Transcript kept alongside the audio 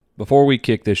Before we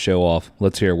kick this show off,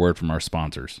 let's hear a word from our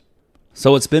sponsors.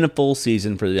 So it's been a full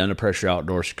season for the Under Pressure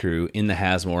Outdoors crew in the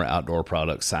Hasmore Outdoor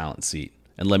Products Silent Seat.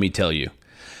 And let me tell you,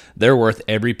 they're worth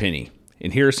every penny.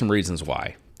 And here are some reasons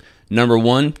why. Number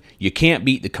one, you can't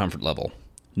beat the comfort level.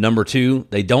 Number two,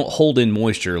 they don't hold in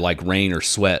moisture like rain or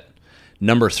sweat.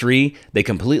 Number three, they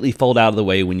completely fold out of the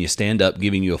way when you stand up,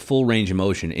 giving you a full range of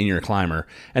motion in your climber.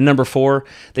 And number four,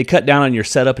 they cut down on your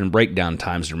setup and breakdown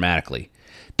times dramatically.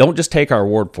 Don't just take our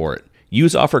word for it.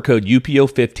 Use offer code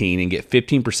UPO15 and get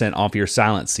 15% off your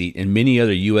Silent Seat and many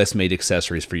other U.S.-made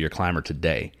accessories for your climber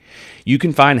today. You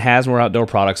can find Hasmore Outdoor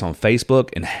Products on Facebook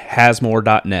and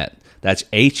hasmore.net. That's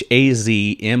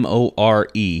HAZMORE.net,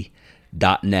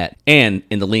 and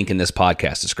in the link in this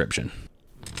podcast description.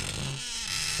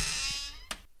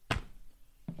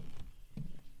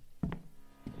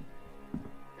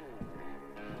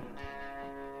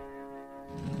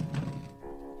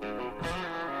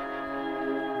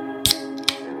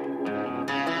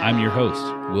 I'm your host,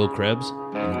 Will Krebs,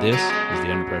 and this is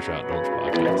the Under Pressure Outdoors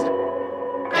Podcast.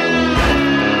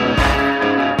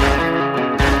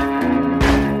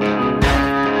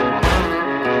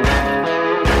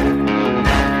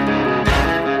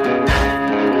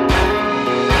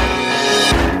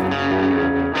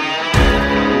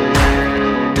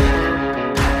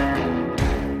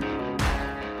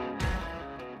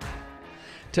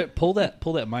 Pull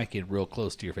that mic in real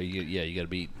close to your face. You got to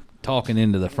be talking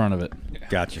into the front of it.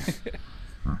 Gotcha.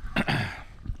 I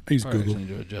use Probably Google. need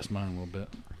to adjust mine a little bit.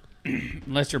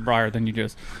 Unless you're Briar, then you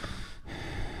just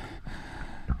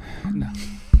no.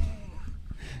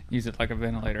 Use it like a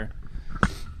ventilator.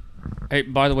 Hey,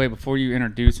 by the way, before you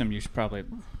introduce him, you should probably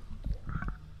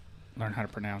learn how to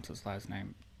pronounce his last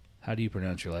name. How do you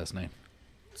pronounce your last name?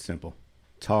 Simple.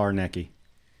 Tarnacki.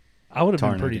 I would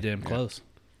have been pretty Tarnacki, damn yeah. close.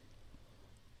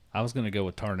 I was going to go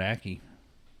with Tarnacki,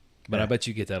 but I Yeah. bet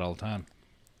you get that all the time.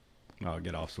 I'll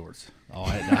get all sorts. Oh,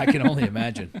 I can only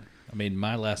imagine. I mean,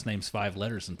 my last name's 5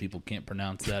 letters, and people can't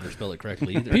pronounce that or spell it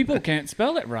correctly either. People can't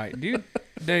spell it right, dude.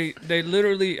 They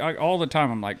literally all the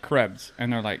time. I'm like Krebs,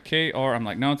 and they're like KR. I'm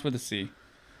like, no, it's with a C.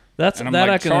 That's And I'm that like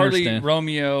I can Charlie understand.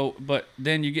 Romeo, but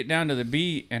then you get down to the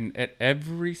B, and at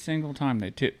every single time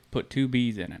they put 2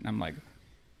 B's in it, and I'm like,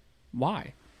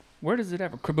 why? Where does it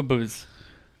ever? Krebs.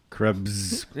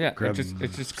 Krebs. Yeah, Krebs.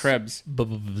 it's just Krebs.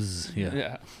 Buzz,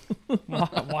 yeah. Yeah.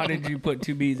 Why did you put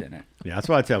 2 B's in it? Yeah, that's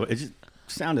what I tell you. It just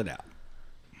sounded out.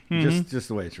 Just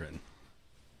the way it's written.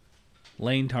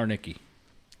 Lane Tarnicki.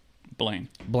 Blaine.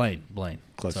 Blaine.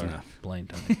 Close Sorry. enough. Blaine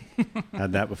Tarnicki.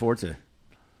 Had that before too.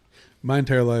 My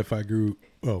entire life, in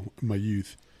my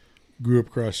youth, grew up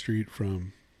across the street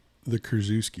from the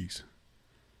Krzyzewskis,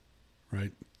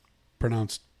 right?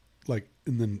 Pronounced like,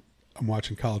 and then I'm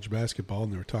watching college basketball,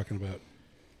 and they were talking about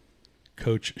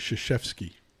Coach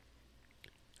Krzyzewski,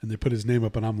 and they put his name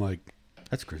up, and I'm like,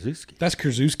 That's Krzyzewski. that's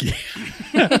Krzyzewski.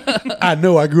 I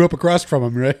know, I grew up across from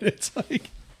him, right? It's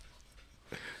like,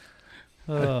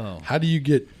 Oh. how do you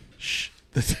get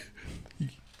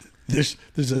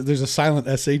there's a silent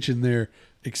sh in there,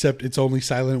 except it's only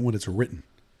silent when it's written,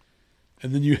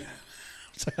 and then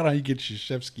it's like, how do you get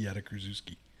Krzyzewski out of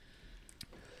Krzyzewski?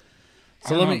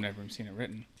 So I've never seen it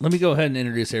written. let me go ahead and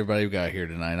introduce everybody we got here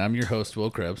tonight. I'm your host, Will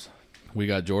Krebs. We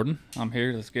got Jordan, I'm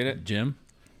here. Let's get it. Jim,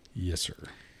 Yes, sir.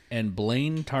 and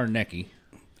Blaine Tarnicki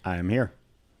I am here.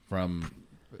 from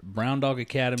Brown Dog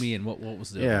Academy. And what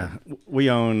was the Yeah, we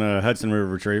own Hudson River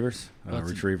Retrievers, a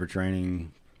Hudson. retriever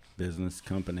training business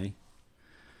company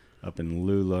up in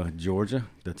Lula, Georgia,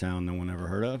 the town no one ever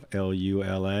heard of,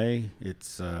 Lula.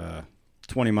 It's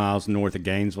 20 miles north of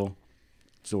Gainesville,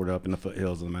 sort of up in the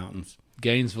foothills of the mountains.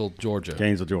 Gainesville, Georgia.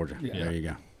 Gainesville, Georgia. Yeah. There you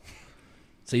go.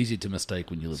 It's easy to mistake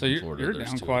when you live So in you're, Florida. you're There's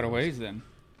down two quite a of those. ways then.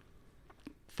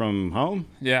 From home?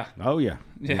 Yeah. Oh, yeah.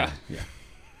 Yeah.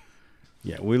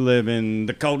 Yeah, we live in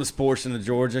the coldest portion of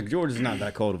Georgia. Georgia's not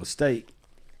that cold of a state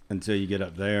until you get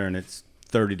up there, and it's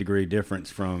 30-degree difference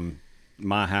from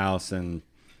my house and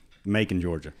Macon,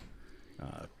 Georgia.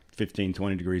 15,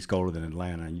 20 degrees colder than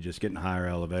Atlanta. And you're just getting higher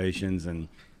elevations, and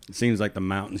it seems like the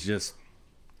mountains just,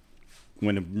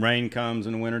 when the rain comes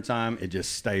in the wintertime, it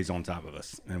just stays on top of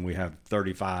us. And we have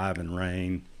 35 and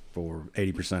rain for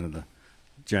 80% of the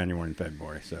January and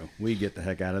February. So we get the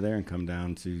heck out of there and come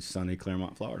down to sunny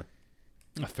Claremont, Florida.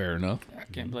 Fair enough. I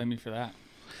can't blame you for that.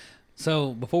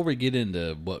 So before we get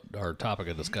into what our topic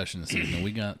of discussion this evening,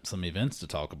 we got some events to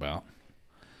talk about.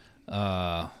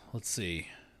 Let's see.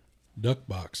 Duck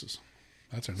boxes.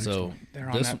 That's our next So one. They're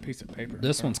on that piece of paper.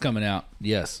 This one's coming out.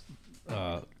 Yes.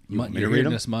 want me You're to hearing read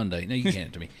 'em? this Monday. No, you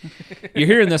can't to me. You're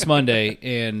hearing this Monday,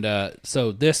 and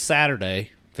so this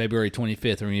Saturday, February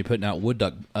 25th, we're going to be putting out wood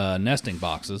duck nesting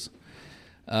boxes.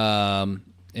 And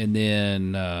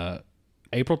then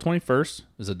April 21st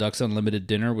is a Ducks Unlimited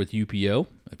dinner with UPO.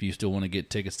 If you still want to get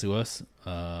tickets to us,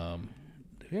 do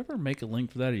you ever make a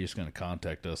link for that, or are you just going to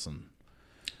contact us? And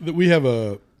We have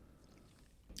a.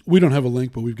 We don't have a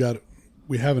link, but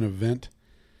we have an event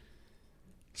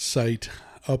site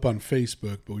up on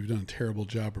Facebook, but we've done a terrible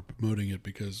job of promoting it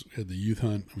because we had the youth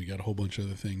hunt and we got a whole bunch of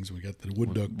other things. We got the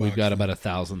wood duck box. we've got about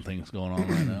 1,000 things going on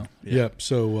right now. Yep.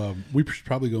 So we should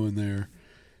probably go in there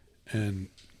and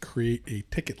create a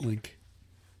ticket link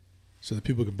so that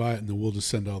people can buy it, and then we'll just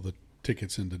send all the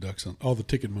tickets into all the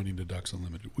ticket money into Ducks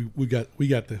Unlimited. We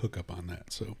got the hookup on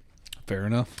that. So Fair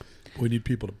enough. we need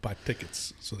people to buy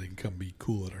tickets so they can come be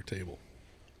cool at our table.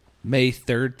 May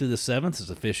 3rd through the 7th is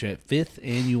the 5th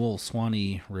annual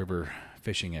Swanee River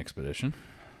Fishing Expedition,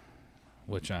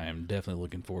 which I am definitely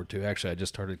looking forward to. Actually, I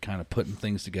just started kind of putting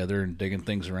things together and digging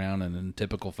things around, and in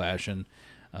typical fashion,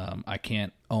 I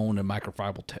can't own a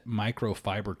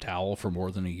microfiber towel for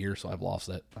more than a year, so I've lost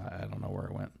that. I don't know where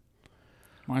it went.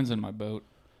 Mine's in my boat.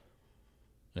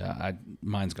 Yeah,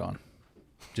 mine's gone.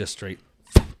 Just straight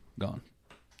gone.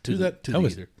 Do that. To That the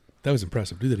was ether. that was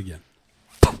impressive. Do that again.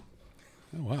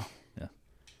 Oh wow. Yeah.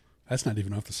 That's not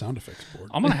even off the sound effects board.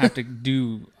 I'm gonna have to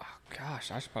do. Oh, gosh,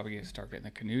 I should probably start getting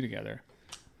the canoe together.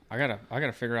 I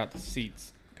gotta figure out the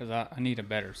seats because I need a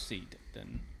better seat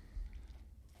than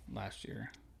last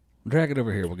year. Drag it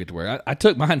over here. We'll get to where I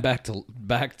took mine back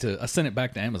to. I sent it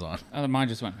back to Amazon. Mine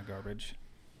just went in the garbage.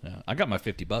 Yeah, I got my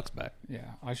 $50 back,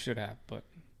 Yeah, I should have, but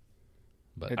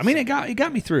but It's- it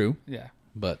got me through. yeah,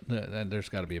 But there's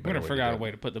got to be a I'm better gonna way. figure to out do a it.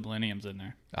 way to put the millenniums in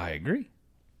there. I agree.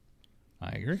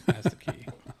 That's the key.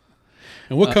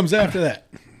 And what comes after that?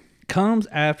 Comes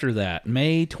after that,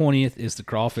 May 20th is the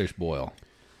crawfish boil.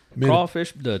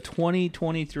 Minute. The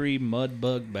 2023 Mud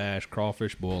Bug Bash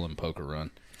crawfish boil and poker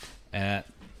run at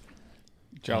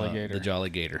Jolly Gator. the Jolly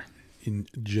Gator, In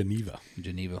Geneva,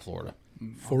 Geneva, Florida.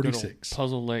 46. Good old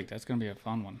Puzzle Lake. That's gonna be a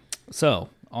fun one. So,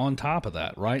 on top of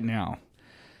that, right now,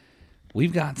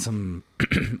 we've got some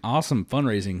awesome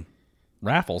fundraising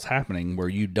raffles happening where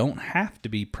you don't have to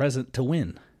be present to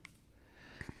win.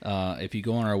 If you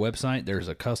go on our website, there's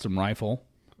a custom rifle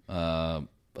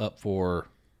up for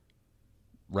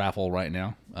raffle right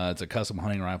now. It's a custom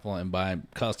hunting rifle, and by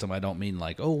custom, I don't mean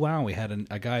like, oh, wow, we had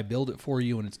a guy build it for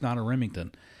you and it's not a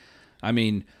Remington. I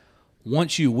mean,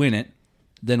 once you win it,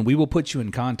 then we will put you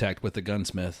in contact with the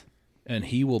gunsmith, and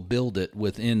he will build it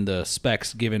within the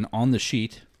specs given on the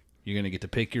sheet. You're going to get to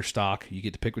pick your stock. You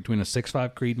get to pick between a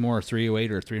 6.5 Creedmoor, a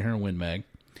 308, or a 300 Win Mag.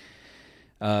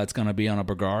 It's going to be on a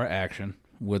Bergara Action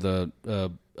with a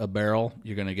barrel.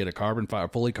 You're going to get a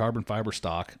fully carbon fiber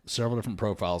stock, several different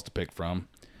profiles to pick from.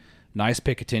 Nice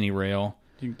Picatinny rail.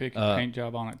 You can pick a paint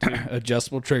job on it too.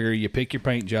 Adjustable trigger. You pick your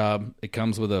paint job. It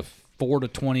comes with a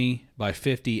 4-20 by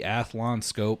 50 Athlon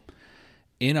scope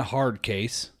in a hard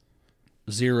case,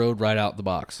 zeroed right out the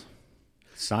box.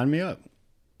 Sign me up.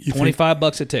 You think,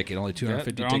 $25 a ticket. Only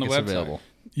 250 they're on the tickets website. available.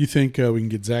 you think we can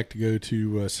get Zach to go to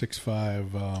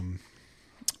 6.5?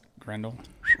 Grendel.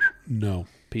 No,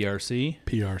 PRC.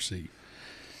 PRC.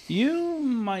 You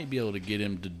might be able to get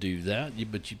him to do that,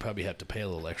 but you probably have to pay a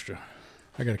little extra.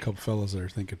 I got a couple fellas that are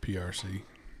thinking PRC.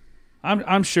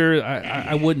 I'm sure.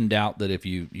 I wouldn't doubt that if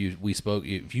we spoke,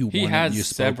 if you He wanted, has you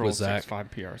spoke several with Zach. 6.5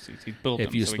 PRCs. He's built If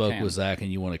them, you so he spoke can. with Zach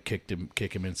and you want to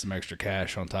kick him in some extra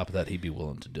cash on top of that, he'd be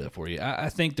willing to do it for you. I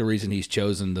think the reason he's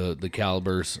chosen the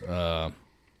calibers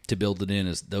to build it in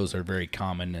is those are very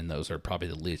common, and those are probably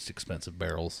the least expensive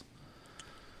barrels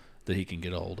that he can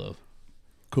get a hold of.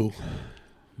 Cool.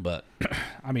 But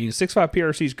I mean, 6.5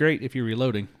 PRC is great if you're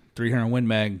reloading. 300 Win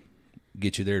Mag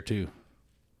get you there too.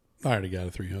 I already got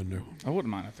a 300. I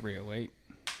wouldn't mind a 308.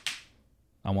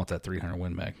 I want that 300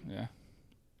 Win Mag. Yeah.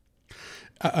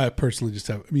 I personally just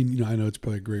have. I mean, I know it's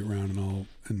probably a great round and all,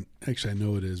 and actually I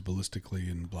know it is ballistically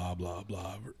and blah blah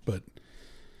blah. But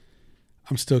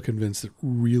I'm still convinced that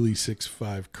really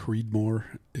 6.5 Creedmoor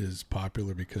is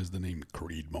popular because the name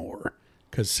Creedmoor.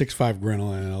 Because 6.5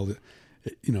 Grendel and all,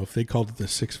 if they called it the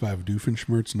 6.5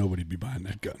 Doofenshmirtz, nobody'd be buying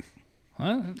that gun.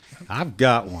 Huh? I've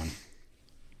got one.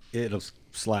 It'll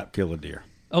slap kill a deer.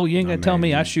 Oh, you ain't gonna tell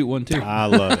me I mean, shoot one too. I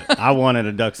love it. I wanted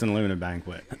a Ducks and Luna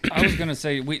banquet. I was gonna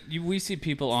say we see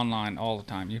people online all the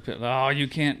time. You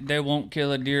can't. They won't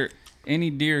kill a deer. Any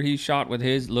deer he shot with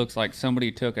his looks like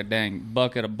somebody took a dang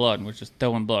bucket of blood and was just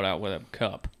throwing blood out with a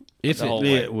cup. If the it- whole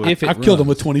way. It would- If it I've killed them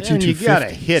runs. with 22 And you 250.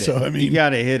 gotta hit it. So I you mean,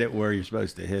 gotta hit it where you're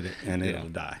supposed to hit it, and it'll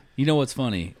die. You know what's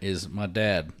funny is my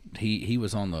dad. He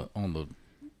was on the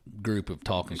group of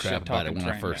talking crap about it when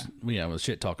I first, it was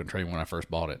shit talking train when I first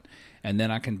bought it. And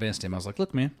then I convinced him. I was like,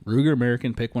 look, man, Ruger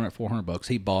American, pick one at $400.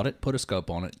 He bought it, put a scope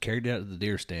on it, carried it out to the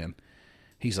deer stand.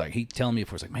 He's like, he telling me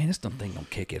before, he's like, man, this thing don't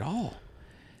kick at all.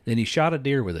 Then he shot a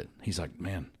deer with it. He's like,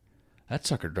 man, that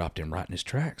sucker dropped him right in his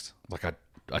tracks. Like, I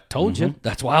told you.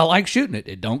 That's why I like shooting it.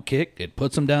 It don't kick. It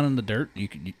puts them down in the dirt.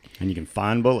 And you can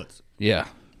find bullets. Yeah.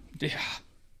 Yeah.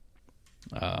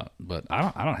 But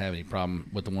I don't have any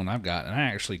problem with the one I've got. And I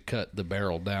actually cut the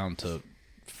barrel down to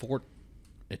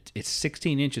it's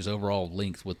 16 inches overall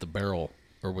length with the barrel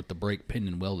or with the brake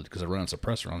pinion welded because I run a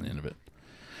suppressor on the end of it.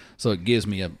 So it gives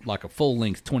me a full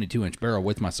length 22-inch barrel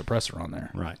with my suppressor on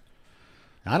there. Right.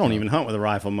 I don't even hunt with a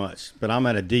rifle much, but I'm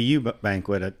at a DU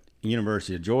banquet at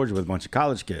University of Georgia with a bunch of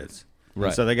college kids. Right.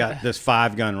 And so they got this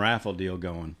 5-gun raffle deal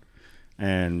going,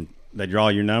 and they draw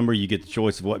your number. You get the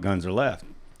choice of what guns are left.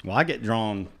 Well, I get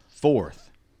drawn 4th,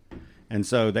 and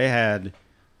so they had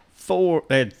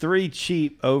 3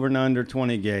 cheap over and under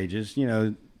 20 gauges.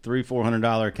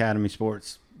 $300-$400 Academy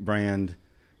Sports brand,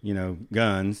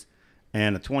 guns,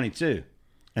 and a 22,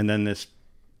 and then this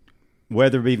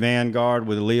Weatherby Vanguard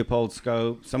with a Leopold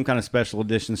scope, some kind of special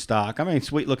edition stock. I mean,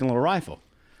 sweet looking little rifle.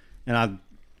 And I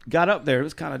got up there. It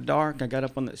was kind of dark. I got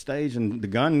up on that stage, and the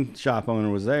gun shop owner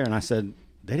was there. And I said,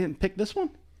 "They didn't pick this one?"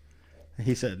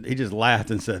 He just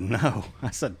laughed and said, "No."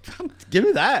 I said, "Give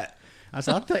me that." I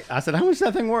said, I said, "How much is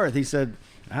that thing worth?" He said,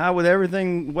 with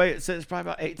everything the way it sits,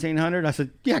 probably about $1,800. I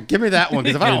said, "Yeah, give me that one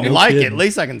because if I don't like it, at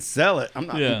least I can sell it. I'm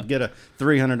not going to get a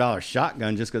 $300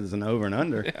 shotgun just because it's an over and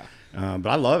under." Yeah. But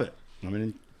I love it. I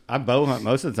mean, I bow hunt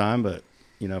most of the time, but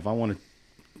if I want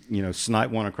to,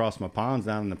 snipe one across my ponds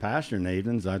down in the pasture in the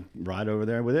evenings, I'd ride over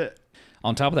there with it.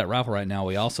 On top of that rifle right now,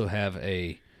 we also have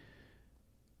a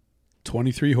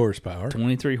 23 horsepower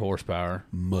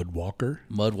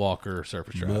Mudwalker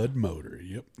surface drive. Mud motor.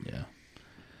 Yep. Yeah.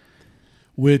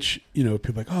 Which,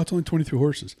 people are like, oh, it's only 23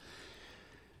 horses.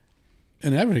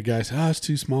 And having a guy say, it's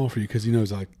too small for you because he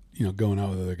knows, like, going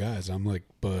out with other guys. I'm like,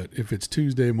 but if it's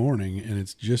Tuesday morning and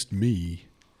it's just me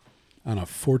on a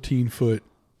 14-foot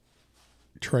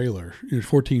trailer,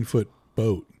 14-foot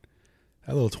boat,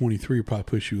 that little 23 will probably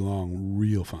push you along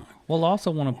real fine. Well, I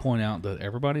also want to point out that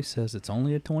everybody says it's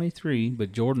only a 23,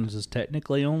 but Jordan's is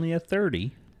technically only a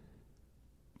 30.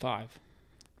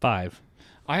 5.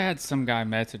 I had some guy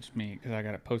message me because I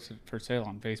got it posted for sale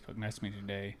on Facebook. Messaged me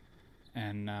today,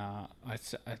 and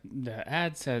the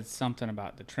ad said something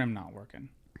about the trim not working.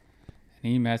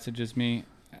 And he messages me.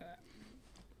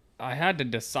 I had to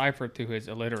decipher through his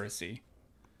illiteracy,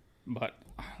 but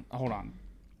hold on,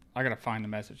 I gotta find the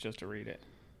message just to read it.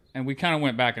 And we kind of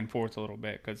went back and forth a little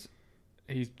bit because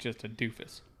he's just a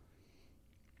doofus.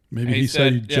 Maybe he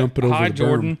said you jump it over Hi, the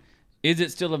Jordan. berm. Is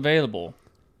it still available?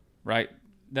 Right.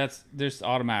 That's this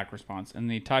automatic response. And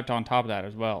he typed on top of that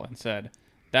as well and said,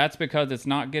 that's because it's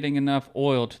not getting enough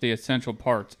oil to the essential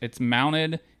parts. It's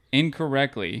mounted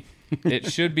incorrectly. It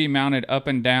should be mounted up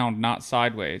and down, not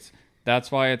sideways.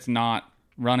 That's why it's not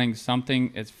running.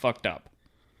 Something is fucked up.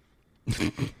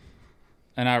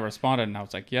 And I responded and I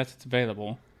was like, yes, it's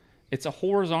available. It's a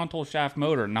horizontal shaft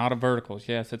motor, not a vertical.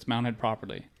 Yes, it's mounted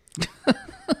properly.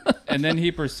 And then he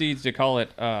proceeds to call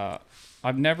it,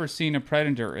 I've never seen a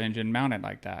Predator engine mounted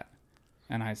like that.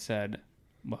 And I said,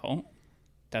 well,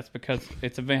 that's because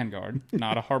it's a Vanguard,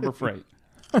 not a Harbor Freight.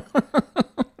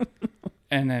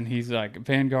 And then he's like,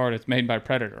 Vanguard is made by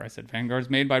Predator. I said, Vanguard is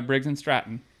made by Briggs &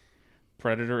 Stratton.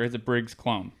 Predator is a Briggs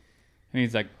clone. And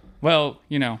he's like, well,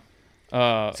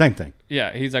 same thing.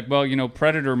 Yeah, he's like, well,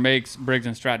 Predator makes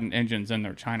Briggs & Stratton engines in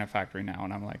their China factory now.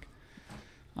 And I'm like,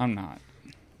 I'm not.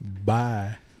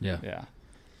 Bye. Yeah.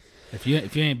 If you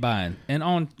ain't buying, and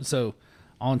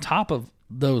on top of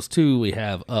those two we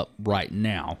have up right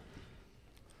now,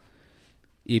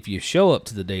 if you show up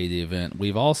to the day of the event,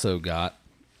 we've also got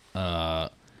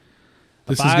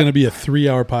this is going to be a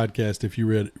 3-hour podcast if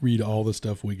you read all the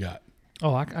stuff we got.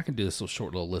 Oh, I can do this little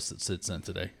short little list that sits in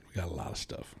today. We got a lot of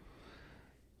stuff.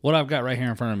 What I've got right here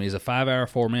in front of me is a 5-hour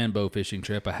 4-man bow fishing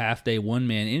trip, a half-day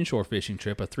 1-man inshore fishing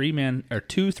trip, a 3-man or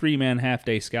 2 3-man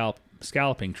half-day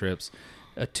scalloping trips,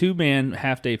 a 2-man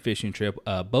half-day fishing trip,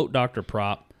 a Boat Doctor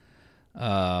prop,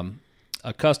 a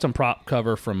custom prop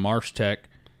cover from Marsh Tech,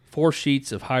 4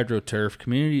 sheets of HydroTurf,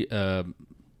 community, a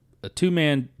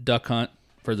 2-man duck hunt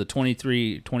for the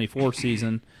 23-24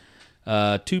 season,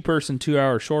 2-person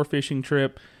 2-hour shore fishing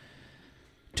trip,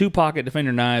 2 pocket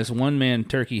defender knives, 1-man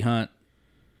turkey hunt,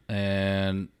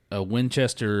 and a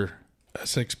Winchester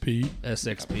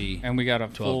SXP. And we got a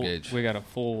 12 gauge. We got a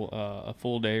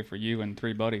full day for you and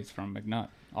 3 buddies from McNutt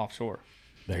offshore.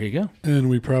 There you go. And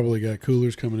we probably got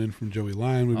coolers coming in from Joey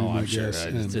Lyon, would be my I'm sure guess.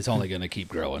 it's only going to keep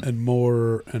growing. And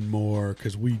more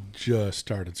because we just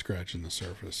started scratching the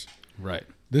surface. Right.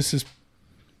 This is,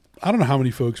 I don't know how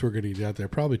many folks we're going to get out there,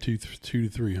 probably 200 to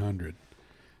 300.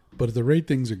 But at the rate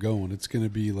things are going, it's going to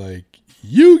be like,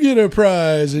 you get a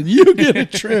prize and you get a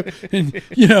trip. And,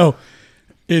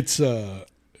 it's a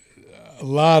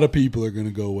lot of people are going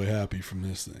to go away happy from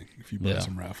this thing if you buy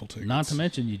some raffle tickets. Not to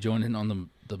mention you join in on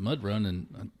the mud run,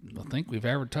 and I think we've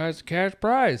advertised a cash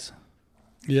prize.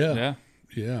 Yeah,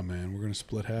 man. We're going to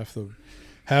split half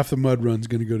the mud run's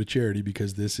going to go to charity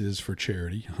because this is for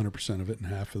charity, 100% of it, and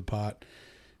half of the pot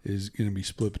is going to be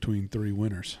split between 3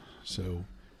 winners. So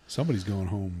somebody's going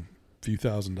home a few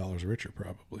 $1,000s richer,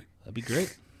 probably. That'd be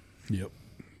great. Yep.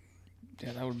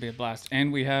 Yeah, that would be a blast.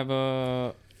 And we have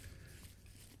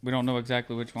we don't know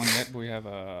exactly which one yet, but we have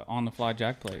on the fly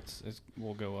jack plates.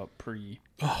 Will go up pre.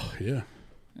 Oh yeah.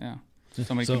 Yeah.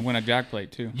 Somebody can win a jack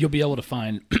plate too. You'll be able to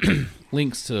find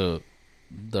links to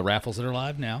the raffles that are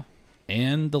live now,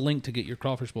 and the link to get your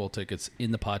Crawfish Bowl tickets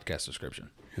in the podcast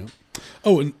description. Yep.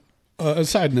 Oh, and a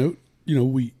side note,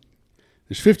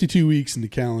 there's 52 weeks in the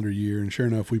calendar year, and sure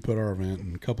enough, we put our event,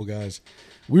 and a couple guys,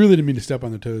 we really didn't mean to step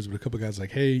on their toes, but a couple guys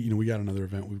like, hey, we got another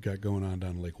event we've got going on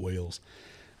down in Lake Wales,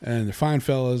 and they're fine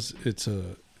fellas. It's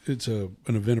an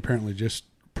event apparently just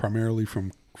primarily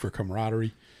for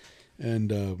camaraderie,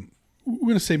 and we're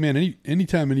gonna say, man,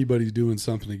 anytime anybody's doing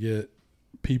something to get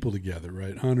people together,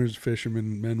 right? Hunters,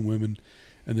 fishermen, men, women,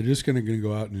 and they're just gonna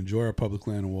go out and enjoy our public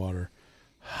land and water.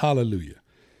 Hallelujah.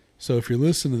 So if you're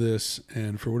listening to this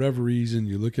and for whatever reason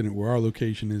you're looking at where our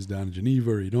location is down in Geneva,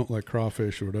 or you don't like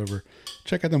crawfish or whatever,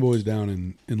 check out them boys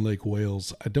down in Lake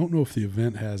Wales. I don't know if the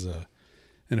event has an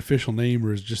official name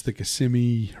or is just the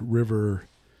Kissimmee River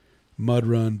Mud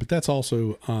Run, but that's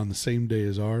also on the same day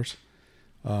as ours.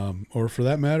 Or for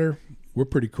that matter, we're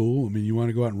pretty cool. I mean, you want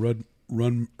to go out and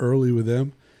run early with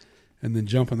them and then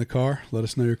jump in the car, let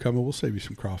us know you're coming. We'll save you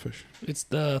some crawfish. It's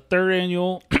the 3rd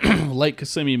annual Lake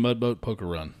Kissimmee Mudboat Poker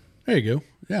Run. There you go.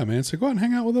 Yeah, man. So go out and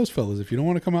hang out with those fellas. If you don't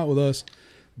want to come out with us,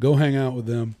 go hang out with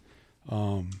them.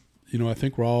 I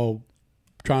think we're all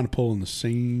trying to pull in the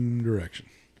same direction.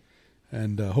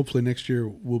 And hopefully next year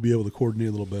we'll be able to coordinate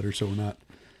a little better so we're not,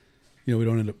 we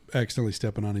don't end up accidentally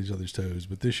stepping on each other's toes.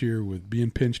 But this year, with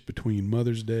being pinched between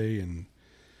Mother's Day and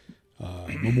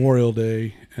Memorial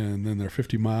Day, and then their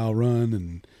 50-mile run,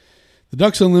 and the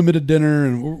Ducks Unlimited dinner,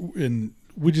 and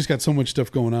we just got so much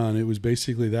stuff going on. It was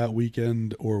basically that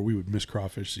weekend, or we would miss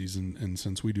crawfish season. And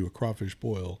since we do a crawfish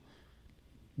boil,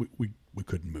 we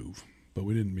couldn't move. But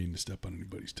we didn't mean to step on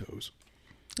anybody's toes.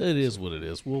 It is what it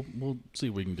is. We'll see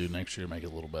what we can do next year to make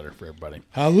it a little better for everybody.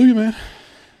 Hallelujah, man.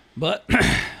 But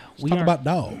we talk about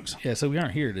dogs. Yeah, so we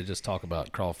aren't here to just talk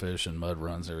about crawfish and mud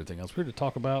runs and everything else. We're here to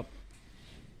talk about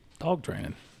dog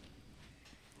training.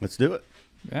 Let's do it.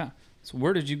 Yeah. So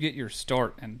where did you get your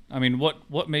start? And I mean,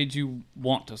 what made you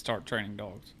want to start training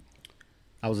dogs?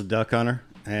 I was a duck hunter,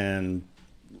 and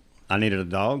I needed a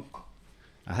dog.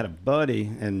 I had a buddy,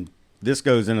 and this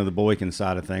goes into the Boykin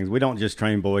side of things. We don't just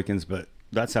train Boykins, but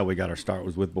that's how we got our start,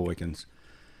 was with Boykins.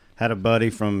 Had a buddy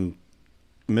from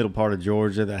middle part of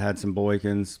Georgia that had some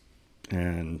Boykins,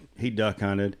 and he duck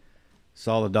hunted.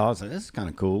 Saw the dogs, like, this is kind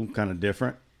of cool, kind of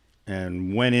different,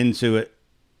 and went into it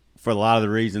for a lot of the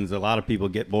reasons a lot of people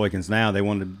get Boykins now. They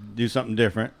wanted to do something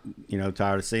different,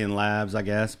 tired of seeing labs, I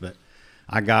guess. But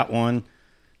I got one,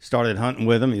 started hunting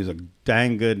with him. He was a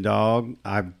dang good dog.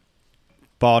 I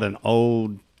bought an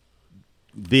old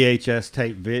VHS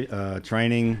tape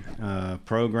training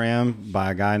program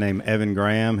by a guy named Evan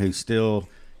Graham, who's still,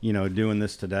 doing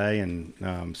this today,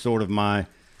 and sort of my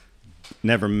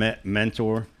never met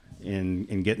mentor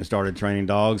in getting started training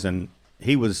dogs. And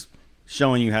he was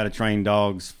showing you how to train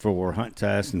dogs for hunt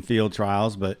tests and field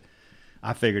trials, but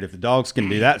I figured if the dogs can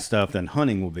do that stuff, then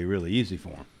hunting will be really easy for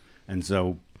them. And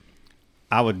so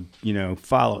I would,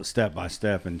 follow it step by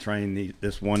step and train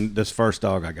this first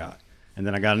dog I got. And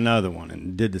then I got another one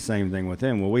and did the same thing with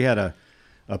him. Well, we had a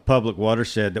public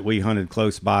watershed that we hunted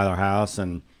close by our house,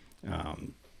 and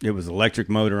it was electric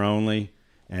motor only,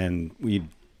 and we'd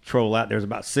troll out. There's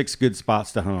about 6 good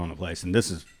spots to hunt on the place, and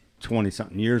this is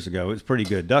 20-something years ago. It was pretty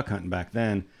good duck hunting back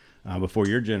then, before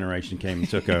your generation came and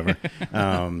took over.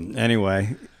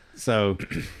 Anyway, so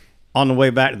on the way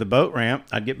back to the boat ramp,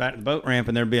 I'd get back to the boat ramp,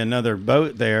 and there'd be another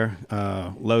boat there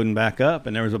loading back up,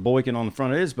 and there was a Boykin on the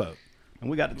front of his boat.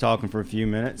 And we got to talking for a few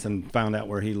minutes and found out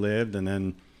where he lived. And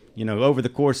then, over the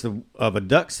course of a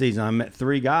duck season, I met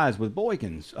 3 guys with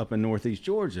Boykins up in northeast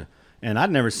Georgia. And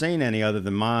I'd never seen any other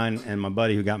than mine and my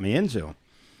buddy who got me into them.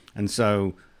 And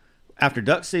so after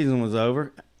duck season was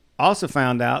over, also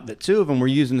found out that 2 of them were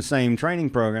using the same training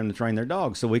program to train their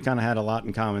dogs. So we kind of had a lot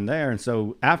in common there. And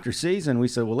so after season, we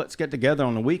said, well, let's get together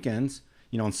on the weekends.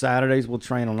 You know, on Saturdays we'll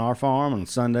train on our farm. On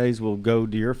Sundays we'll go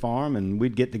to your farm, and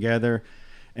we'd get together.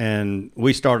 And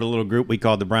we started a little group we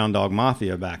called the Brown Dog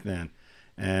Mafia back then.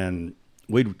 And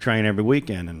we'd train every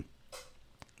weekend and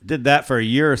did that for a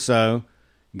year or so.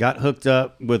 Got hooked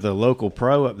up with a local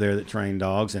pro up there that trained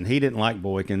dogs, and he didn't like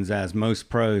Boykins, as most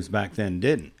pros back then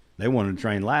didn't. They wanted to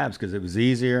train labs because it was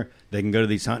easier. They can go to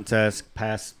these hunt tests,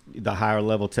 pass the higher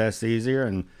level tests easier.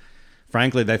 And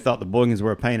frankly, they thought the Boykins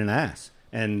were a pain in the ass.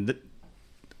 And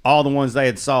all the ones they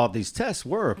had saw at these tests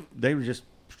they were just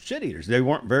shit eaters. They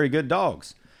weren't very good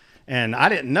dogs. And I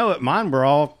didn't know it. Mine were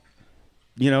all,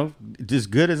 you know, as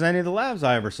good as any of the labs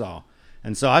I ever saw.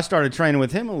 And so I started training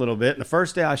with him a little bit. And the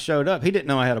first day I showed up, he didn't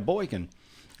know I had a Boykin.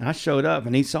 And I showed up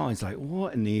and he saw it. He's like,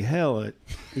 what in the hell?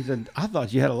 He said, I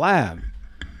thought you had a lab.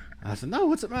 I said, no,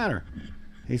 what's the matter?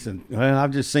 He said, well, I've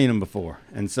just seen him before.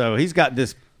 And so he's got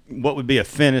this, what would be a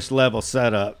finished level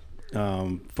setup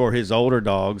for his older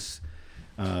dogs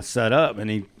set up. And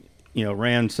he, you know,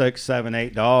 ran 6, 7,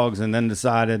 8 dogs and then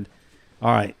decided,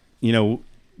 all right, you know,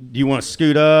 do you want to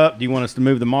scoot up? Do you want us to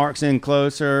move the marks in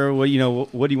closer? Well, you know,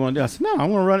 what do you want to do? I said, no, I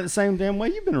want to run it the same damn way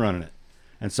you've been running it.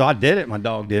 And so I did it. My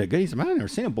dog did it good. He said, man, I've never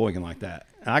seen a Boykin like that.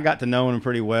 And I got to know him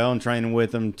pretty well and training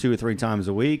with him 2 or 3 times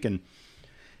a week. And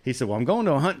he said, well, I'm going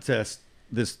to a hunt test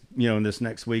this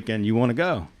next weekend. You want to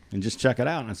go and just check it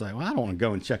out? And I was like, well, I don't want to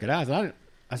go and check it out.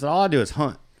 I said, all I do is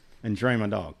hunt and train my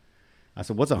dog. I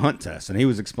said, what's a hunt test? And he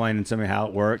was explaining to me how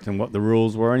it worked and what the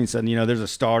rules were. And he said, you know, there's a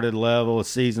started level, a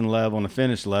season level, and a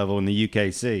finished level in the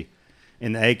UKC.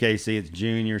 In the AKC, it's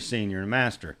junior, senior, and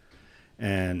master.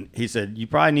 And he said, you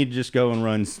probably need to just go and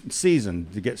run season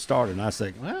to get started. And I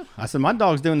said, well, my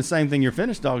dog's doing the same thing your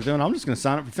finished dog's doing. I'm just going to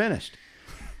sign up for finished.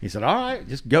 He said, all right,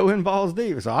 just go in balls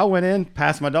deep. So I went in,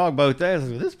 passed my dog both days. I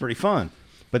said, this is pretty fun.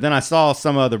 But then I saw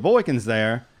some other Boykins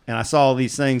there, and I saw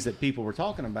these things that people were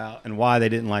talking about and why they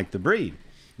didn't like the breed,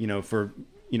 for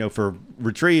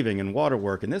retrieving and water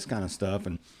work and this kind of stuff.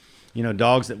 And, you know,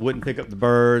 dogs that wouldn't pick up the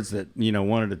birds, that, you know,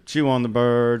 wanted to chew on the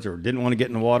birds or didn't want to get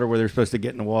in the water where they're supposed to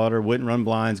get in the water, wouldn't run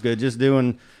blinds good, just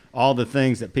doing all the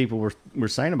things that people were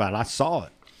saying about it. I saw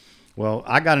it. Well,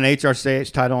 I got an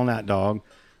HRCH title on that dog.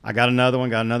 I got another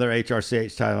one, got another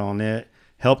HRCH title on it,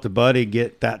 helped a buddy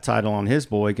get that title on his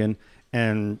Boykin.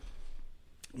 And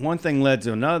one thing led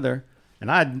to another.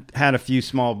 And I'd had a few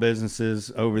small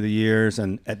businesses over the years.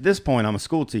 And at this point, I'm a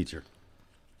school teacher.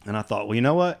 And I thought, well, you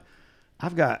know what?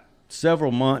 I've got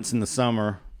several months in the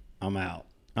summer. I'm out.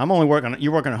 You're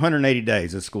working 180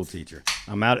 days as a school teacher.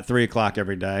 I'm out at 3:00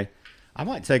 every day. I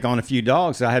might take on a few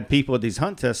dogs. So I had people at these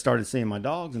hunt tests started seeing my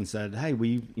dogs and said, hey,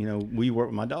 we work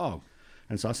with my dog.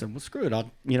 And so I said, well, screw it.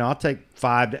 I'll take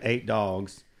 5 to 8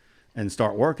 dogs and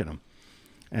start working them.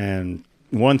 And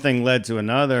one thing led to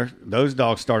another. Those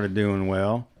dogs started doing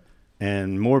well,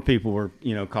 and more people were,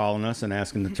 calling us and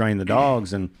asking to train the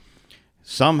dogs. And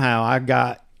somehow I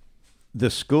got the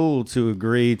school to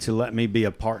agree to let me be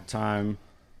a part-time,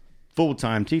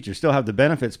 full-time teacher. Still have the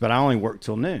benefits, but I only work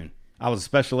till noon. I was a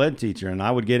special ed teacher, and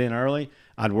I would get in early.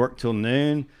 I'd work till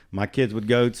noon. My kids would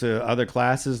go to other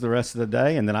classes the rest of the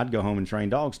day, and then I'd go home and train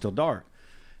dogs till dark.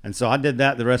 And so I did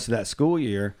that the rest of that school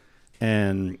year,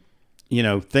 and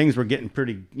things were getting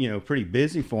pretty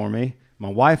busy for me. My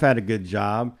wife had a good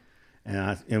job,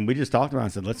 and we just talked about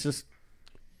it. I said,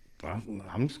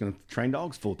 I'm just going to train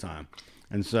dogs full time.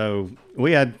 And so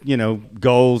we had,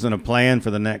 goals and a plan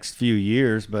for the next few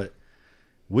years, but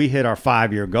we hit our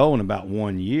 5-year goal in about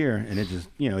 1 year, and it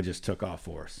just took off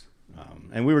for us.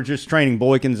 And we were just training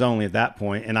Boykins only at that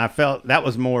point, and I felt that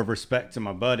was more of respect to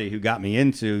my buddy who got me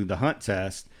into the hunt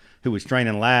test, who was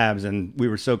training labs, and we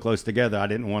were so close together. I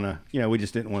didn't want to, we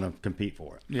just didn't want to compete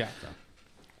for it. Yeah.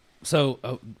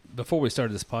 So before we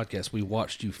started this podcast, we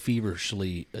watched you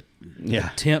feverishly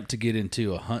attempt to get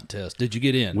into a hunt test. Did you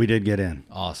get in? We did get in.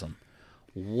 Awesome.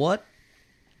 What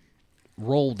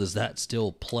role does that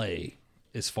still play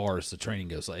as far as the training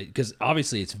goes? Because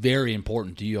obviously it's very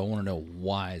important to you. I want to know,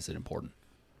 why is it important?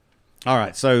 All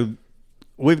right. So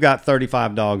we've got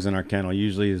 35 dogs in our kennel,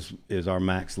 usually is our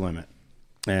max limit.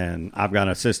 And I've got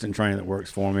an assistant trainer that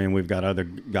works for me, and we've got other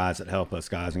guys that help us,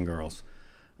 guys and girls.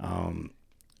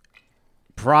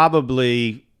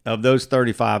 Probably of those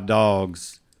 35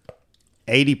 dogs,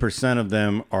 80% of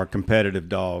them are competitive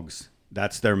dogs.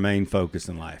 That's their main focus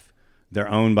in life. They're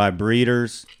owned by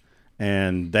breeders,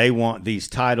 and they want these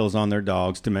titles on their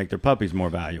dogs to make their puppies more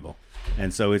valuable.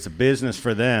 And so it's a business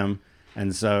for them.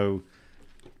 And so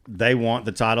they want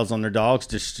the titles on their dogs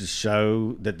just to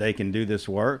show that they can do this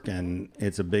work, and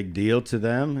it's a big deal to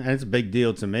them, and it's a big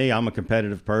deal to me. I'm a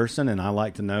competitive person, and I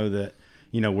like to know that,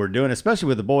 we're doing, especially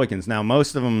with the Boykins. Now,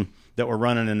 most of them that we're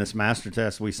running in this master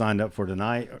test we signed up for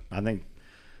tonight,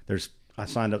 I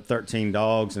signed up 13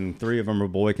 dogs, and 3 of them are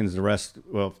Boykins. The rest,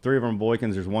 3 of them are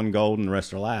Boykins. There's 1 golden, the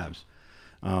rest are labs.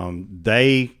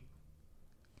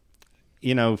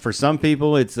 For some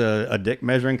people, it's a dick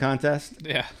measuring contest.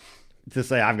 Yeah. To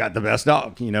say I've got the best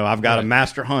dog. I've got a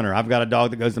master hunter. I've got a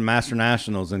dog that goes to master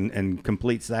nationals and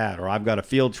completes that. Or I've got a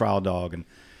field trial dog. And,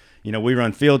 we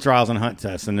run field trials and hunt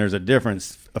tests, and there's a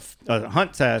difference. A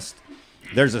hunt test,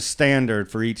 there's a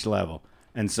standard for each level.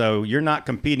 And so you're not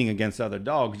competing against other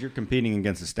dogs. You're competing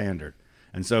against a standard.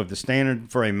 And so if the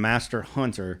standard for a master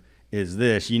hunter is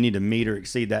this, you need to meet or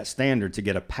exceed that standard to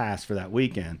get a pass for that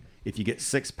weekend. If you get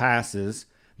 6 passes,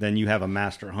 then you have a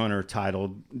master hunter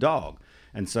titled dog.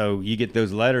 And so you get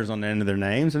those letters on the end of their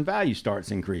names, and value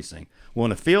starts increasing. Well,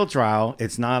 in a field trial,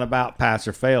 it's not about pass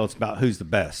or fail. It's about who's the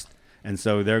best. And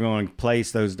so they're going to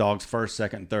place those dogs first,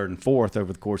 second, third, and fourth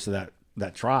over the course of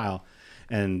that trial.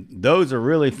 And those are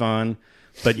really fun,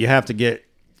 but you have to get,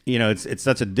 it's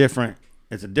such a different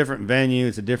venue.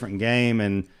 It's a different game.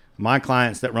 And my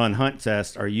clients that run hunt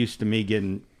tests are used to me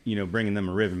getting, bringing them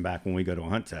a ribbon back when we go to a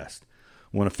hunt test.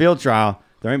 When a field trial,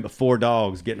 there ain't but 4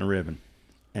 dogs getting a ribbon.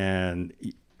 And,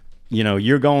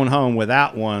 you're going home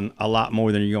without one a lot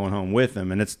more than you're going home with them.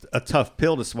 And it's a tough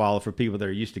pill to swallow for people that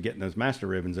are used to getting those master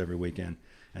ribbons every weekend.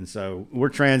 And so we're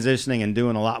transitioning and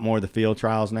doing a lot more of the field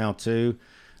trials now too,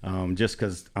 just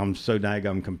because I'm so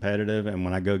daggum competitive. And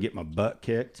when I go get my butt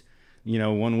kicked,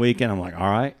 one weekend, I'm like, all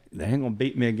right, they ain't going to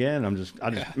beat me again.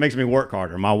 It makes me work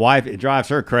harder. My wife, it drives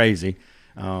her crazy.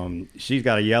 She's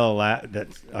got a yellow lab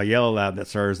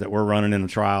that's hers that we're running in a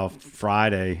trial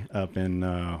Friday up in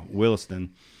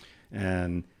Williston,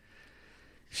 and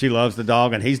she loves the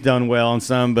dog, and he's done well on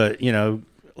some, but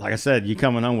like I said, you're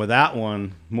coming home without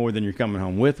one more than you're coming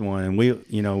home with one.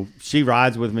 And she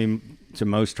rides with me to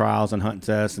most trials and hunt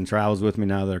tests and travels with me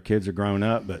now that her kids are grown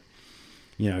up, but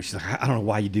she's like, I don't know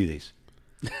why you do these.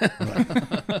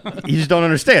 Like, you just don't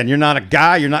understand. You're not a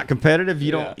guy, you're not competitive,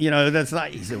 you don't that's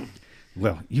not. He said,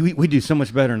 well, we do so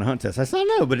much better in a hunt test. I said, I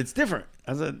know, but it's different.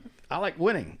 I said, I like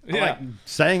winning. I like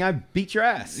saying I beat your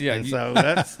ass. Yeah, and so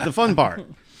that's the fun part.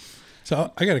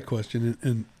 So I got a question,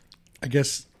 and I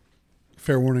guess,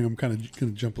 fair warning, I'm kind of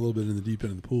going to jump a little bit in the deep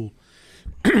end of the pool.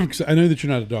 Because I know that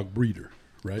you're not a dog breeder,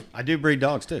 right? I do breed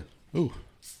dogs, too. Oh.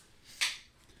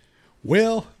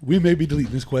 Well, we may be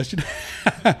deleting this question.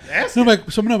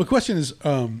 My question is,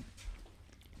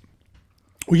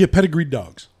 we get pedigreed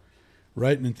dogs.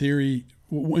 Right, and in theory,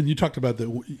 when you talked about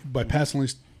by passing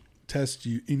these tests,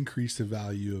 you increase the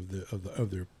value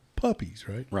of their puppies,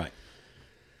 right? Right.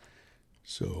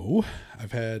 So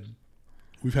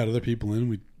we've had other people in.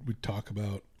 We talk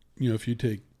about, if you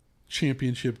take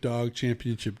championship dog, you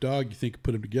think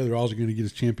put them together, all you're going to get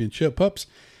is championship pups.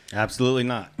 Absolutely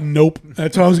not. Nope.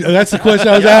 That's the question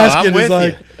I was asking. I'm with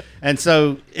you. And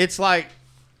so it's like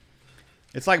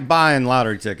buying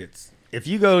lottery tickets. If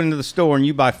you go into the store and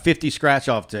you buy 50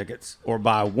 scratch-off tickets or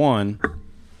buy one,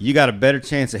 you got a better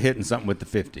chance of hitting something with the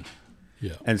 50.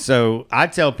 Yeah. And so I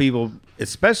tell people,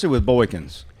 especially with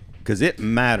Boykins, because it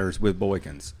matters with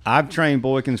Boykins. I've trained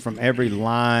Boykins from every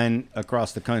line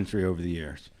across the country over the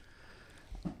years.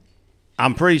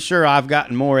 I'm pretty sure I've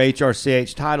gotten more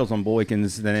HRCH titles on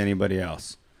Boykins than anybody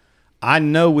else. I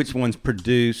know which ones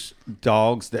produce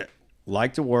dogs that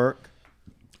like to work,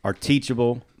 are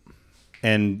teachable,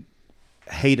 and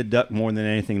hate a duck more than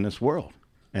anything in this world,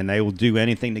 and they will do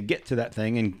anything to get to that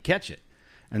thing and catch it.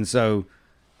 And so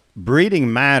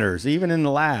breeding matters even in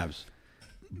the labs,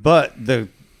 but the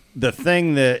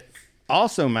thing that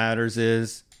also matters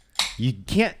is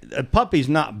a puppy's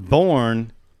not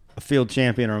born a field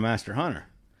champion or a master hunter.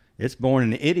 It's born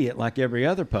an idiot like every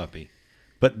other puppy.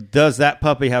 But does that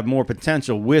puppy have more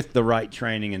potential with the right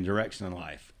training and direction in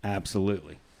life?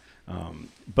 Absolutely.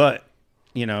 But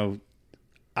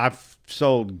I've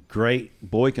sold great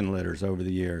Boykin litters over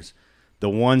the years. The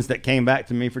ones that came back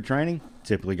to me for training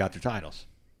typically got their titles.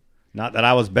 Not that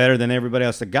I was better than everybody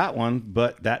else that got one,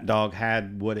 but that dog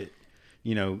had what it,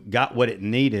 got what it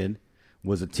needed,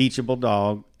 was a teachable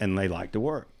dog, and they liked to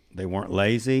work. They weren't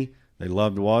lazy. They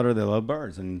loved water. They loved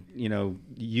birds. And,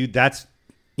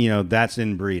 that's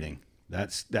in breeding.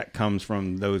 That comes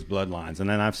from those bloodlines. And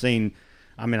then I've seen,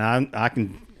 I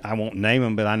won't name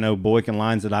them, but I know Boykin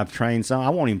lines that I've trained some. I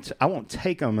won't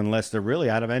take them unless they're really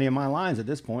out of any of my lines at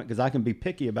this point, because I can be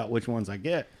picky about which ones I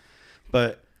get.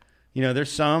 But,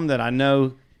 there's some that I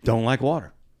know don't like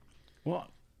water. Well,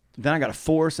 then I got to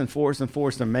force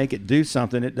to make it do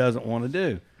something it doesn't want to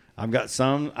do.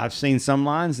 I've seen some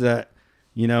lines that,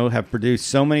 have produced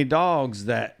so many dogs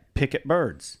that pick at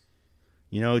birds.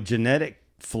 Genetic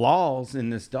flaws in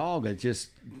this dog. It just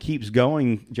keeps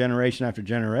going generation after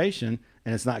generation,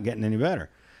 and it's not getting any better.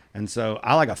 And so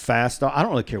I like a fast dog. I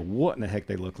don't really care what in the heck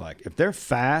they look like. If they're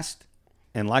fast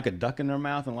and like a duck in their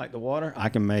mouth and like the water, I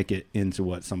can make it into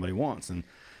what somebody wants. And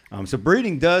so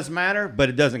breeding does matter, but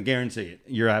it doesn't guarantee it.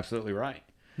 You're absolutely right.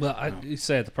 Well, you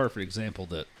say the perfect example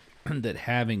that that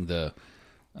having the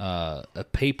a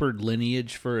papered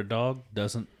lineage for a dog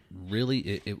doesn't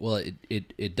really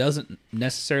it doesn't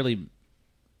necessarily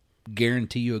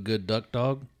guarantee you a good duck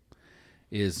dog.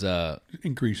 Is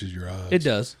increases your odds. it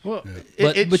does? Well,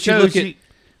 But it but you shows look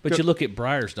at you look at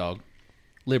Briar's dog,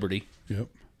 Liberty. Yep.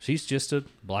 She's just a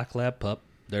black lab pup.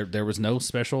 There was no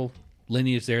special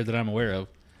lineage there that I'm aware of.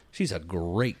 She's a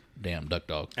great damn duck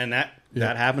dog. And that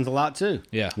happens a lot too.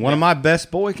 Yeah. One of my best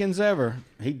Boykins ever.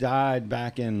 He died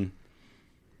back in,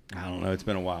 I don't know, it's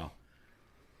been a while.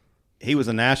 He was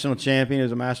a national champion. He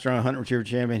was a master hunt retriever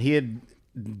champion. He had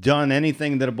done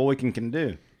anything that a Boykin can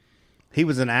do. He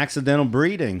was an accidental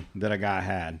breeding that a guy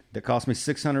had that cost me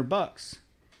 $600.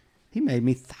 He made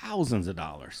me thousands of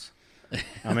dollars.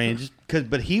 I mean,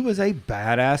 but he was a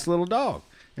badass little dog.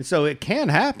 And so it can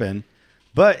happen,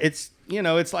 but it's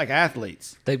like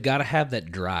athletes. They've got to have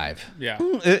that drive. Yeah.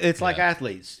 It's like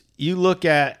athletes. You look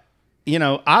at,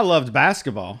 I loved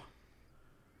basketball,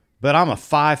 but I'm a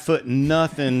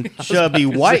 5'0" chubby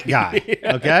white guy.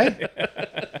 Okay.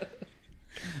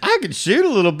 I could shoot a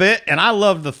little bit, and I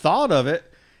loved the thought of it.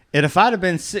 And if I'd have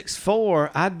been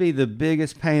 6'4", I'd be the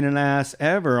biggest pain in the ass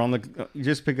ever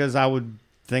just because I would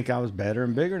think I was better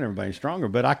and bigger and everybody stronger.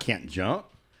 But I can't jump.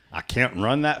 I can't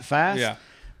run that fast. Yeah.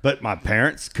 But my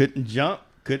parents couldn't jump,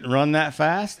 couldn't run that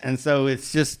fast. And so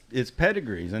it's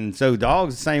pedigrees. And so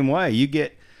dogs the same way. You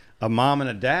get a mom and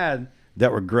a dad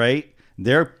that were great.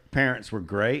 Their parents were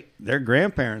great. Their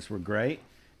grandparents were great.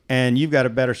 And you've got a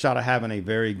better shot of having a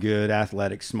very good,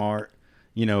 athletic, smart,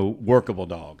 workable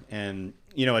dog. And,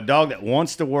 a dog that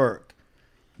wants to work,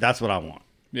 that's what I want.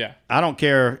 Yeah. I don't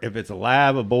care if it's a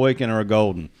lab, a Boykin, or a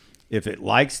golden. If it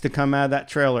likes to come out of that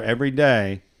trailer every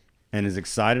day and is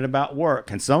excited about work,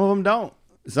 and some of them don't.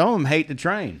 Some of them hate to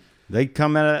train. They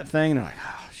come out of that thing and they're like,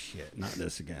 oh, shit, not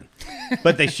this again.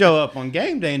 But they show up on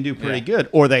game day and do pretty good.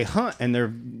 Or they hunt, and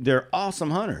they're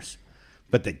awesome hunters.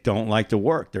 But they don't like to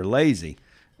work. They're lazy.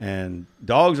 And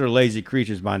dogs are lazy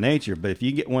creatures by nature, but if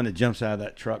you get one that jumps out of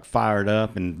that truck fired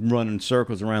up and running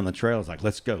circles around the trail, it's like,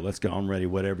 let's go, I'm ready,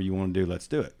 whatever you want to do, let's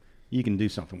do it. You can do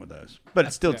something with those. But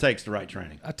it still takes the right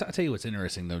training. I tell you what's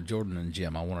interesting, though, Jordan and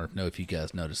Jim, I want to know if you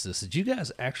guys noticed this. Did you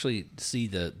guys actually see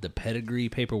the pedigree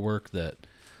paperwork that's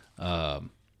on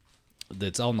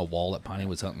the wall at Piney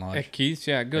Woods Hunting Lodge? At Keith's,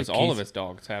 yeah, it goes. At all Keith's? of his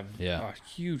dogs have a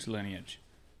huge lineage.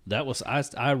 That was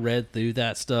I read through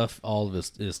that stuff, all of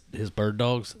his bird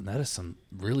dogs, and that is some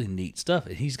really neat stuff.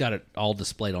 And he's got it all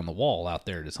displayed on the wall out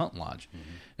there at his hunting lodge.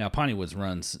 Mm-hmm. Now Piney Woods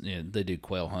runs, they do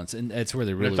quail hunts, and that's where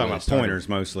they really They're talking really about started. pointers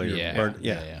mostly.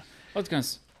 Yeah. I was gonna.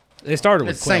 They started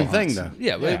with It's the same quail thing, hunts. though.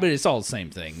 Yeah, but it's all the same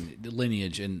thing. The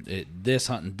lineage and this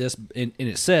hunting this, and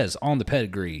it says on the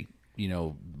pedigree,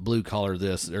 blue collar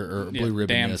this or blue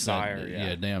ribbon dam this,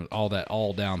 sire, damn all that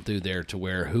all down through there to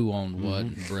where who owned what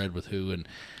and bred with who. And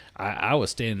I was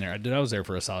standing there. I was there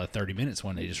for a solid 30 minutes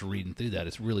one day just reading through that.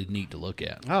 It's really neat to look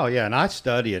at. Oh, yeah, and I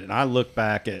study it, and I look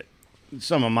back at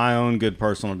some of my own good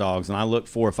personal dogs, and I look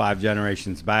 4 or 5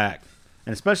 generations back,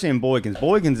 and especially in Boykins.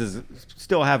 Boykins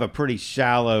still have a pretty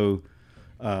shallow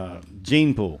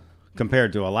gene pool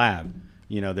compared to a lab.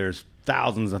 There's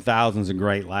thousands and thousands of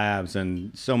great labs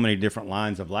and so many different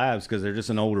lines of labs because they're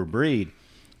just an older breed.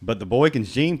 But the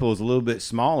Boykins gene pool is a little bit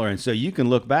smaller, and so you can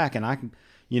look back, and I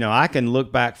can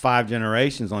look back 5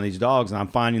 generations on these dogs, and I'm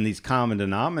finding these common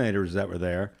denominators that were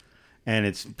there. And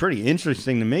it's pretty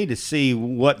interesting to me to see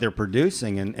what they're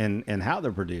producing and how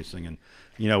they're producing. And,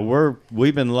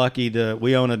 we've been lucky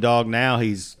we own a dog now.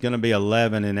 He's going to be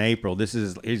 11 in April.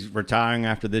 He's retiring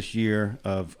after this year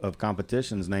of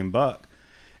competitions named Buck.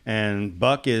 And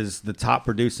Buck is the top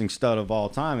producing stud of all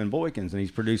time in Boykins. And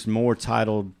he's produced more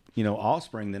titled,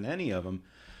 offspring than any of them.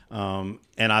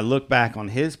 And I look back on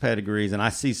his pedigrees and I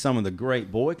see some of the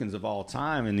great Boykins of all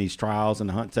time in these trials and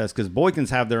the hunt tests, because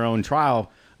Boykins have their own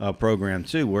trial program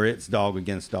too, where it's dog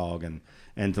against dog,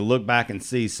 and to look back and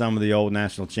see some of the old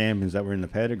national champions that were in the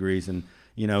pedigrees, and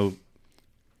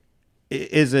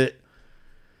is it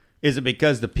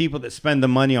because the people that spend the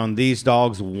money on these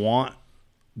dogs want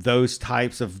those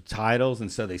types of titles,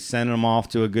 and so they send them off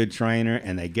to a good trainer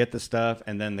and they get the stuff,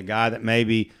 and then the guy that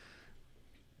maybe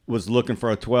was looking for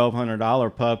a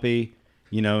 $1,200 puppy,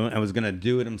 you know, and was going to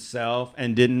do it himself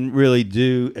and didn't really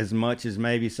do as much as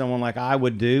maybe someone like I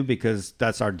would do because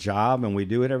that's our job and we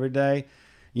do it every day.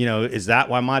 You know, is that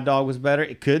why my dog was better?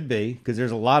 It could be, because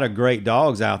there's a lot of great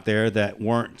dogs out there that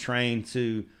weren't trained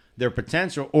to their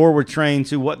potential or were trained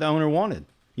to what the owner wanted.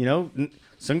 You know,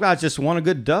 some guys just want a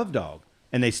good dove dog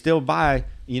and they still buy,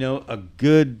 you know, a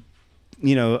good,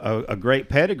 you know, a great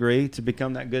pedigree to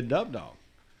become that good dove dog.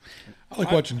 I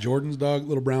like watching Jordan's dog,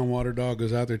 little brown water dog,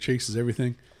 goes out there, chases everything.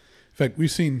 In fact, we've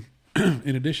seen,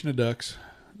 in addition to ducks,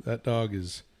 that dog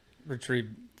is Retrieve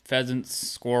pheasants,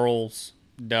 squirrels,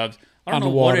 doves. I On don't the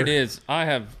know what water. it is. I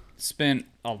have spent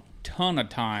a ton of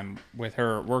time with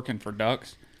her working for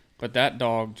ducks, but that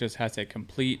dog just has a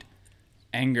complete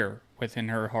anger within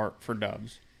her heart for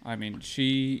doves. I mean,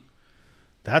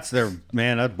 That's their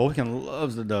man. That Boykin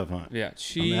loves the dove hunt. yeah,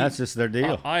 I mean, that's just their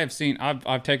deal. I have seen.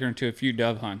 I've taken her to a few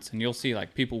dove hunts, and you'll see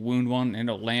like people wound one and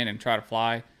it'll land and try to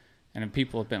fly, and then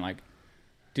people have been like,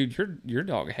 "Dude, your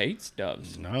dog hates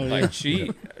doves." No, like yeah. she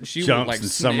would Jumps like and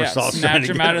somersaults trying snatch to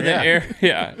them get out of the them, yeah. air.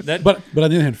 Yeah, that. But on the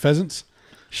other hand, pheasants,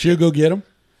 she'll go get them.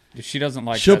 She doesn't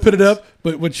like. She'll put it pheasants. up,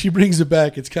 but when she brings it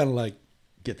back, it's kind of like,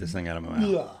 Get this thing out of my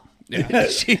mouth.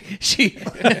 she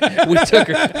we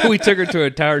took her to a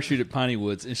tower shoot at Piney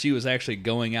Woods, and she was actually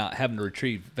going out having to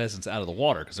retrieve pheasants out of the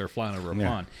water because they're flying over a Yeah.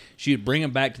 pond. She would bring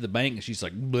them back to the bank, and she's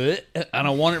like, "Bleh, I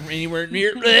don't want it anywhere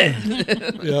near."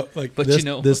 Bleh." yeah, like But this, you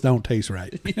know- this don't taste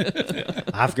right.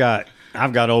 I've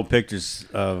got old pictures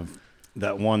of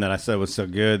that one that I said was so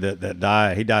good that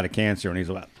died. He died of cancer when he was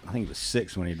about, I think he was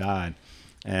 6 when he died.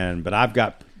 But I've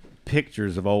got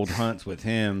pictures of old hunts with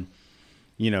him,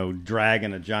 you know,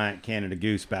 dragging a giant Canada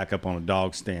goose back up on a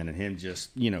dog stand and him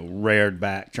just, you know, reared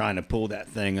back trying to pull that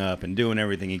thing up and doing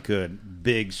everything he could.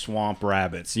 Big swamp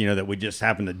rabbits, you know, that we just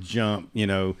happened to jump, you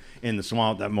know, in the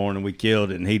swamp that morning. We killed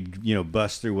it and he'd, you know,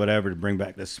 bust through whatever to bring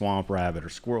back this swamp rabbit or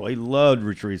squirrel. He loved to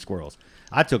retrieve squirrels.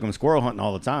 I took him squirrel hunting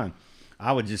all the time.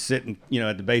 I would just sit, you know,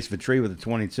 at the base of a tree with a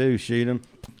 22, shoot him.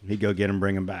 He'd go get them,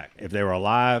 bring them back. If they were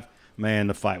alive, man,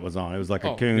 the fight was on. It was like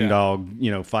a coon yeah. dog, you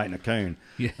know, fighting a coon.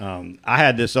 Yeah. I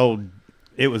had this old,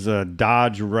 it was a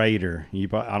Dodge Raider.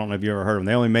 I don't know if you ever heard of them.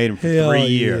 They only made them for Hell 3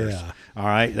 years. yeah. All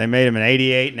right. They made them in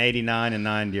 88 and 89 and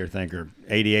 90, I think, or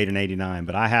 88 and 89.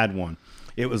 But I had one.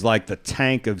 It was like the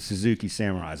tank of Suzuki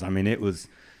Samurais. I mean, it was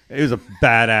a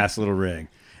badass little rig.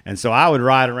 And so I would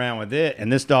ride around with it,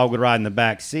 and this dog would ride in the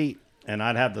back seat, and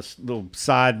I'd have the little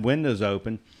side windows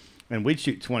open, and we'd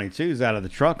shoot 22s out of the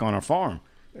truck on our farm,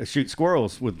 shoot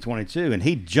squirrels with 22, and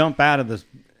he'd jump out of the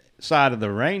side of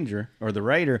the Ranger or the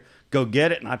Raider, go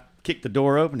get it, and I'd kick the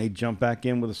door open, he'd jump back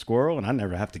in with a squirrel, and I'd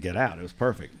never have to get out. It was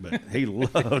perfect, but he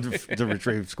loved to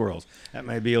retrieve squirrels. That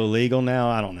may be illegal now,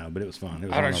 I don't know, but it was fun. It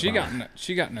was I don't know. on our farm.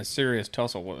 She got in a serious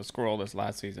tussle with a squirrel this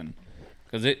last season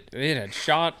because it had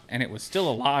shot and it was still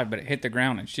alive, but it hit the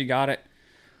ground and she got it.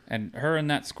 And her and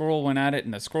that squirrel went at it,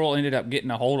 and the squirrel ended up getting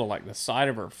a hold of like the side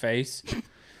of her face,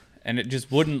 and it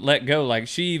just wouldn't let go. Like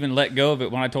she even let go of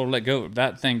it when I told her to let go.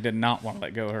 That thing did not want to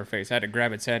let go of her face. I had to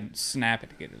grab its head and snap it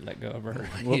to get it to let go of her.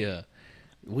 Yeah,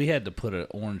 we had to put an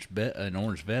orange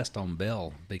vest on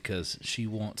Belle because she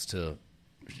wants to.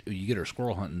 You get her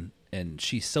squirrel hunting, and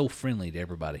she's so friendly to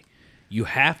everybody. You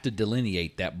have to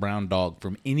delineate that brown dog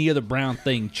from any other brown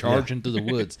thing charging through the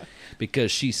woods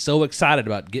because she's so excited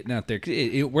about getting out there.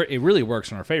 It really works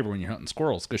in our favor when you're hunting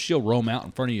squirrels because she'll roam out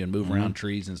in front of you and move around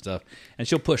trees and stuff, and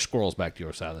she'll push squirrels back to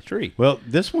your side of the tree. Well,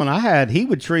 this one I had, he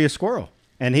would tree a squirrel,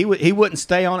 and he wouldn't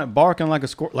stay on it barking like a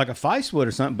feist would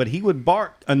or something, but he would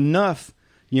bark enough,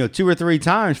 you know, 2 or 3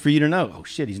 times for you to know, oh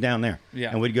shit, he's down there.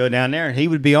 Yeah. And we'd go down there, and he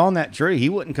would be on that tree. He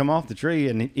wouldn't come off the tree,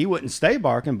 and he wouldn't stay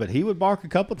barking, but he would bark a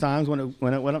couple times when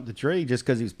it went up the tree just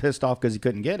because he was pissed off because he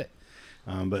couldn't get it.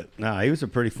 But no, he was a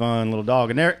pretty fun little dog,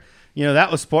 and there. You know,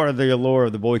 that was part of the allure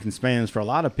of the Boykin Spaniels for a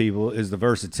lot of people is the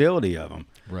versatility of them.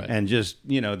 Right. And just,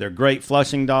 you know, they're great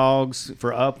flushing dogs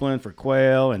for upland, for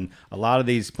quail. And a lot of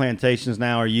these plantations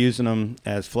now are using them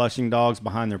as flushing dogs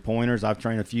behind their pointers. I've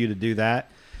trained a few to do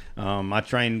that. I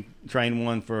trained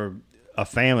one for a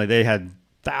family. They had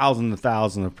thousands and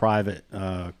thousands of private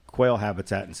quail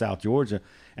habitat in South Georgia,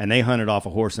 and they hunted off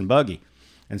a horse and buggy.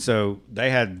 And so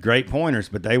they had great pointers,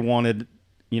 but they wanted,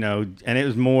 you know, and it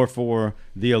was more for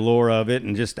the allure of it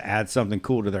and just to add something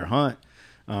cool to their hunt.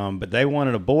 But they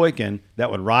wanted a Boykin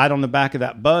that would ride on the back of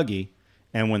that buggy,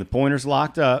 and when the pointers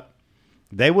locked up,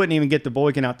 they wouldn't even get the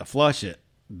Boykin out to flush it.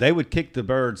 They would kick the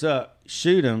birds up,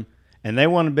 shoot them, and they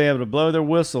wanted to be able to blow their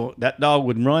whistle. That dog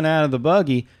would run out of the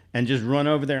buggy and just run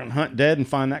over there and hunt dead and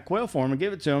find that quail for them and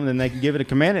give it to them. Then they could give it a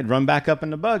command and run back up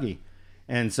in the buggy.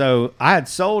 And so I had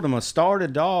sold them a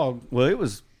started dog. Well, it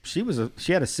was she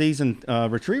had a seasoned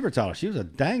retriever toddler. She was a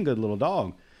dang good little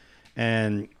dog,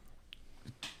 and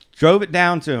drove it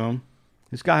down to him.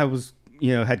 This guy was,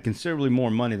 had considerably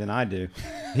more money than I do.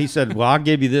 He said, well, I'll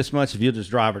give you this much if you'll just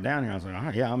drive her down here. I was like, all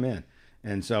right, yeah, I'm in.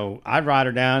 And so I ride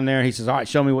her down there. He says, all right,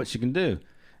 show me what she can do.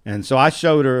 And so I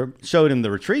showed him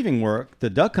the retrieving work, the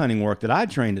duck hunting work that I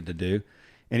trained it to do.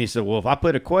 And he said, well, if I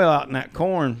put a quail out in that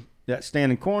corn, that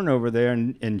standing corn over there,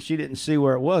 and she didn't see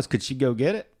where it was, could she go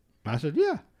get it? I said,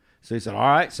 yeah. So he said, all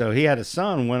right. So he had his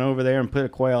son went over there and put a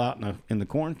quail out in the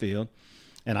cornfield.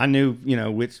 And I knew,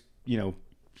 which,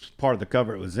 part of the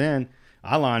cover it was in.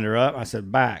 I lined her up. I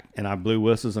said, back. And I blew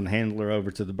whistles and handled her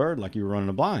over to the bird like you were running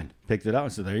a blind. Picked it up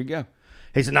and said, there you go.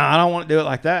 He said, no, I don't want to do it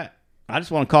like that. I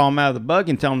just want to call them out of the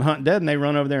buggy and tell them to hunt dead, and they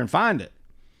run over there and find it.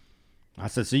 I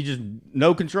said, so you just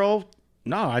no control?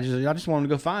 No, I just want them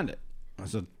to go find it. I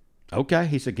said, okay.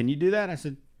 He said, can you do that? I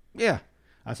said, yeah.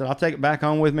 I said, I'll take it back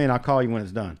home with me, and I'll call you when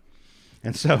it's done.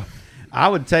 And so I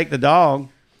would take the dog.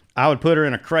 I would put her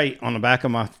in a crate on the back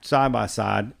of my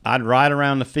side-by-side. I'd ride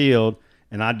around the field,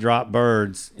 and I'd drop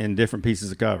birds in different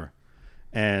pieces of cover.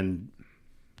 And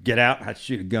get out. I'd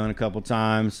shoot a gun a couple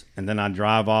times, and then I'd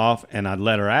drive off, and I'd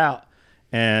let her out.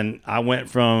 And I went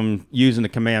from using the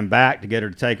command back to get her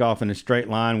to take off in a straight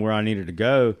line where I needed to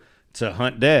go to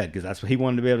hunt dead, because that's what he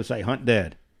wanted to be able to say, hunt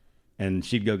dead. And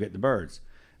she'd go get the birds.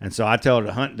 And so I tell her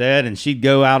to hunt dead, and she'd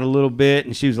go out a little bit,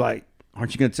 and she was like,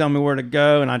 aren't you going to tell me where to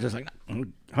go? And I just like,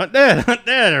 hunt dead,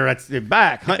 or that's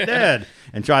back, hunt dead,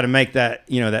 and try to make that,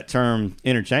 that term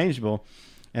interchangeable.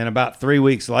 And about 3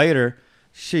 weeks later,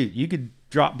 shoot, you could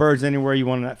drop birds anywhere you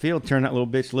want in that field, turn that little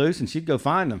bitch loose, and she'd go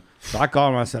find them. So I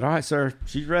called him. I said, all right, sir,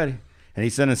 she's ready. And he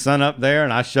sent his son up there,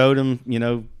 and I showed him,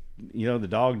 the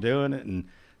dog doing it, and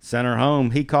sent her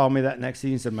home. He called me that next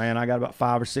season and said, man, I got about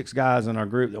 5 or 6 guys in our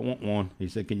group that want one. He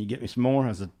said, can you get me some more?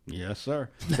 I said, yes, sir.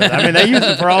 So, they use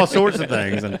it for all sorts of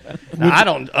things. And now, I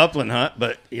don't upland hunt,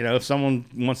 but, if someone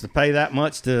wants to pay that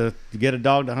much to get a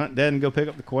dog to hunt dead and go pick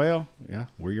up the quail, yeah,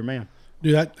 we're your man.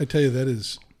 Dude, I tell you, that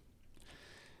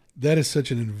is such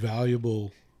an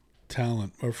invaluable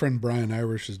talent. Our friend Brian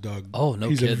Irish's dog. Oh, no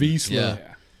he's kidding. A Vizsla.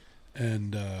 Yeah.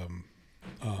 And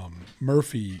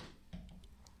Murphy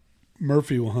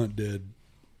will hunt dead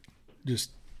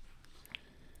just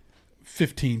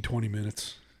 15, 20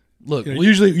 minutes. Look,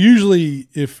 usually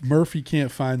if Murphy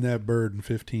can't find that bird in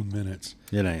 15 minutes,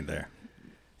 it ain't there.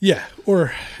 Yeah,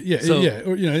 or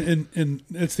and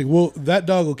that's the thing. Well, that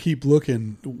dog will keep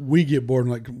looking. We get bored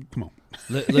and like, come on.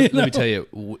 let me tell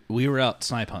you, we were out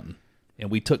snipe hunting, and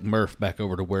we took Murph back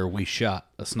over to where we shot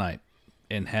a snipe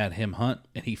and had him hunt,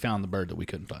 and he found the bird that we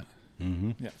couldn't find.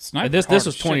 Mm-hmm. Yeah, snipe. And this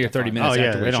was 20 or 30 minutes after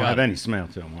we shot. They don't have any smell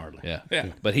to them hardly. Yeah.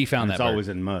 But he found it's that bird. It's always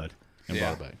in mud. And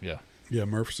brought it back. Yeah. Yeah,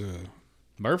 Murph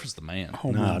is the man.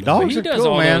 Dogs are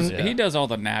cool, man. He does all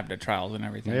the NAVDA trials and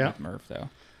everything with Murph, though.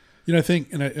 I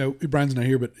think, and Brian's not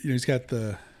here, but he's got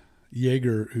the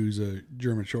Jaeger, who's a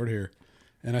German Shorthair,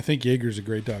 and I think Jaeger's a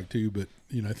great dog too. But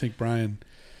I think Brian,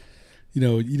 you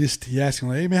ask him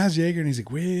like, "Hey man, how's Jaeger?" And he's like,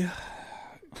 "Well,"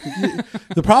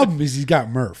 the problem is he's got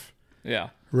Murph,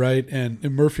 yeah, right, and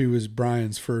Murphy was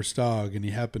Brian's first dog, and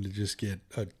he happened to just get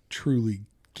a truly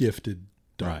gifted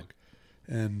dog. Right.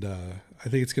 And I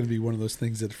think it's going to be one of those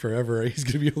things that forever he's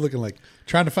going to be looking like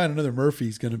trying to find another Murphy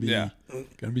is going to be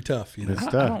tough. It's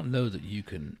tough. I don't know that you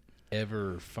can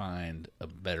ever find a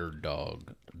better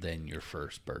dog than your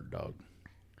first bird dog.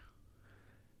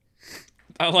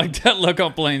 I like that look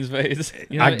on Blaine's face.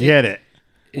 I get it.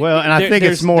 Well, and I think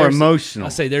it's more emotional. I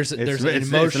say there's an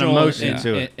emotional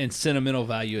and sentimental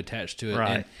value attached to it.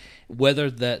 Right. And whether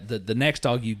the next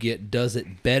dog you get does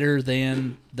it better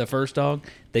than the first dog,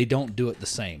 they don't do it the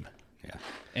same. Yeah.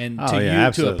 And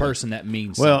absolutely. to a person, that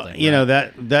means well, something.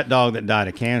 that dog that died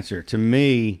of cancer, to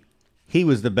me, he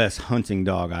was the best hunting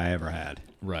dog I ever had.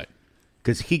 Right.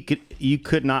 Because you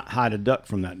could not hide a duck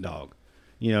from that dog.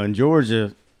 In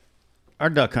Georgia, our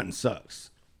duck hunting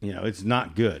sucks. It's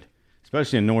not good,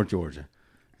 especially in North Georgia.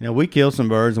 We kill some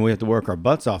birds and we have to work our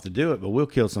butts off to do it, but we'll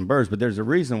kill some birds. But there's a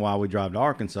reason why we drive to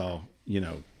Arkansas,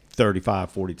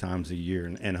 35, 40 times a year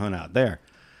and hunt out there.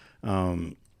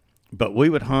 But we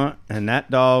would hunt, and that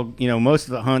dog, most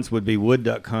of the hunts would be wood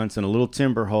duck hunts in a little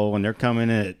timber hole, and they're coming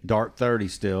in at dark 30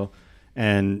 still.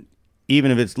 And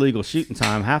even if it's legal shooting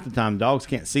time, half the time dogs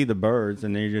can't see the birds,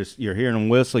 and you're hearing them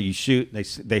whistle, you shoot,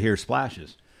 they hear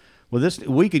splashes. Well,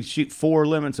 we could shoot 4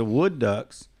 limits of wood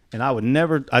ducks, and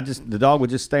the dog would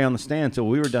just stay on the stand until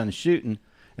we were done shooting,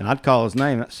 and I'd call his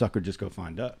name. That sucker just go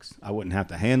find ducks. I wouldn't have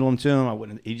to handle them to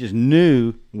him. He just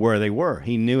knew where they were.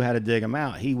 He knew how to dig them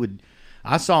out.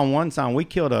 I saw him one time. We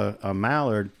killed a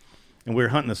mallard, and we were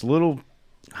hunting this little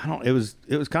it was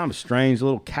kind of a strange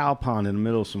little cow pond in the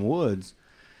middle of some woods,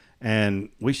 and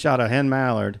we shot a hen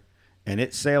mallard, and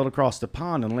it sailed across the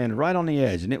pond and landed right on the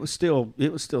edge, and it was still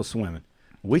swimming.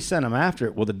 We sent him after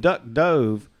it. Well, the duck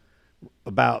dove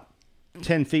about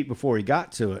 10 feet before he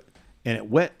got to it, and it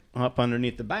went up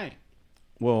underneath the bank.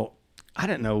 Well, I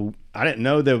didn't know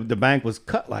the bank was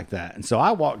cut like that, and so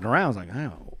I walked around. I was like,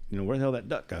 oh, where the hell did that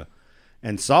duck go?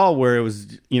 And saw where it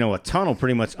was, a tunnel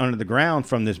pretty much under the ground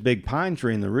from this big pine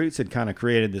tree, and the roots had kind of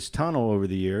created this tunnel over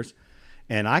the years.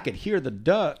 And I could hear the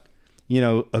duck,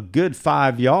 a good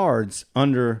 5 yards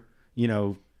under,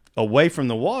 away from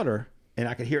the water, and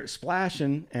I could hear it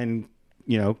splashing and,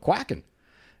 quacking.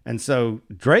 And so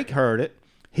Drake heard it.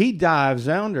 He dives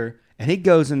under, and he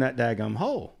goes in that daggum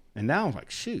hole. And now I'm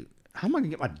like, shoot, how am I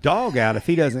going to get my dog out if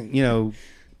he doesn't,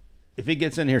 if he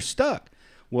gets in here stuck?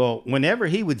 Well, whenever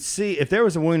he would see, if there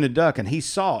was a wounded duck and he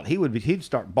saw it, he'd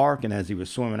start barking as he was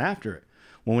swimming after it.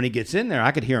 Well, when he gets in there,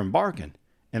 I could hear him barking.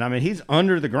 And I mean, he's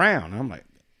under the ground. I'm like,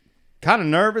 kind of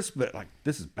nervous, but like,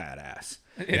 this is badass.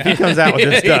 Yeah. If he comes out with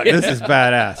this duck, this is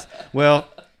badass. Well,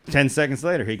 10 seconds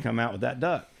later, he'd come out with that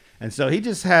duck. And so he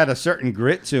just had a certain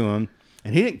grit to him,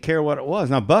 and he didn't care what it was.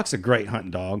 Now, Buck's a great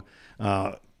hunting dog.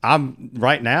 I'm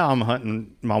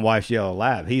hunting my wife's yellow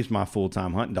lab. He's my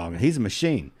full-time hunting dog, and he's a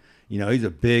machine. He's a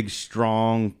big,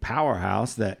 strong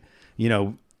powerhouse that,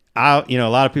 a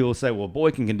lot of people say, well,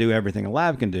 Boykin can do everything a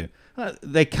lab can do.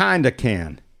 They kind of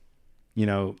can.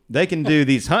 They can do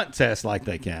these hunt tests like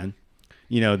they can.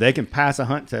 They can pass a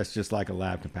hunt test just like a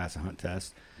lab can pass a hunt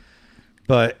test.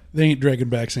 But they ain't dragging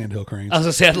back sandhill cranes. I was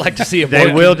going to say, I'd like to see a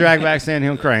They will drag back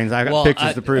sandhill cranes. I got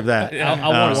pictures to prove that. I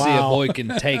want to see a boy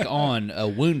can take on a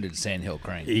wounded sandhill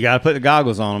crane. You got to put the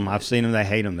goggles on them. I've seen them. They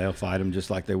hate them. They'll fight them just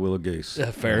like they will a goose.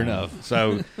 Fair enough.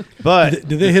 So, but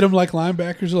do they hit them like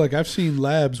linebackers? Like I've seen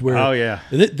labs where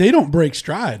they don't break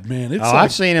stride, man. It's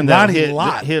I've seen them that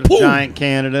hit giant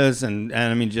Canadas and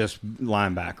I mean just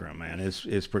linebacker them, man.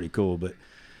 It's pretty cool. But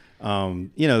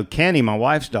Kenny, my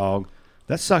wife's dog.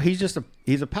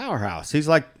 He's a powerhouse. He's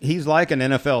like an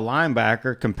NFL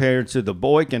linebacker compared to the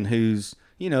Boykin, who's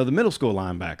the middle school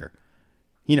linebacker.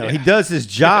 He does his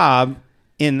job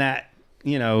in that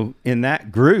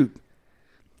group.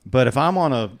 But if I'm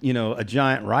on a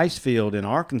giant rice field in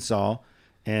Arkansas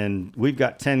and we've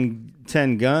got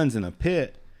 10 guns in a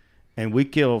pit and we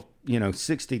kill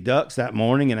 60 ducks that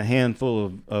morning and a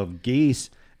handful of geese,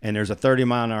 and there's a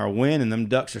 30-mile-an-hour wind and them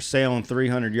ducks are sailing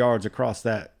 300 yards across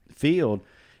that field,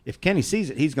 if Kenny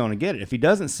sees it, he's going to get it. If he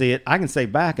doesn't see it, I can stay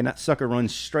back and that sucker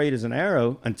runs straight as an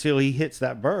arrow until he hits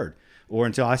that bird or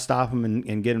until I stop him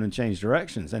and get him to change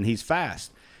directions. And he's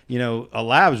fast. A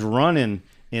lab's running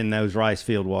in those rice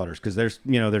field waters because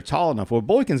they're tall enough. Well,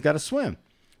 Boykin's got to swim.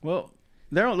 Well,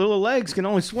 their little legs can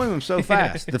only swim them so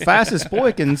fast. The fastest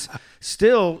Boykins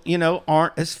still,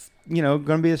 aren't as, going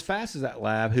to be as fast as that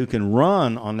lab who can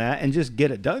run on that and just get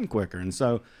it done quicker. And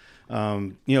so,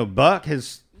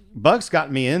 Buck's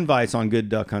gotten me invites on good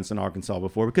duck hunts in Arkansas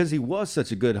before because he was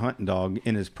such a good hunting dog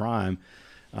in his prime.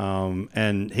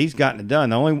 And he's gotten it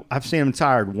done. I've seen him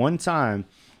tired one time,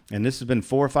 and this has been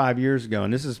 4 or 5 years ago.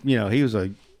 And this is, he was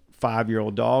a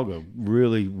 5-year-old dog, a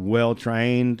really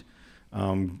well-trained,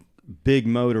 big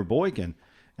motor Boykin.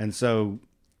 And so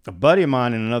a buddy of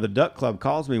mine in another duck club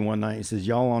calls me one night. He says,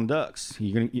 "Y'all on ducks?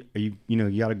 You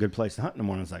got a good place to hunt in the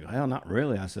morning?" I was like, "Well, not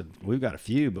really." I said, "We've got a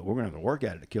few, but we're going to have to work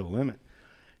at it to kill the limit."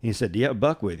 He said, "Do you have a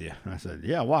buck with you?" I said,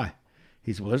 "Yeah, why?"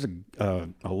 He said, "Well, there's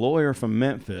a lawyer from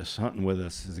Memphis hunting with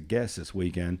us as a guest this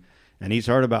weekend, and he's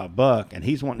heard about Buck, and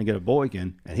he's wanting to get a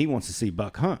Boykin, and he wants to see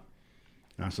Buck hunt."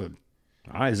 And I said,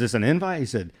 "All right, is this an invite?" He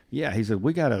said, "Yeah." He said,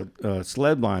 "We got a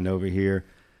sled blind over here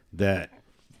that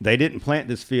they didn't plant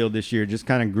this field this year, just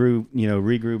kind of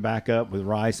regrew back up with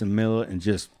rice and millet and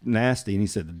just nasty." And he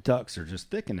said, "The ducks are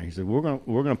just thick in there." He said, we're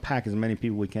gonna pack as many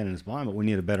people we can in this blind, but we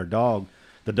need a better dog.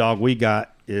 The dog we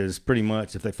got is pretty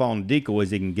much, if they fall in decoys,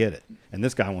 he can get it. And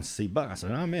this guy wants to see Buck." I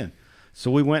said, "I'm in."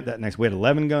 So we went that next. We had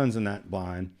 11 guns in that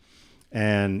blind,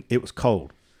 and it was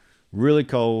cold, really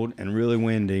cold and really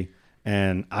windy.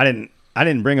 And I didn't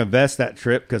bring a vest that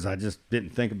trip because I just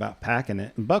didn't think about packing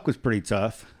it. And Buck was pretty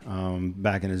tough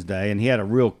back in his day, and he had a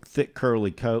real thick,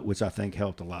 curly coat, which I think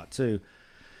helped a lot too.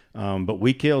 But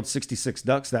we killed 66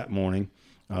 ducks that morning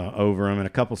over him and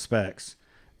a couple specks.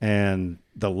 And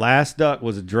the last duck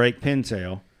was a Drake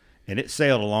pintail, and it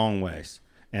sailed a long ways.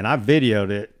 And I videoed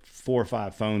it 4 or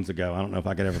 5 phones ago. I don't know if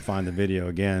I could ever find the video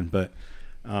again, but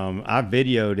I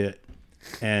videoed it,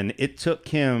 and it took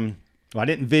him. Well, I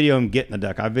didn't video him getting the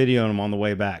duck. I videoed him on the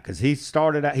way back because he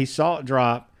started out. He saw it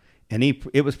drop, and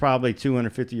it was probably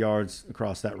 250 yards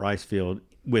across that rice field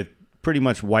with pretty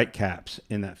much white caps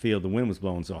in that field. The wind was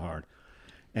blowing so hard.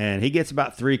 And he gets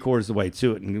about 3/4 of the way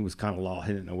to it, and he was kind of lost.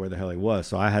 He didn't know where the hell he was.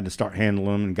 So I had to start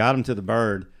handling him and got him to the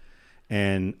bird.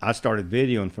 And I started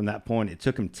videoing from that point. It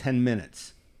took him 10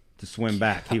 minutes to swim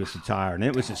back. He was so tired. And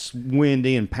it was just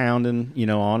windy and pounding,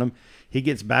 on him. He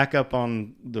gets back up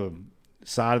on the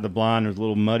side of the blind. There's a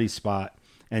little muddy spot.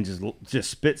 And just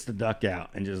spits the duck out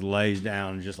and just lays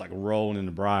down and just like rolling in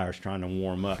the briars trying to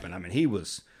warm up. And I mean, he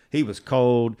was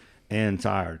cold and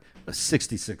tired.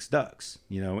 66 ducks,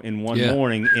 in one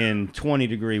morning in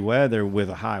 20-degree weather with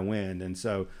a high wind. And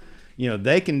so,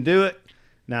 they can do it.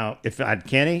 Now, if I had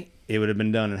Kenny, it would have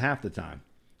been done in half the time.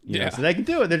 So they can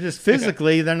do it. They're just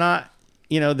physically, they're not,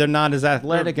 they're not as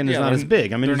athletic and not as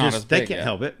big. I mean, they can't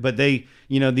help it. But they,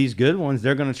 these good ones,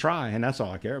 they're going to try. And that's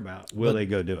all I care about. Will they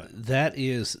go do it? That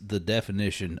is the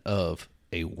definition of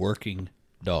a working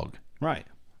dog. Right.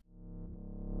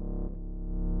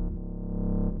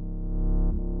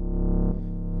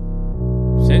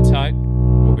 Sit tight.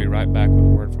 We'll be right back with a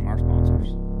word from our sponsors.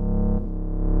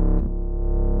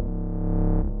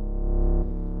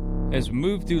 As we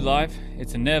move through life,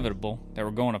 it's inevitable that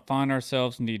we're going to find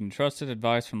ourselves needing trusted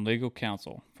advice from legal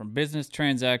counsel. From business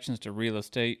transactions to real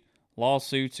estate,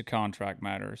 lawsuits to contract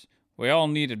matters, we all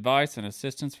need advice and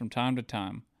assistance from time to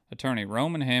time. Attorney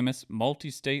Roman Hammis'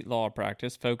 multi-state law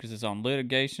practice focuses on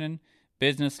litigation,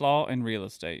 business law, and real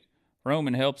estate.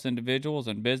 Roman helps individuals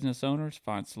and business owners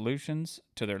find solutions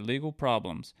to their legal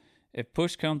problems. If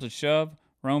push comes to shove,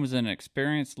 Roman is an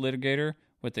experienced litigator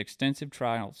with extensive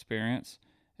trial experience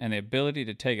and the ability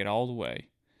to take it all the way.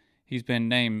 He's been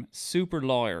named Super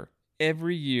Lawyer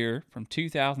every year from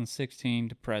 2016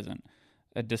 to present,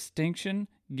 a distinction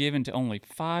given to only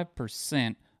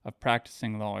 5% of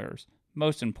practicing lawyers.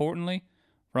 Most importantly,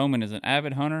 Roman is an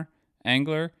avid hunter,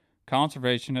 angler,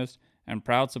 conservationist, and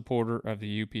proud supporter of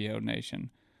the UPO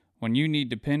Nation. When you need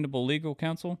dependable legal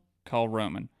counsel, call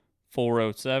Roman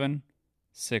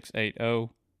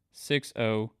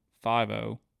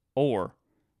 407-680-6050 or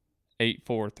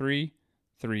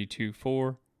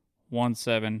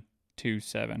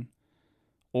 843-324-1727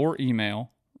 or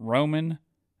email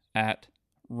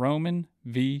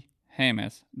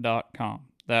roman@romanvhammis.com.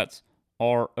 That's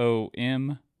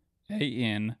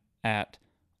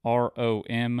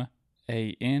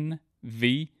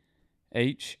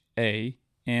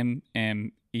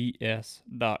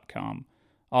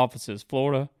Offices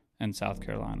Florida and South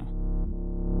Carolina.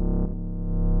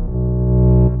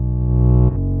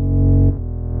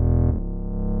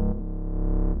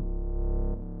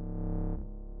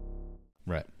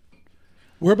 Right.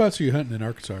 Whereabouts are you hunting in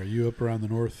Arkansas? Are you up around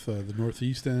the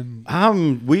northeast end?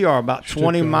 We are about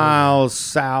 20 miles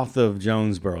south of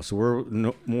Jonesboro, so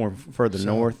we're more further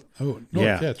north. Oh, north,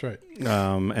 yeah, that's right.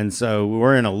 And so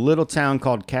we're in a little town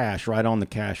called Cache, right on the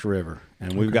Cache River,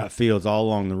 and we've got fields all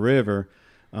along the river.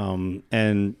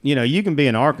 And you can be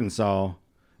in Arkansas,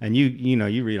 and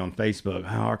you read on Facebook,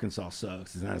 how Arkansas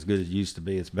sucks. It's not as good as it used to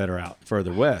be. It's better out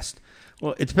further west.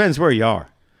 Well, it depends where you are.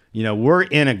 We're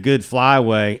in a good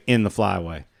flyway in the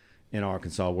flyway in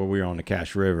Arkansas where we're on the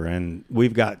Cache River. And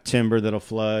we've got timber that'll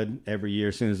flood every year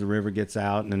as soon as the river gets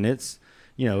out. And it's,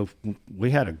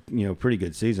 we had a, pretty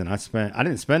good season. I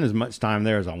didn't spend as much time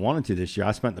there as I wanted to this year.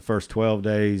 I spent the first 12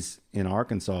 days in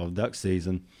Arkansas of duck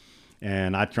season.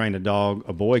 And I trained a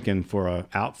boykin for an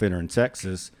outfitter in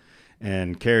Texas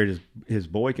and carried his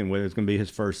boykin with it. It was going to be his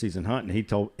first season hunt. And he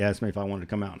asked me if I wanted to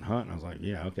come out and hunt. And I was like,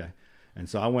 yeah, okay. And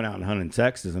so I went out and hunted in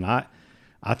Texas, and I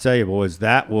tell you, boys,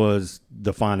 that was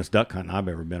the finest duck hunting I've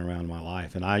ever been around in my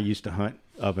life. And I used to hunt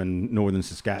up in northern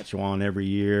Saskatchewan every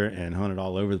year and hunted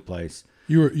all over the place.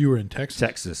 You were in Texas?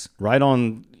 Texas, right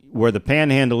on where the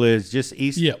Panhandle is, just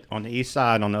east on the east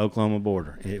side on the Oklahoma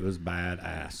border. It was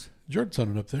badass. Jordan's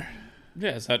hunted up there.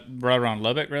 Yeah, is that right around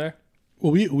Lubbock, right there?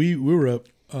 Well, we were up.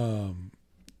 I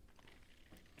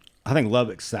think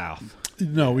Lubbock south.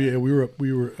 No, we were up.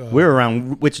 We were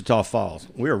around Wichita Falls.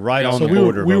 We were right on the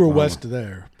border. We were west of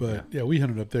there, but yeah, we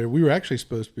hunted up there. We were actually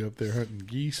supposed to be up there hunting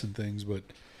geese and things, but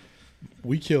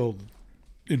we killed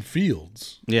in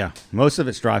fields. Yeah, most of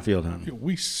it's dry field hunting.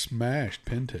 We smashed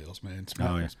pintails, man.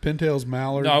 Oh, yeah. Pintails,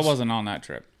 mallards. No, I wasn't on that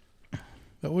trip.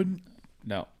 That wouldn't.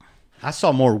 No. I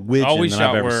saw more widgeon than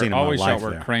I've ever seen in my life. Always shot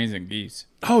were cranes and geese.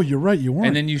 Oh, you're right. You weren't.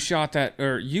 And then you shot that,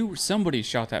 or somebody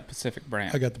shot that Pacific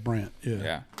brant. I got the brant. Yeah.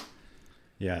 Yeah.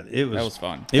 Yeah, that was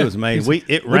fun. It was amazing.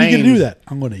 It rained. When are you gonna do that?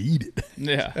 I'm gonna eat it.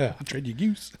 Yeah. I'll trade you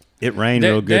goose. It rained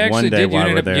real good one day while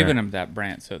we were there. You ended up giving them that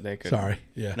brant so they could. Sorry.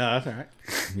 Yeah. No, that's all right.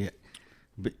 Yeah.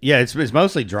 But yeah, it's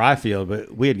mostly dry field,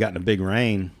 but we had gotten a big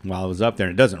rain while I was up there,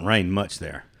 and it doesn't rain much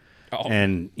there. Oh.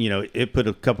 And, it put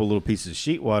a couple little pieces of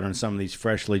sheet water in some of these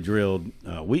freshly drilled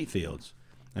wheat fields.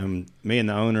 And me and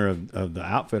the owner of the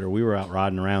outfitter, we were out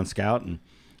riding around scouting,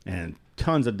 and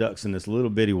tons of ducks in this little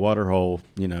bitty water hole,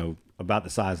 about the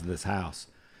size of this house.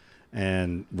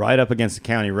 And right up against the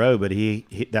county road, but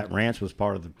that ranch was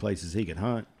part of the places he could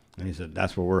hunt. And he said,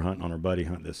 that's where we're hunting on our buddy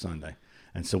hunt this Sunday.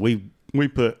 And so we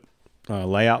put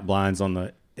layout blinds on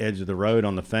the edge of the road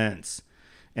on the fence,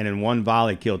 and in one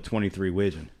volley killed 23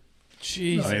 widgeon.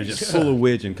 Jesus. It was just full of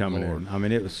widgeon coming in. I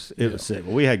mean, it was sick.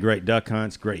 Well, we had great duck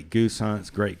hunts, great goose hunts,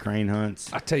 great crane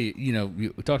hunts. I tell you, we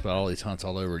talked about all these hunts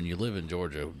all over, and you live in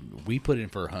Georgia. We put in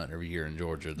for a hunt every year in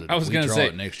Georgia. I was going to say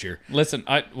it next year. Listen,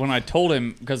 when I told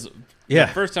him, because the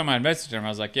first time I messaged him, I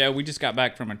was like, "Yeah, we just got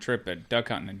back from a trip at duck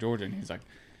hunting in Georgia," and he's like,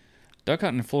 "Duck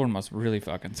hunting in Florida must really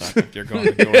fucking suck if you're going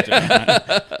to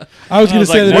Georgia." I was going to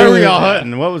say that Where were earlier. y'all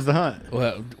hunting? What was the hunt?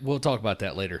 Well, we'll talk about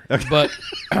that later. But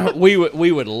we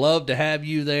would love to have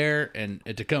you there and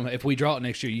to come. If we draw it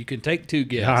next year, you can take 2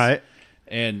 guests. All right.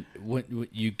 And when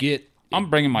you get, I'm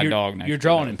bringing my dog next You're year.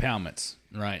 drawing impoundments,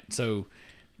 right? So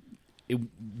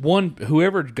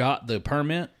whoever got the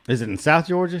permit, Is it in South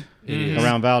Georgia?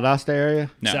 Around Valdosta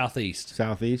area? No. southeast.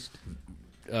 Southeast?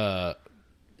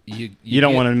 You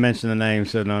don't get- want to mention the name,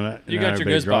 so no. You got your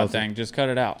good spot thing. Just cut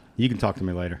it out. You can talk to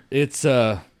me later. It's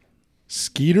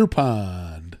Skeeter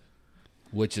Pond.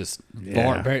 which is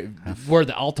Yeah. where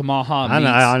the Altamaha meets.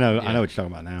 I know Yeah. what you're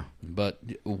talking about now. But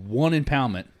one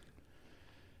impoundment.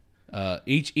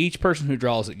 Each person who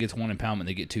draws it gets one impoundment.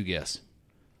 They get 2 guests.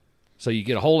 So you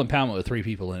get a whole impoundment with 3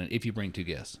 people in it if you bring 2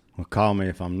 guests. Well, call me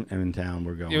if I'm in town.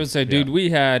 We're going. It would say, dude, we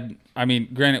had. I mean,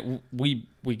 granted, we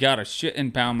got a shit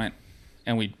impoundment,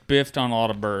 and we biffed on a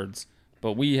lot of birds,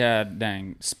 but we had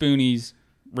dang spoonies,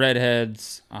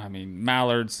 redheads. I mean,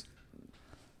 mallards.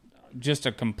 Just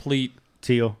a complete.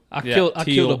 teal. I Yeah, killed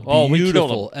teal. a Oh, we killed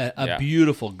beautiful, a- a yeah.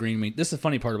 beautiful green wing. This is the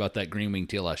funny part about that green wing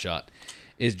teal I shot.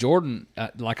 Is Jordan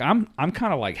I'm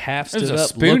kind of like half It was stood a up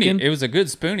spoonie. looking, It was a good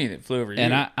spoonie that flew over you.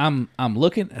 and I'm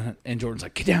looking, and Jordan's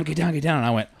like, get down, and I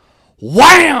went,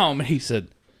 wham! And he said,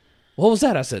 what was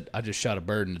that? I said, I just shot a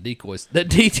bird in the decoys.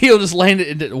 That teal just landed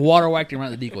and the water whacked him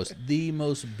right in the decoys. The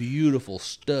most beautiful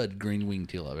stud green wing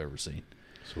teal I've ever seen.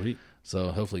 Sweet.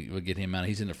 So hopefully we'll get him mounted.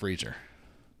 He's in the freezer.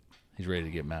 He's ready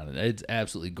to get mounted. It's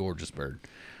absolutely gorgeous bird.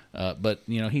 But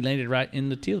he landed right in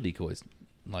the teal decoys,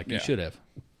 like Yeah. he should have.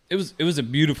 It was a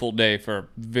beautiful day for a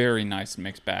very nice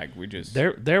mixed bag. We just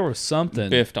There was something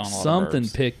Biffed on a lot of something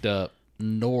birds. picked up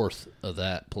north of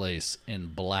that place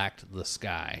and blacked the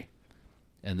sky,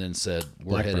 and then said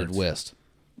we're headed Blackbirds. west.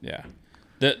 yeah.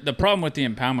 The problem with the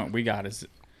impoundment we got is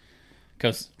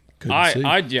because Couldn't see.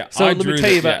 So I let me drew tell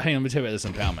you the- about. yeah. Hang on, let me tell you about this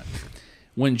impoundment.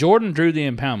 When Jordan drew the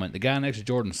impoundment, the guy next to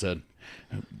Jordan said,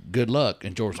 "Good luck,"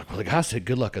 and Jordan's like, "Well, the guy said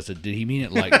good luck." I said, "Did he mean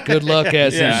it like good luck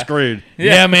as Yeah. in Screwed.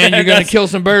 Yeah, man, you're gonna That's- kill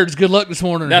some birds. Good luck this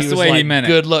morning." That's He the was way he like, meant it.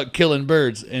 Good luck killing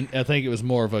birds, and I think it was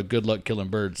more of a good luck killing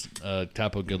birds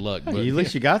type of good luck. But At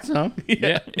least you got some.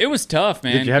 Yeah, it was tough,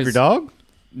 man. Did you have your 'cause- dog?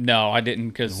 No, I didn't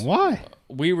because Why?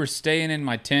 we were staying in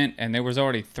my tent, and there was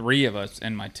already 3 of us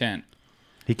in my tent.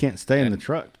 He can't stay in the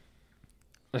truck.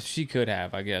 She could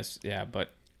have, I guess. Yeah,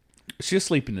 but she'll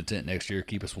sleep in the tent next year,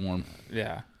 keep us warm.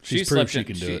 yeah, She's slept proved she in,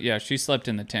 can do it. Yeah, she slept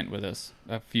in the tent with us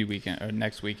a few weekend or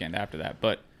next weekend after that.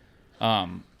 But,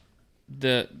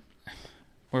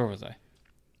 where was I?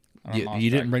 You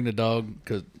didn't bring the dog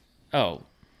because Oh,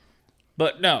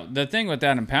 but no. The thing with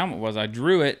that impoundment was I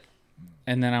drew it,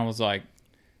 and then I was like,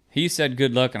 he said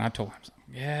good luck, and I told him,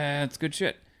 yeah, it's good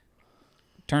shit.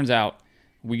 Turns out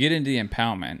we get into the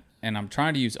impoundment, and I'm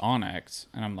trying to use Onyx,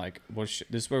 and I'm like, well,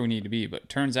 this is where we need to be. But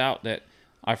turns out that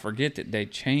I forget that they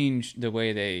changed the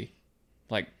way they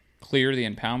like clear the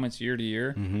impoundments year to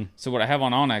year. Mm-hmm. So what I have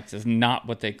on Onyx is not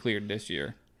what they cleared this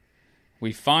year.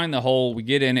 We find the hole, we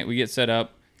get in it, we get set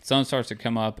up, sun starts to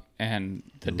come up, and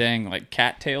the dang like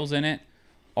cattails in it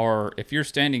are, if you're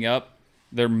standing up,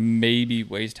 they're maybe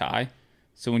waist high.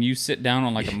 So when you sit down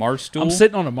on like a marsh stool, I'm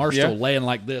sitting on a marsh Yeah. stool laying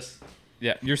like this.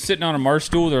 yeah, you're sitting on a marsh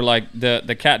stool. They're like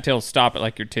the cattails stop at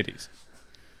like your titties.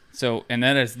 So, and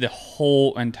that is the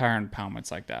whole entire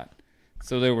impoundment's like that.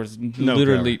 So there was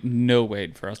literally no way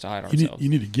for us to hide ourselves. You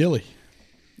need a ghillie.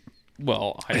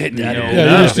 Well, I didn't that- know. Yeah, Yeah,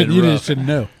 no. you just didn't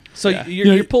know. So Yeah.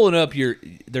 you're pulling up.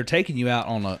 They're taking you out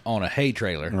on a hay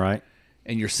trailer, Right.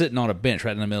 and you're sitting on a bench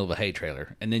right in the middle of a hay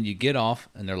trailer. And then you get off,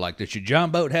 and they're like, "Does your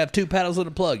john boat have 2 paddles and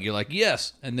a plug?" You're like,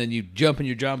 "Yes." And then you jump in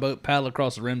your john boat, paddle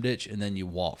across the rim ditch, and then you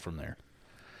walk from there.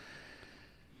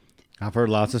 I've heard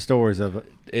lots of stories of it.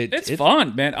 It's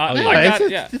fun, man. I Yeah,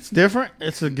 got it's different.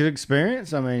 It's a good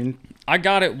experience. I mean, I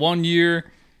got it one year,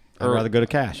 I'd rather go to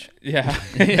cash. Yeah,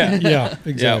 yeah. Yeah,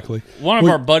 exactly. Yeah. One of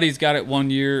Well, our buddies got it one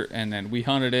year, and then we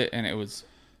hunted it, and it was.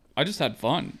 I just had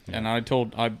fun, and I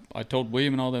told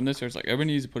William and all them this year. It's like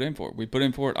everybody needs to put in for it. We put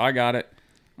in for it. I got it.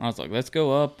 I was like, let's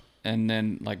go up, and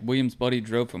then like William's buddy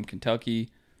drove from Kentucky,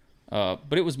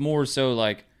 but it was more so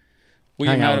like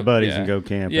William Hang out had with buddies and go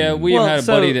camping. Yeah, and- William Well, had a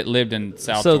so- buddy that lived in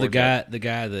South. So Georgia. the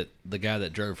guy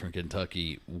that drove from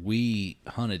Kentucky, we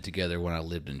hunted together when I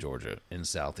lived in Georgia, in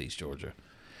southeast Georgia,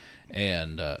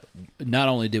 and not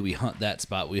only did we hunt that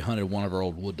spot, we hunted one of our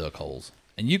old wood duck holes,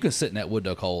 and you can sit in that wood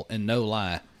duck hole and no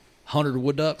lie, 100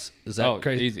 wood ducks. Is that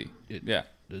crazy? Easy. Yeah.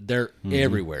 They're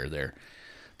everywhere there.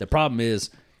 The problem is,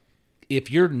 if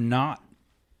you're not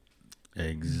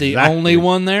Exactly. the only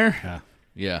one there, Yeah.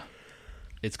 yeah,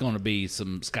 it's going to be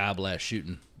some sky blast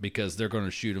shooting because they're going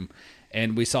to shoot them.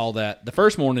 And we saw that the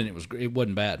first morning it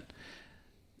wasn't bad.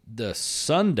 The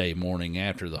Sunday morning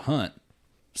after the hunt,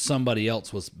 somebody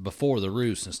else was before the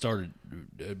roost and started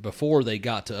before they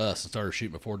got to us and started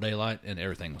shooting before daylight, and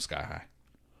everything was sky high.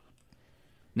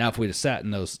 Now, if we'd have sat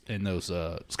in those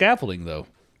scaffolding though,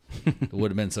 it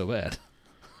would have been so bad.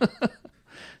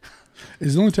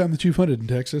 is the only time that you've hunted in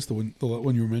Texas the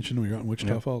one you were mentioning when you were out in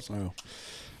Wichita Falls? Oh,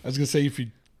 I was gonna say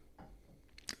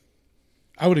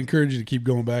I would encourage you to keep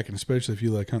going back, and especially if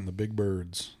you like hunting the big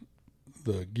birds,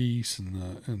 the geese and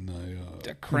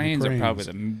The cranes are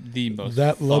probably the most.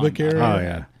 That fun. Lubbock area. Oh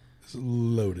yeah. It's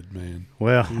loaded, man.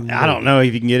 Well, I don't know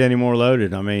if you can get any more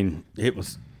loaded. I mean, it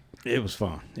was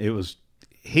fun.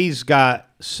 He's got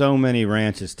so many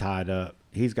ranches tied up.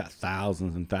 He's got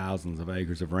thousands and thousands of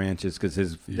acres of ranches because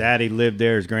his daddy lived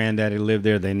there, his granddaddy lived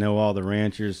there. They know all the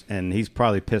ranchers, and he's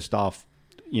probably pissed off,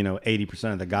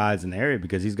 80% of the guys in the area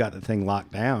because he's got the thing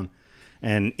locked down,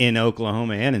 and in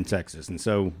Oklahoma and in Texas. And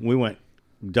so we went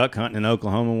duck hunting in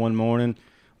Oklahoma one morning,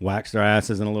 waxed our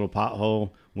asses in a little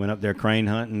pothole, went up there crane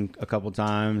hunting a couple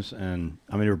times, and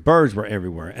I mean, birds were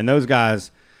everywhere. And those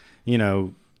guys,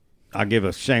 I give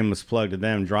a shameless plug to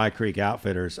them, Dry Creek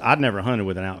Outfitters. I'd never hunted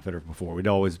with an outfitter before. We'd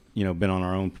always, been on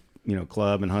our own,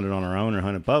 club and hunted on our own or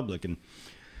hunted public. And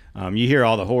you hear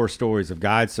all the horror stories of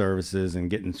guide services and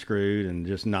getting screwed and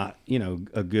just not,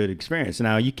 a good experience.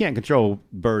 Now, you can't control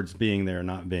birds being there or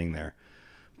not being there.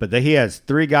 But he has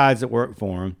 3 guides that work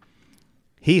for him.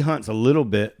 He hunts a little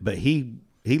bit, but he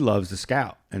loves to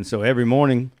scout. And so every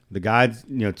morning, the guides,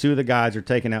 2 of the guides are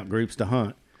taking out groups to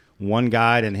hunt. One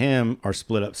guide and him are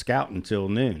split up scouting until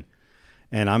noon.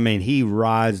 And, I mean, he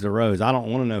rides the roads. I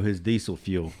don't want to know his diesel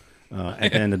fuel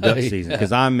at the end of duck season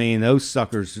because, I mean, those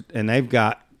suckers, and they've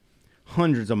got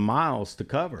hundreds of miles to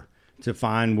cover to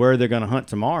find where they're going to hunt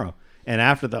tomorrow. And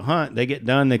after the hunt, they get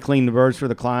done, they clean the birds for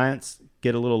the clients,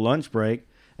 get a little lunch break,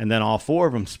 and then all 4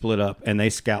 of them split up and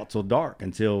they scout till dark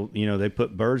until, they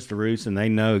put birds to roost and they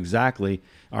know exactly,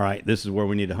 all right, this is where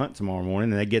we need to hunt tomorrow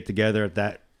morning. And they get together at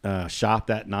that shop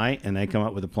that night and they come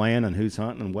up with a plan on who's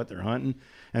hunting and what they're hunting.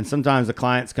 And sometimes the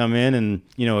clients come in and,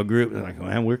 a group, they're like,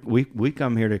 man, we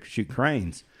come here to shoot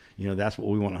cranes. That's what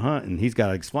we want to hunt. And he's got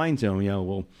to explain to them,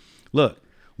 well, look,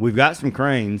 we've got some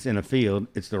cranes in a field.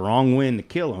 It's the wrong wind to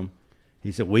kill them.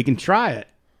 He said, we can try it.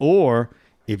 Or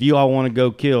if you all want to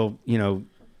go kill,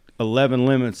 11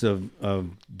 limits of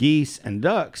geese and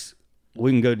ducks,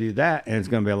 we can go do that, and it's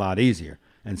going to be a lot easier.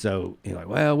 And so he's like,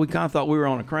 well, we kind of thought we were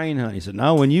on a crane hunt. He said,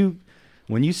 no, when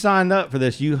you signed up for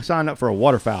this, you signed up for a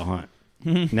waterfowl hunt.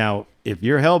 Now, if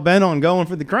you're hell-bent on going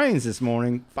for the cranes this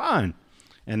morning, fine.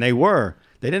 And they were.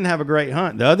 They didn't have a great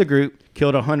hunt. The other group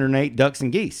killed 108 ducks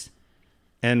and geese.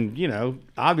 And,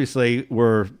 obviously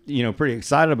we're, pretty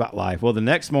excited about life. Well, the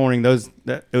next morning,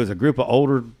 it was a group of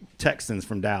older Texans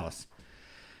from Dallas.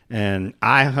 And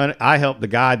I helped the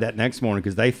guide that next morning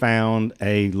because they found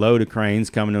a load of cranes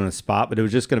coming in a spot, but it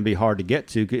was just going to be hard to get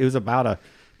to. It was about a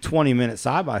 20-minute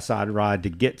side-by-side ride to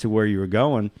get to where you were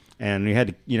going. And you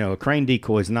had to, a crane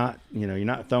decoy is not, you're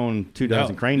not throwing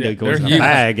 24 crane decoys in a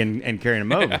bag and carrying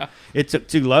them over. It took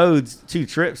 2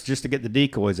 trips just to get the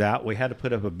decoys out. We had to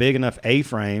put up a big enough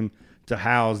A-frame to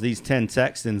house these 10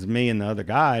 Texans, me and the other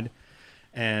guide,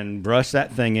 and brush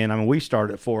that thing in. I mean, we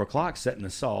started at 4 o'clock setting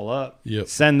the saw up,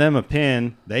 send them a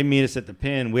pin. They meet us at the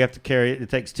pin. We have to carry it. It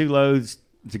takes 2 loads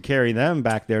to carry them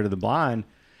back there to the blind.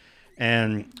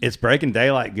 And it's breaking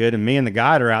daylight good. And me and the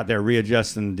guide are out there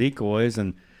readjusting the decoys,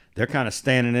 and they're kind of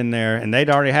standing in there. And they'd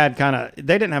already had they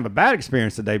didn't have a bad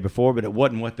experience the day before, but it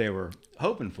wasn't what they were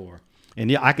hoping for.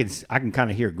 And I can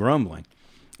kind of hear grumbling.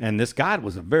 And this guide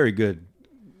was a very good,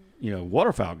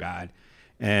 waterfowl guide.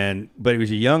 But he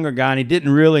was a younger guy, and he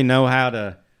didn't really know how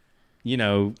to,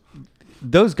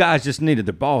 those guys just needed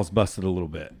their balls busted a little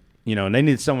bit, and they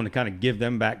needed someone to kind of give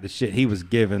them back the shit he was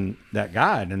giving that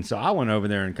guide. And so I went over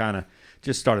there and kind of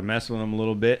just started messing with them a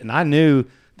little bit. And I knew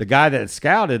the guy that had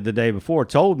scouted the day before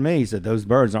told me, he said, those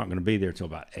birds aren't going to be there till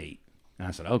about 8. And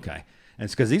I said, okay. And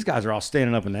it's because these guys are all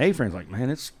standing up in the A-frames like, man,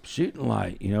 it's shooting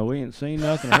light. You know, we ain't seen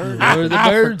nothing. Heard Where are the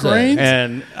birds at?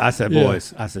 And I said, Yeah.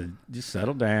 boys, I said, just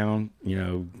settle down. You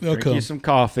know, They'll drink come. you some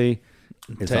coffee.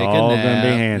 It's Take a all going to be nap.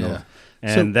 handled.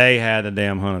 Yeah. And they had a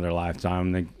damn hunt of their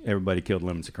lifetime. Everybody killed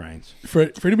limits of cranes. For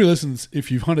anybody listens,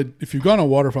 if you've gone on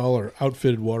waterfowl or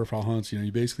outfitted waterfowl hunts, you know,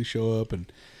 you basically show up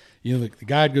and, you know, the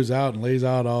guide goes out and lays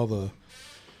out all the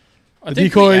I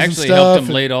think decoys we and actually stuff. helped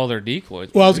them lay all their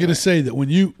decoys. Well, I was going to say that when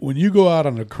you go out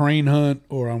on a crane hunt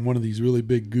or on one of these really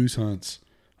big goose hunts,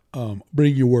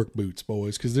 bring your work boots,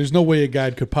 boys, because there's no way a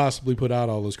guide could possibly put out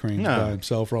all those cranes No. by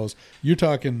himself. Or else you're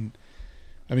talking,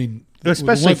 I mean,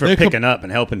 Especially for they come- picking up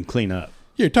and helping clean up.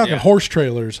 Yeah, you're talking Yeah. horse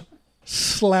trailers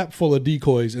slap full of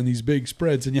decoys and these big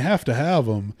spreads, and you have to have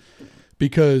them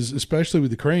because, especially with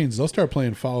the cranes, they'll start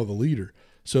playing follow the leader.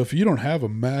 So if you don't have a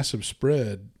massive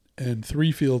spread and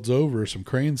 3 fields over, some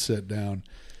cranes set down,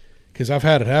 because I've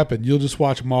had it happen, you'll just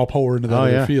watch them all pour into that Oh,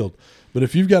 other yeah. field. But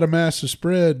if you've got a massive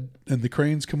spread and the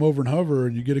cranes come over and hover,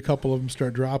 and you get a couple of them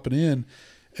start dropping in,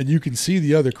 and you can see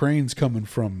the other cranes coming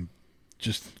from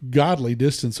just godly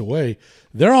distance away,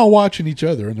 they're all watching each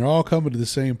other and they're all coming to the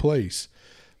same place.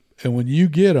 And when you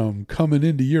get them coming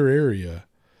into your area,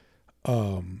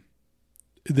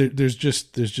 there's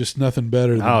just nothing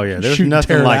better than Oh, yeah. There's shooting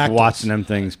nothing like pterodactyls. watching them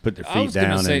things put their I feet was going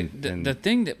to down. say, and the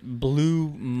thing that blew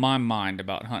my mind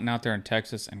about hunting out there in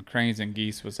Texas and cranes and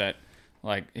geese was that,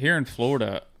 like, here in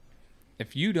Florida,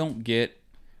 if you don't get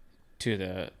to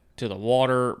the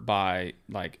water by,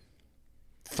 like,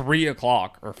 3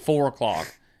 o'clock or 4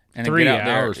 o'clock, and then 3 get out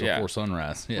hours there, before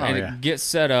sunrise. Yeah. and yeah. get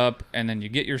set up, and then you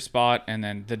get your spot, and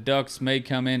then the ducks may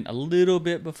come in a little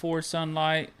bit before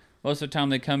sunlight. Most of the time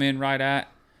they come in right at.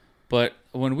 But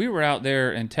when we were out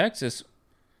there in Texas,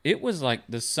 it was like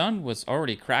the sun was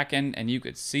already cracking, and you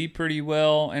could see pretty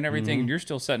well and everything. And you're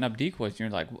still setting up decoys, and you're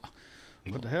like,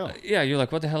 what the hell? yeah, you're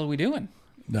like, what the hell are we doing?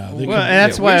 No, they Well, can- and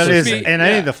that's yeah, why we it should is be- in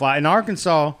any yeah. of the fly. In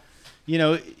Arkansas, you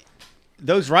know,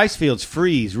 those rice fields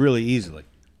freeze really easily.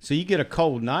 So you get a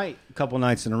cold night, a couple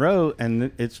nights in a row,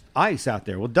 and it's ice out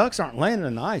there. Well, ducks aren't landing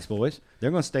in the ice, boys. They're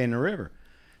going to stay in the river.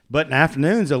 But in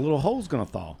afternoons, a little hole's going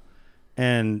to thaw.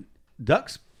 And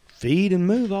ducks feed and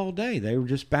move all day. They were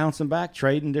just bouncing back,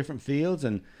 trading different fields.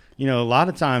 And, you know, a lot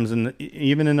of times,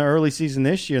 even in the early season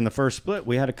this year, in the first split,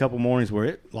 we had a couple mornings where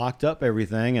it locked up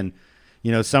everything. And,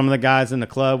 you know, some of the guys in the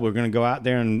club were going to go out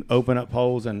there and open up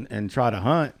holes and try to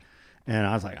hunt. And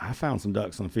I was like, I found some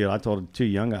ducks on the field. I told the 2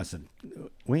 young guys, I said,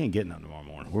 we ain't getting up tomorrow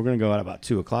morning. We're going to go out about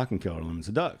 2 o'clock and kill our limits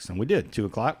of ducks. And we did. 2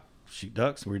 o'clock, shoot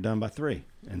ducks. We were done by 3.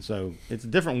 And so it's a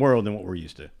different world than what we're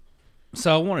used to.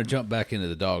 So I want to jump back into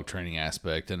the dog training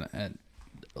aspect, and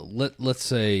let's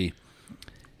say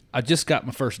I just got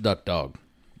my first duck dog.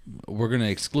 We're going to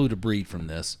exclude a breed from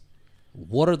this.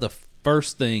 What are the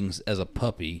first things as a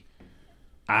puppy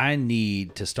I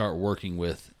need to start working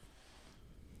with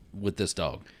this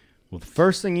dog? Well, the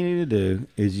first thing you need to do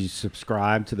is you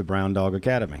subscribe to the Brown Dog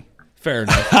Academy. Fair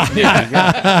enough.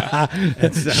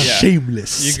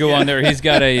 shameless. You go on there. He's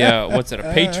got a a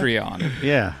Patreon.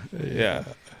 Yeah. Yeah.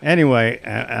 Anyway,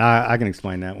 I can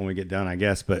explain that when we get done, I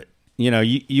guess. But, you know,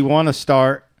 you want to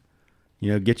start,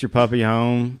 you know, get your puppy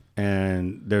home,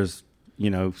 and there's, you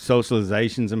know,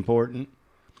 socialization's important.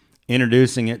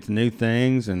 Introducing it to new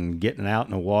things and getting it out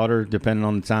in the water, depending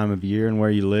on the time of year and where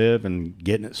you live, and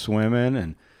getting it swimming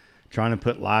and trying to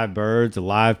put live birds. A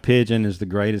live pigeon is the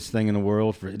greatest thing in the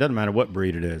world. It doesn't matter what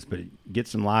breed it is, but get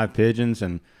some live pigeons,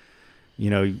 and, you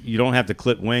know, you don't have to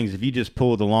clip wings. If you just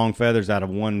pull the long feathers out of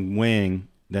one wing,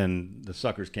 then the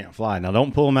suckers can't fly. Now,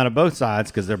 don't pull them out of both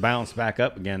sides because they're bounced back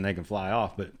up again. They can fly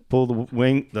off, but pull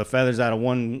the feathers out of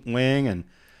one wing and,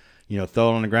 you know, throw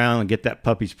it on the ground and get that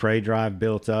puppy's prey drive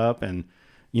built up, and,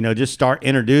 you know, just start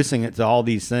introducing it to all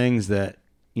these things that,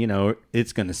 you know,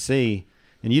 it's going to see.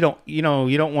 And you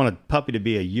don't want a puppy to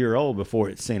be a year old before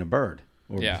it's seen a bird,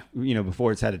 or, Yeah. you know,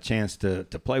 before it's had a chance to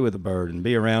play with a bird and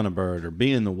be around a bird or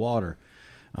be in the water.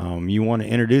 You want to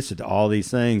introduce it to all these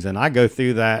things. And I go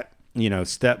through that, you know,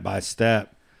 step by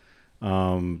step,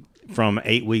 from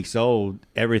 8 weeks old,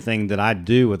 everything that I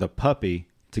do with a puppy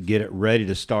to get it ready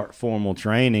to start formal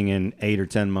training in 8 or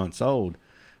 10 months old.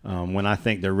 When I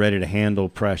think they're ready to handle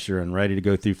pressure and ready to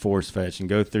go through force fetch and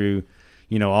go through,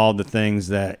 you know, all the things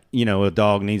that, you know, a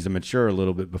dog needs to mature a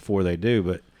little bit before they do.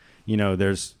 But, you know,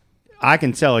 I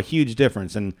can tell a huge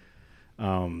difference. And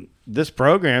this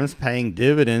program is paying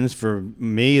dividends for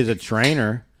me as a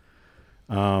trainer,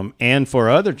 and for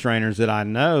other trainers that I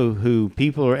know who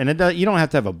people are, and you don't have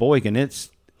to have a Boykin.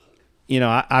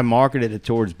 I marketed it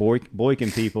towards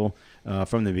Boykin people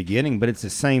from the beginning, but it's the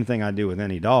same thing I do with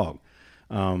any dog.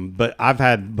 But I've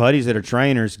had buddies that are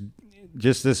trainers.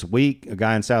 Just this week, a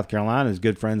guy in South Carolina is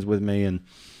good friends with me, and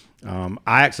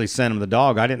I actually sent him the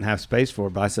dog. I didn't have space for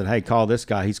it, but I said, hey, call this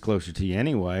guy. He's closer to you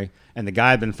anyway. And the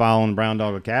guy had been following Brown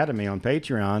Dog Academy on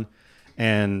Patreon,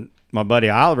 and my buddy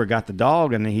Oliver got the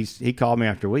dog, and he called me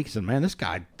after a week. He said, man, this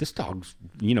dog's,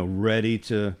 ready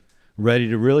to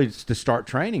really to start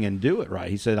training and do it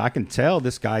right. He said, I can tell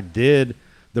this guy did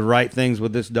the right things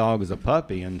with this dog as a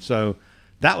puppy. And so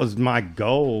that was my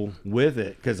goal with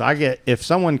it, because if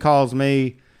someone calls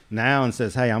me now and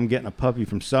says, hey, I'm getting a puppy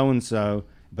from so-and-so,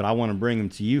 but I want to bring him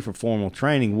to you for formal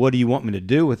training, what do you want me to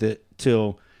do with it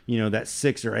till, that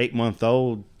 6 or 8 month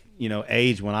old,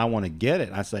 age when I want to get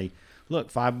it? I say,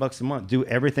 look, $5 a month, do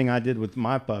everything I did with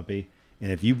my puppy.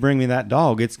 And if you bring me that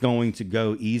dog, it's going to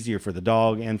go easier for the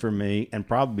dog and for me, and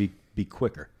probably be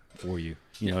quicker for you.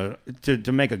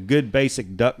 To make a good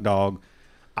basic duck dog,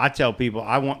 I tell people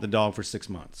I want the dog for 6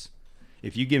 months.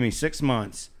 If you give me 6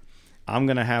 months, I'm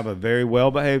going to have a very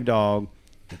well-behaved dog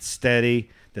that's steady,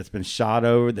 that's been shot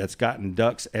over, that's gotten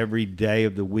ducks every day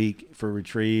of the week for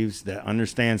retrieves, that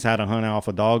understands how to hunt off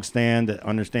a dog stand, that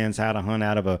understands how to hunt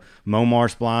out of a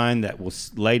Momarsh blind, that will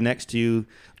lay next to you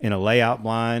in a layout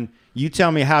blind. You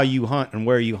tell me how you hunt and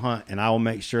where you hunt, and I will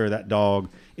make sure that dog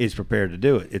is prepared to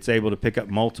do it. It's able to pick up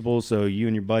multiples, so you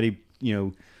and your buddy,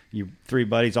 your 3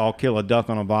 buddies all kill a duck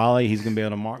on a volley. He's going to be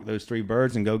able to mark those 3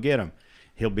 birds and go get them.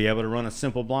 He'll be able to run a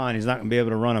simple blind. He's not going to be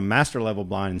able to run a master level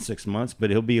blind in 6 months, but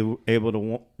he'll be able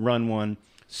to run one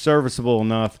serviceable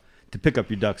enough to pick up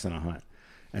your ducks in a hunt.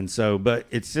 And so, but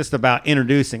it's just about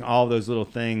introducing all those little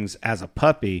things as a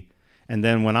puppy. And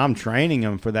then when I'm training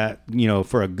him for that,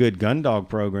 for a good gun dog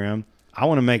program, I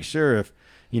want to make sure if,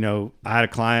 I had a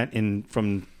client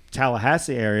from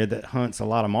Tallahassee area that hunts a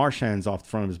lot of marsh hens off the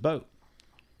front of his boat.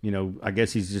 I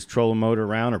guess he's just trolling motor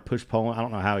around or push pulling. I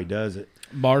don't know how he does it.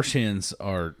 Marsh hens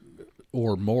or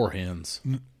moor hens.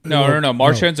 No.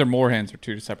 Marsh hens or moor hens are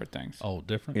 2 separate things. Oh,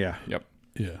 different? Yeah. Yep.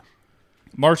 Yeah.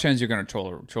 Marsh hens, you're going to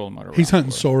troll them around. He's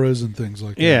hunting Soras and things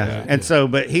like that. Yeah. And so,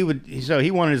 but he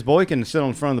wanted his Boykin to sit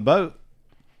on the front of the boat,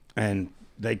 and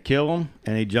they'd kill him,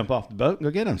 and he'd jump off the boat and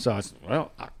go get him. So I said,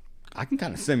 well, I can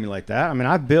kind of simulate that. I mean,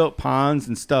 I built ponds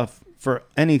and stuff for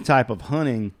any type of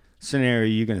hunting scenario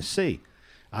you're going to see.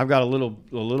 I've got a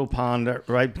little pond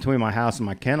right between my house and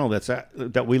my kennel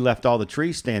that we left all the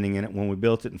trees standing in it when we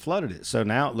built it and flooded it. So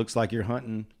now it looks like you're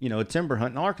hunting, a timber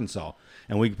hunt in Arkansas.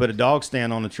 And we can put a dog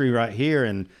stand on the tree right here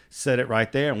and set it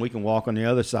right there, and we can walk on the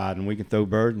other side, and we can throw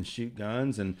birds and shoot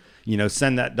guns and,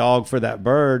 send that dog for that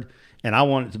bird. And I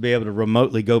want it to be able to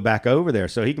remotely go back over there.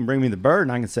 So he can bring me the bird,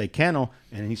 and I can say kennel,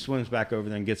 and he swims back over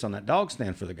there and gets on that dog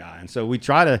stand for the guy. And so we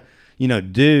try to,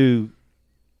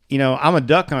 I'm a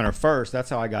duck hunter first. That's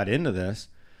how I got into this.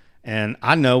 And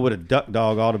I know what a duck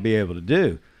dog ought to be able to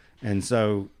do. And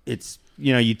so it's,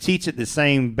 you teach it the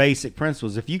same basic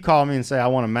principles. If you call me and say, I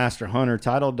want a master hunter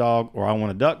title dog or I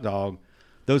want a duck dog,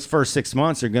 those first 6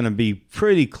 months are going to be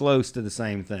pretty close to the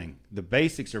same thing. The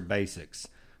basics are basics.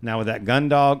 Now with that gun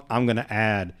dog, I'm going to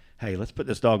add, hey, let's put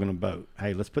this dog in a boat.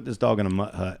 Hey, let's put this dog in a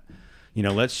mutt hut.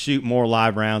 Let's shoot more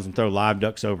live rounds and throw live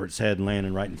ducks over its head and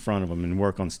landing right in front of them and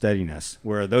work on steadiness.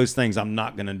 Where those things I'm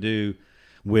not going to do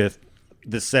with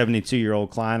the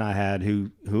 72-year-old client I had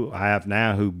who I have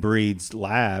now who breeds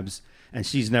labs, and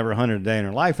she's never hunted a day in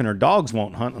her life, and her dogs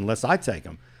won't hunt unless I take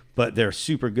them. But they're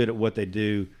super good at what they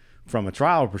do from a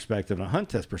trial perspective and a hunt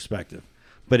test perspective.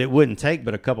 But it wouldn't take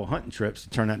but a couple hunting trips to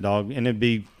turn that dog, and it'd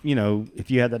be,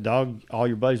 if you had that dog, all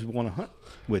your buddies would want to hunt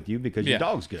with you because your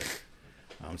dog's good.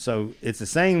 So it's the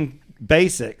same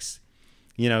basics.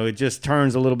 It just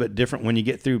turns a little bit different when you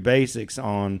get through basics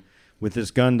on with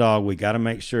this gun dog. We got to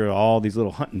make sure all these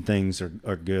little hunting things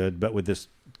are good. But with this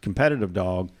competitive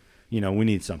dog, we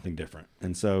need something different.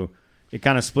 And so it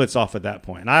kind of splits off at that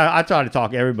point. And I try to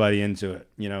talk everybody into it.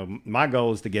 My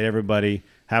goal is to get everybody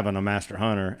having a master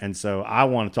hunter. And so I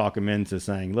want to talk them into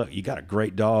saying, look, you got a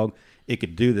great dog. It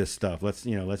could do this stuff. Let's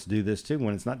do this too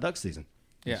when it's not duck season.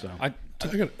 Yeah. So I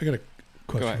got a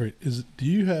question for you.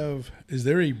 Is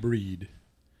there a breed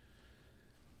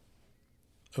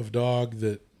of dog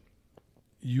that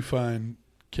you find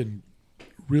can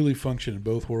really function in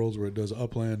both worlds, where it does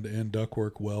upland and duck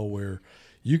work well, where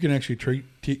you can actually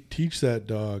teach that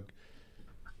dog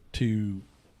to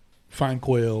find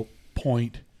quail,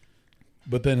 point,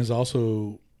 but then is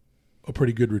also a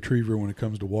pretty good retriever when it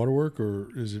comes to water work? Or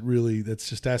is it really, that's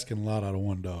just asking a lot out of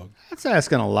one dog? That's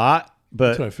asking a lot. But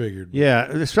that's what I figured. Yeah,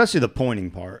 especially the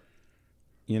pointing part,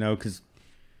 because,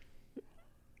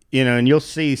 and you'll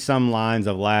see some lines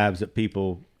of labs that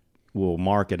people will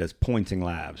market as pointing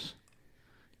labs.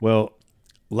 Well,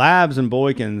 labs and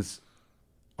Boykins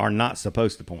are not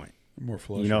supposed to point. More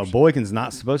flushers. You know, a Boykin's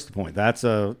not supposed to point. That's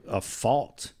a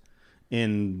fault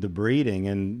in the breeding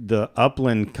and the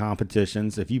upland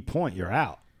competitions. If you point, you're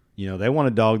out. You know, they want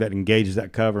a dog that engages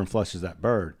that cover and flushes that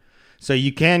bird. So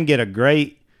you can get a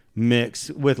great mix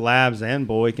with labs and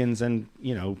Boykins and,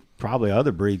 you know, probably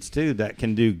other breeds too that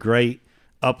can do great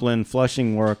upland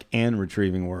flushing work and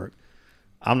retrieving work.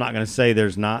 I'm not going to say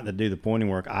there's not that do the pointing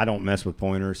work. I don't mess with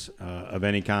pointers of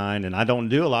any kind, and I don't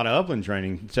do a lot of upland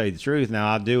training, to tell you the truth.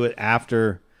 Now, I do it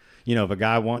after, you know, if a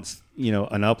guy wants, you know,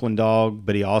 an upland dog,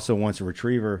 but he also wants a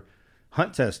retriever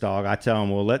hunt test dog, I tell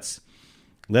him, well, let's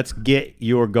get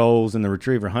your goals in the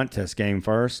retriever hunt test game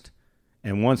first,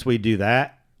 and once we do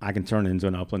that, I can turn it into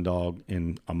an upland dog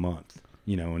in a month,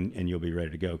 you know, and you'll be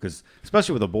ready to go. Because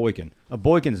especially with a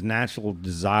Boykin's natural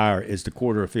desire is to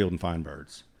quarter a field and find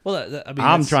birds. Well, I mean,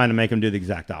 I'm trying to make them do the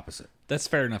exact opposite. That's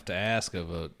fair enough to ask of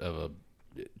a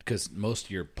because most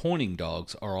of your pointing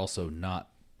dogs are also not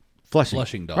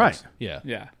flushing dogs, right? Yeah,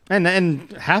 Yeah.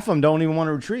 And half of them don't even want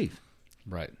to retrieve,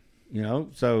 right. you know.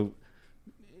 So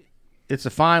it's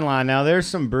a fine line. Now there's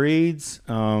some breeds.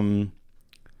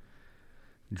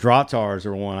 Drottars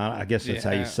are one. I guess that's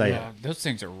how you say it. Those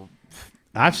things are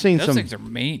I've seen those some. things are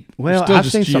mean. Well, Still I've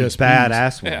just seen some GSPs.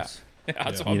 badass Yeah. ones. Yeah,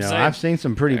 that's what You I'm know, saying. I've seen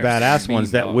some pretty They're badass mean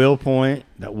ones that dogs. will point,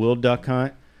 that will duck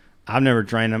hunt. I've never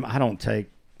trained them. I don't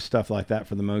take stuff like that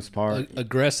for the most part.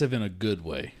 Aggressive in a good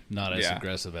way, not as Yeah.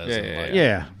 aggressive as Yeah, in, yeah, like,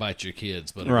 yeah. bite your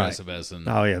kids, but Right. aggressive as in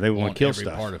Oh, yeah, they wanna want kill every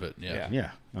stuff. part of it. Yeah.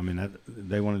 Yeah, I mean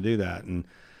they want to do that, and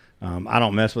I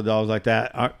don't mess with dogs like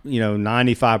that. You know,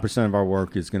 95% of our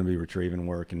work is going to be retrieving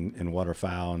work and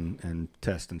waterfowl and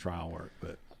test and trial work.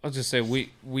 But I'll just say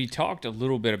we talked a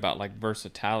little bit about like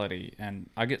versatility,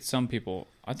 and I get some people.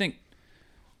 I think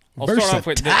I'll start off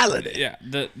with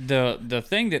the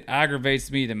thing that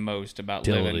aggravates me the most about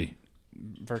living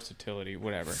versatility,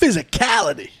 whatever.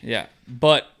 Physicality. Yeah,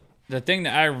 but the thing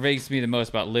that aggravates me the most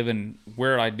about living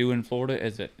where I do in Florida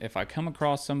is that if I come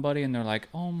across somebody and they're like,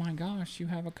 "Oh my gosh, you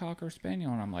have a Cocker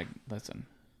Spaniel," and I'm like, "Listen,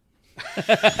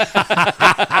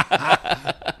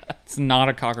 it's not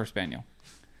a Cocker Spaniel."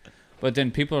 But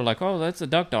then people are like, "Oh, that's a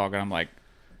duck dog," and I'm like,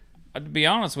 to be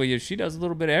honest with you, she does a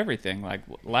little bit of everything. Like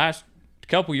last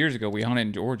couple years ago, we hunted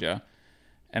in Georgia,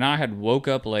 and I had woke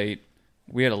up late.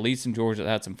 We had a lease in Georgia that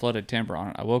had some flooded timber on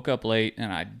it. I woke up late,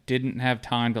 and I didn't have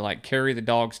time to like carry the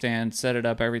dog stand, set it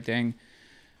up, everything.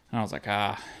 And I was like,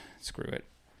 screw it.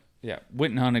 Yeah,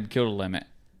 went and hunted, killed a limit,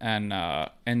 and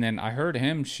then I heard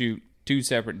him shoot 2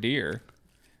 separate deer,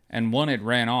 and one had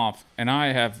ran off. And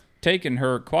I have taken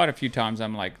her quite a few times.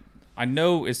 I'm like, I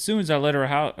know as soon as I let her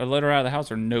out of the house,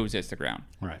 her nose hits the ground.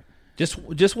 right, Just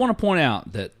want to point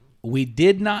out that we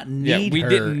did not need we her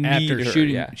didn't after need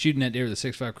her, shooting that deer with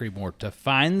the 6.5 Creedmoor to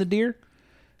find the deer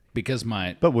because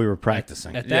but we were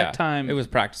practicing. at that time it was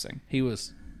practicing. he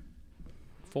was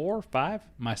 4 or 5.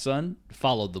 My son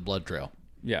followed the blood trail.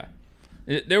 Yeah,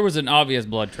 there was an obvious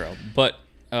blood trail, but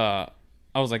I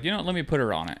was like, let me put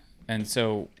her on it. And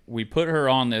so we put her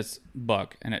on this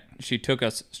buck, and she took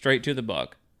us straight to the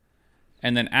buck.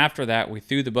 And then after that, we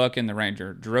threw the buck in the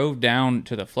Ranger, drove down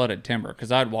to the flooded timber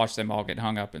because I'd watched them all get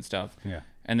hung up and stuff. Yeah.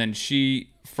 And then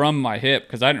she, from my hip,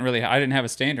 because I didn't have a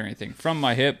stand or anything. From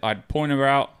my hip, I'd point her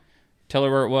out, tell her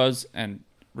where it was, and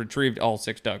retrieved all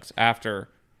 6 ducks after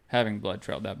having blood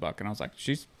trailed that buck. And I was like,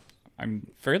 I'm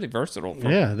fairly versatile.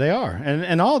 Yeah, they are,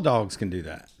 and all dogs can do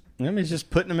that. I mean, it's just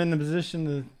putting them in the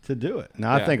position to do it.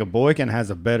 Now, I think a Boykin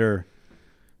has a better,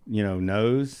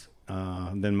 nose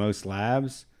than most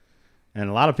labs. And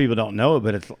a lot of people don't know it,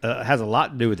 but it has a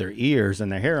lot to do with their ears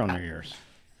and the hair on their ears.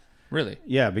 Really?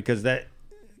 Yeah, because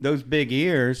those big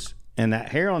ears and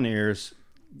that hair on the ears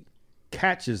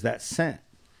catches that scent,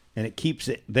 and it keeps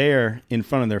it there in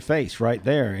front of their face, right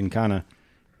there, and kind of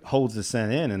holds the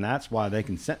scent in, and that's why they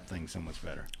can scent things so much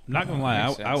better. I'm not gonna lie, I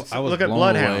was Look at blown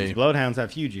bloodhounds. away. Bloodhounds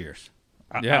have huge ears.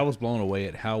 I was blown away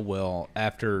at how well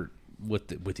after with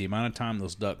the amount of time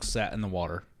those ducks sat in the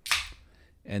water.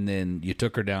 And then you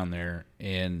took her down there,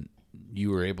 and you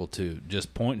were able to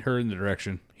just point her in the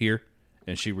direction here,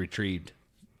 and she retrieved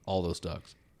all those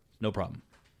ducks, no problem.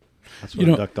 That's what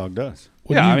a duck dog does.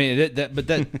 I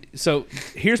mean So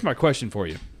here's my question for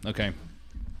you. Okay,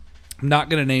 I'm not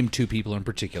going to name 2 people in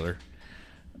particular,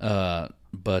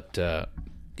 but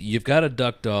you've got a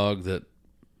duck dog that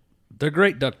they're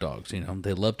great duck dogs.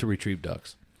 They love to retrieve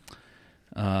ducks,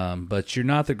 but you're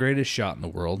not the greatest shot in the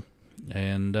world.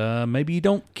 And maybe you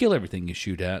don't kill everything you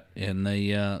shoot at, and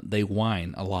they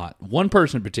whine a lot. One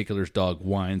person in particular's dog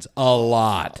whines a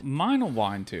lot. Mine will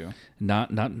whine too.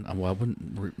 Not. Well, I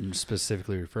wouldn't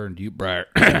specifically referring to you, Briar.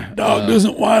 Dog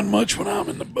doesn't whine much when I'm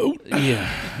in the boat.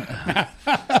 Yeah.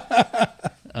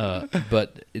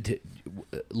 But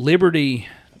Liberty,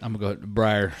 I'm gonna go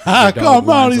Briar. Come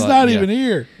on, he's not even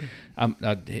here.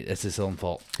 It's his own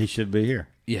fault. He should be here.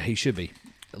 Yeah, he should be.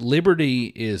 Liberty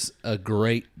is a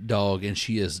great dog, and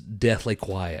she is deathly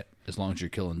quiet as long as you're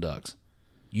killing ducks.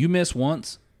 You miss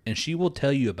once, and she will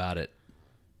tell you about it.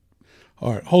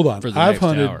 All right, hold on. For the I've next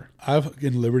hunted. hour.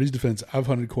 In Liberty's defense, I've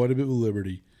hunted quite a bit with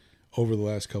Liberty over the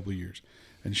last couple of years,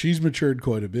 and she's matured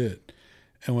quite a bit.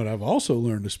 And what I've also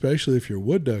learned, especially if you're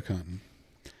wood duck hunting,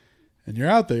 and you're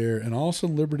out there, and all of a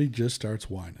sudden Liberty just starts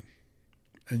whining,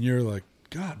 and you're like,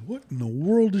 God, what in the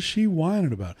world is she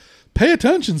whining about? Pay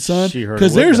attention, son, She heard a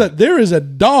because wood there is a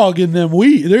dog in them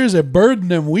weeds. There is a bird in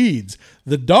them weeds.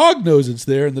 The dog knows it's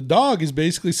there, and the dog is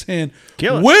basically saying,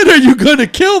 Kill it. when are you going to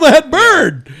kill that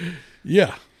bird?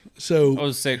 Yeah. So I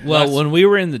was saying, Well, when we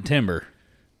were in the timber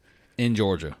in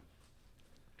Georgia,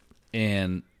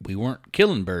 and we weren't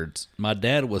killing birds, my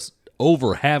dad was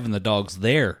over having the dogs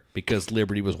there because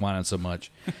Liberty was whining so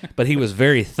much. But he was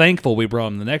very thankful we brought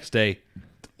him the next day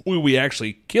when we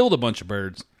actually killed a bunch of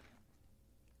birds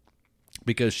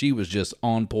because she was just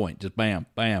on point, just bam,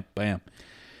 bam, bam,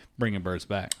 bringing birds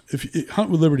back. if you hunt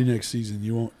with Liberty next season,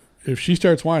 you won't. If she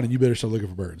starts whining, you better start looking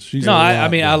for birds. She's No, a I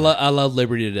lot mean I better. love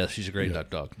Liberty to death. She's a great duck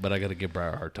dog, but I got to give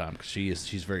Briar a hard time because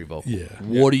she's very vocal. Yeah.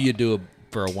 What do you do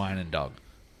for a whining dog?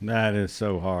 That is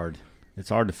so hard. It's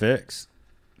hard to fix.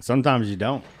 Sometimes you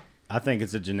don't. I think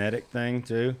it's a genetic thing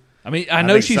too. I mean, I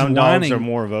know think she's some whining. dogs are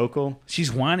more vocal.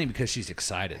 She's whining because she's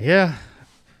excited. Yeah,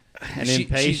 and She-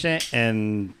 impatient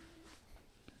and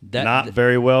That, not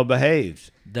very well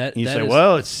behaved. that You that say, is-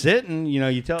 well, it's sitting. You know,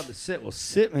 you tell it to sit. Well,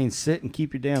 sit means sit and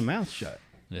keep your damn mouth shut.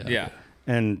 yeah.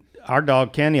 And our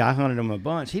dog Kenny, I hunted him a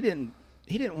bunch. He didn't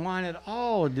whine at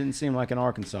all. It didn't seem like in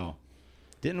Arkansas.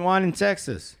 Didn't whine in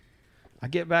Texas. I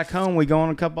get back home, we go on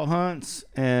a couple hunts,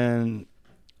 and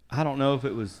I don't know if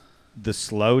it was the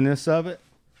slowness of it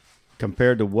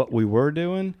compared to what we were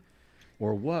doing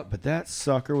or what, but that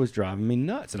sucker was driving me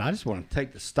nuts. And I just want to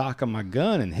take the stock of my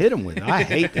gun and hit him with it. I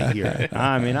hate to hear it.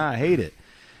 I mean, I hate it.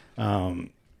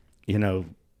 You know,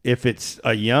 if it's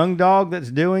a young dog that's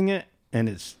doing it and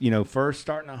it's, you know, first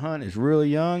starting to hunt, is really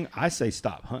young, I say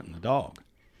stop hunting the dog.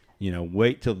 You know,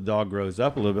 wait till the dog grows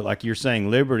up a little bit. Like you're saying,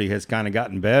 Liberty has kind of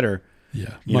gotten better,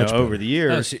 Yeah, you know, much over better. the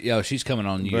years. she's coming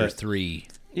on year But- 3.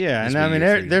 Yeah, This and I will mean, be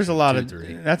year there's a lot 2, of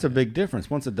 3. that's a big difference.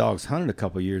 Once a dog's hunted a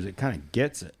couple of years, it kind of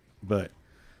gets it. But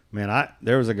man,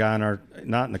 there was a guy in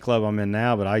not in the club I'm in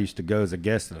now, but I used to go as a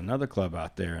guest at another club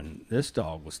out there, and this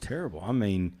dog was terrible. I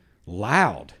mean,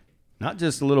 loud, not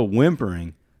just a little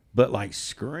whimpering, but like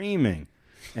screaming.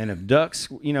 And if ducks,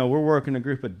 you know, we're working a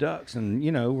group of ducks, and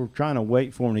you know, we're trying to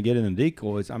wait for them to get in the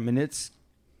decoys. I mean, it's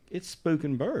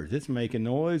spooking birds. It's making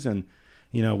noise, and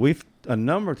you know, we've a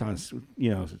number of times, you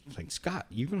know, like, Scott,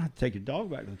 you're gonna have to take your dog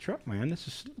back to the truck, man. This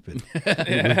is stupid.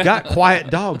 We've got quiet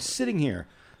dogs sitting here.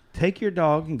 Take your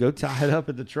dog and go tie it up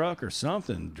at the truck or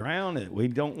something. Drown it. We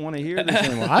don't want to hear this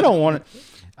anymore. I don't want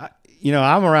it. You know,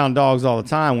 I'm around dogs all the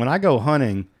time. When I go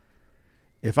hunting,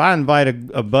 if I invite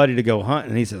a buddy to go hunting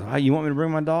and he says, "Oh, you want me to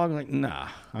bring my dog?" I'm like, nah,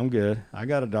 I'm good. I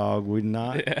got a dog.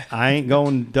 I ain't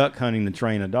going duck hunting to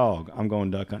train a dog. I'm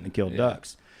going duck hunting to kill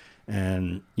ducks.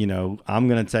 And, you know, I'm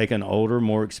going to take an older,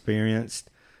 more experienced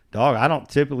dog. I don't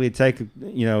typically take,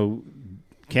 you know,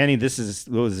 Kenny, this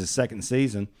was his second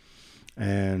season.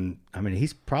 And, I mean,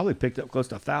 he's probably picked up close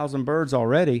to 1,000 birds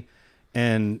already.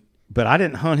 But I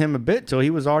didn't hunt him a bit till he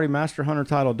was already master hunter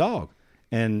title dog.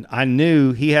 And I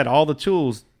knew he had all the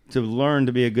tools to learn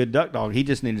to be a good duck dog. He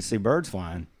just needed to see birds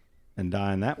flying and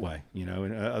dying that way, you know,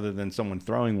 other than someone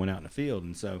throwing one out in the field.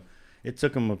 And so it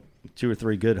took him 2 or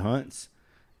 3 good hunts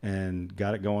and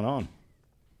got it going on.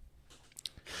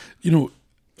 You know,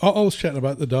 I was chatting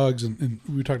about the dogs, and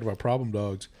we talked about problem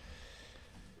dogs.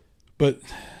 But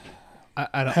I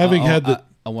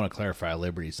want to clarify,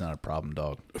 Liberty's not a problem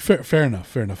dog. fair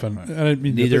enough. And I didn't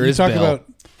mean Neither that, but is you talk Bell. about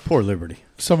Poor Liberty.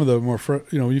 some of the more,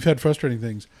 you've had frustrating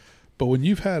things, but when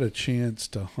you've had a chance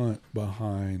to hunt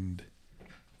behind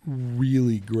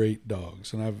really great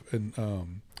dogs,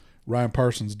 and Ryan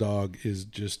Parsons' dog is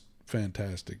just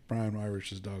fantastic. Brian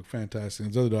Irish's dog, fantastic.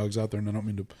 There's other dogs out there, and I don't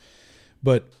mean to,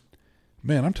 but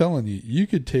man, I'm telling you, you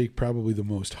could take probably the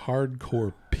most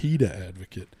hardcore PETA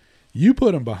advocate. You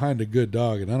put them behind a good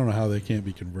dog, and I don't know how they can't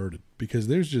be converted, because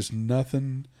there's just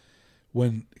nothing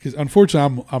because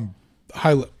unfortunately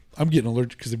I'm getting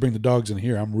allergic because they bring the dogs in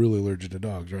here. I'm really allergic to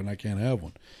dogs, right? And I can't have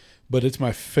one. But it's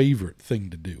my favorite thing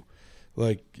to do.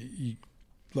 Like,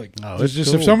 it's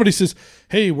just cool. if somebody says,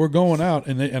 "Hey, we're going out,"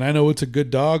 and I know it's a good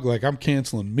dog, like I'm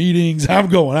canceling meetings. I'm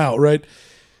going out, right?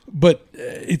 But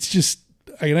it's just,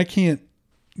 I can't.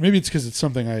 Maybe it's because it's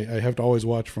something I have to always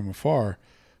watch from afar.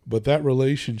 But that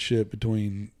relationship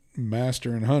between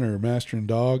master and hunter, master and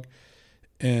dog,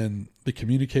 and the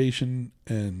communication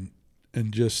and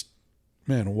just,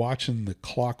 man, watching the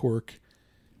clockwork,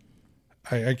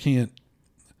 I can't.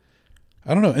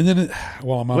 I don't know. And then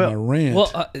while I'm on my rant.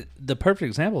 Well, the perfect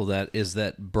example of that is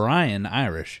that Brian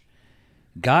Irish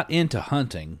got into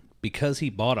hunting because he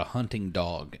bought a hunting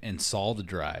dog and saw the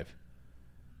drive.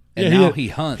 And now he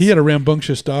hunts. He had a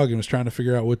rambunctious dog and was trying to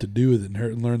figure out what to do with it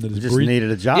and learned that his Just breed needed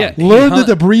a job. Yeah. learned that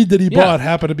the breed that he bought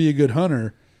happened to be a good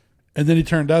hunter. And then he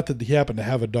turned out that he happened to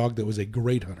have a dog that was a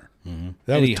great hunter. Mm-hmm.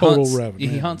 That And was he total hunts, revenue.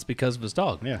 He hunts because of his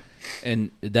dog. Yeah.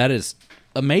 And that is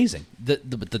amazing. But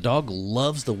the dog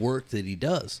loves the work that he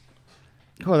does.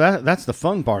 Well, that's the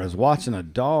fun part is watching a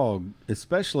dog,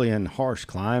 especially in harsh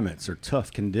climates or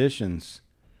tough conditions,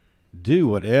 do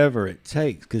whatever it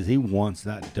takes because he wants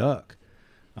that duck.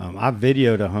 I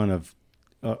videoed a hunt of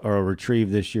or a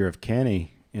retrieve this year of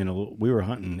Kenny. We were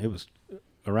hunting. It was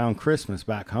around Christmas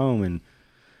back home, and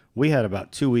we had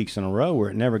about 2 weeks in a row where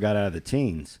it never got out of the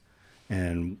teens,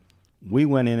 and we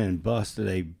went in and busted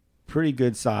a pretty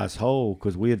good sized hole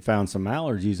because we had found some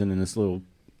mallards using in this little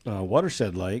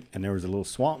watershed lake, and there was a little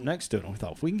swamp next to it. And we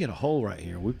thought if we can get a hole right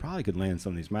here, we probably could land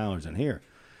some of these mallards in here,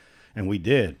 and we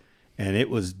did. And it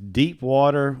was deep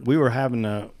water. We were having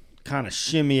to kind of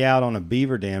shimmy out on a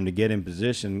beaver dam to get in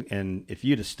position, and if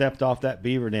you'd have stepped off that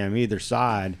beaver dam either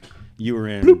side, you were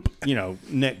in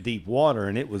neck deep water,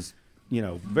 and it was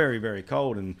very, very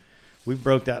cold. And we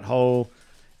broke that hole,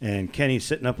 and Kenny's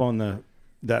sitting up on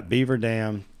that beaver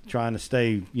dam trying to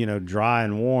stay dry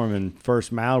and warm, and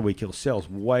first mallard we kill sails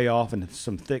way off into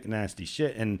some thick nasty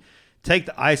shit, and take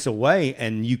the ice away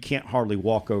and you can't hardly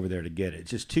walk over there to get it. It's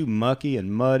just too mucky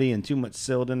and muddy and too much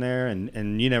silt in there,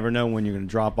 and you never know when you're going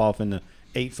to drop off into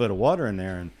 8 foot of water in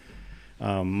there.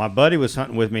 And my buddy was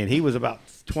hunting with me, and he was about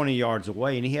 20 yards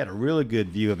away, and he had a really good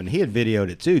view of it. And he had videoed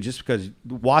it too, just because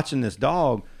watching this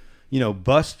dog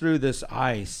bust through this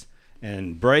ice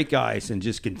and break ice and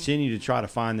just continue to try to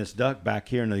find this duck back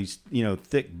here in these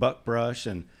thick buck brush,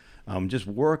 and just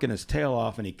working his tail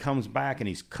off, and he comes back and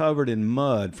he's covered in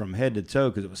mud from head to toe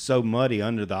because it was so muddy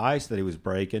under the ice that he was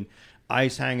breaking,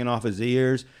 ice hanging off his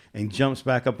ears, and jumps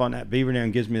back up on that beaver dam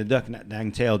and gives me the duck, and that dang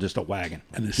tail just a wagging.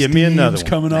 And the Give me another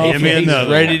steam's one. coming off. Give me He's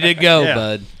another ready one. to go, Yeah.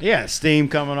 bud. Yeah, steam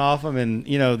coming off him, and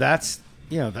that's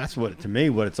what, to me,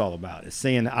 what it's all about is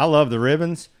seeing. I love the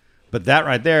ribbons, but that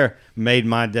right there made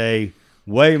my day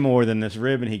way more than this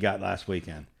ribbon he got last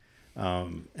weekend.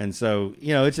 And so,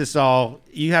 it's just all,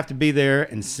 you have to be there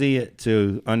and see it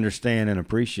to understand and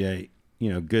appreciate,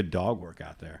 good dog work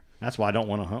out there. That's why I don't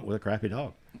want to hunt with a crappy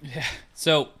dog. Yeah.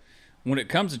 So when it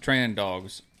comes to training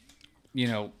dogs,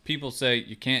 people say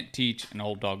you can't teach an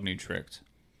old dog new tricks,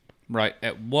 right?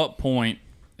 At what point,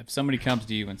 if somebody comes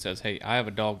to you and says, "Hey, I have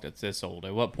a dog that's this old,"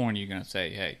 at what point are you going to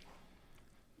say, "Hey,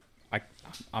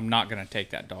 I'm not going to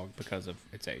take that dog because of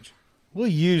its age"? We'll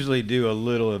usually do a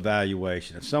little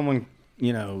evaluation. If someone,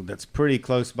 that's pretty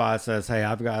close by says, "Hey,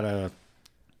 I've got a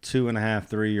 2.5,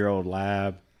 3-year-old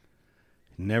lab,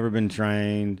 never been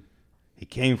trained. He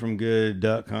came from good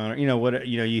duck hunter."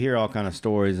 You hear all kind of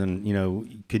stories, and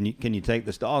can you take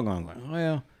this dog on? I'm like,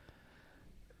 well,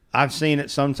 I've seen it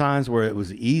sometimes where it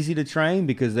was easy to train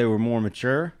because they were more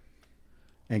mature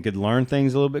and could learn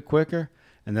things a little bit quicker.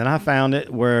 And then I found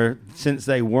it where, since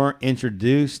they weren't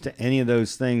introduced to any of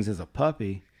those things as a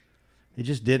puppy, it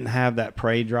just didn't have that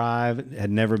prey drive. It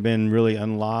had never been really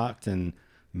unlocked, and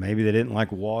maybe they didn't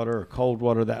like water or cold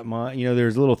water that much.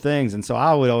 There's little things. And so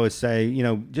I would always say,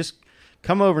 just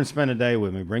come over and spend a day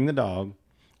with me. Bring the dog,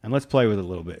 and let's play with it a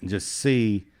little bit and just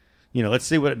see, let's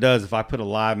see what it does if I put a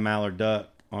live mallard duck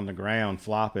on the ground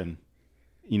flopping.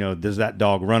 Does that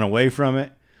dog run away from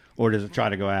it? Or does it try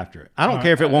to go after it? I don't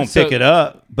care if it won't pick it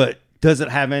up, but does it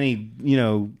have any,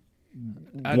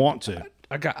 want to?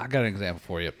 I got an example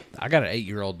for you. I got an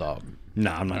 8-year-old dog.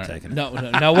 No, I'm not taking it.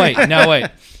 No,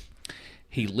 wait.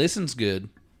 He listens good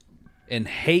and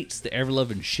hates the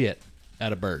ever-loving shit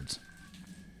out of birds.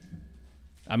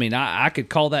 I mean, I could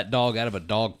call that dog out of a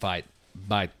dog fight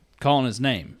by calling his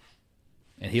name,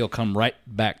 and he'll come right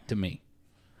back to me.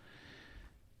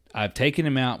 I've taken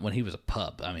him out when he was a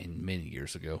pup. I mean, many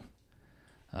years ago.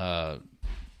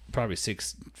 Probably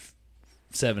 6,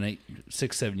 7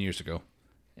 years ago.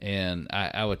 And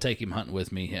I would take him hunting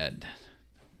with me.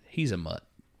 He's a mutt.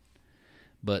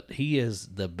 but he is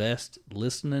the best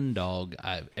listening dog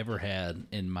I've ever had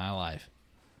in my life.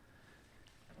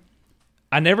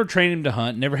 I never trained him to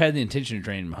hunt, never had the intention to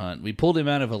train him to hunt. We pulled him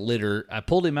out of a litter. I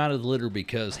pulled him out of the litter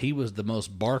because he was the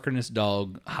most barkingest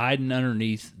dog hiding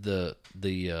underneath the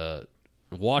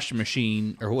washing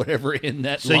machine or whatever in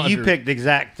that So laundry. you picked the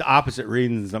exact opposite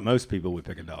reasons that most people would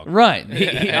pick a dog. Right.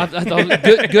 I thought it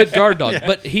was a good guard dog.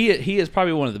 But he is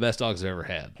probably one of the best dogs I've ever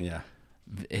had. Yeah.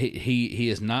 He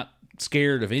is not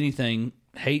scared of anything,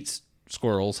 hates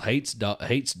squirrels, hates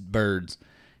birds.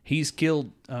 He's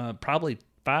killed probably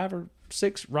 5 or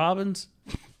 6 robins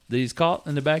that he's caught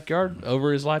in the backyard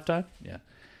over his lifetime. Yeah.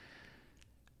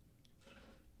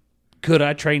 Could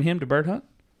I train him to bird hunt?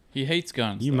 He hates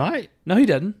guns. You might. No, he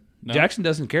doesn't. No? Jackson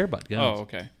doesn't care about guns. Oh,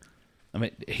 okay. I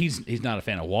mean, he's not a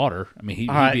fan of water. I mean, he'd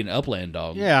right. be an upland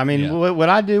dog. Yeah, I mean, what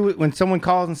I do when someone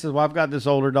calls and says, well, I've got this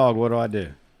older dog, what do?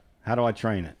 How do I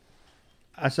train it?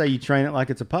 I say you train it like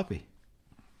it's a puppy.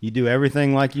 You do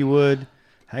everything like you would.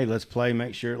 Hey, let's play,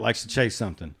 make sure it likes to chase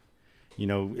something. You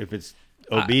know, if it's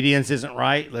obedience isn't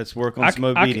right, let's work on some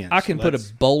obedience. I can put a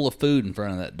bowl of food in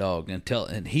front of that dog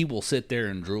and he will sit there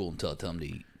and drool until I tell him to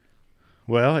eat.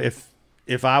 Well,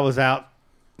 if I was out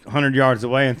 100 yards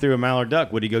away and threw a mallard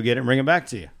duck, would he go get it and bring it back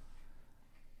to you?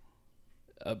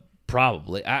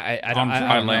 Probably. I On don't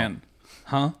dry know. land.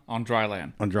 Huh? On dry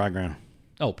land. On dry ground.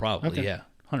 Oh, probably. Okay. Yeah,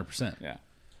 100%. Yeah.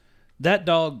 That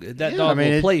dog I will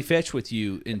mean, play fetch with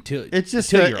you until It's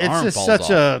just until your arm it's just falls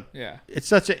such off. Yeah. it's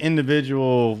such an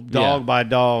individual dog Yeah. by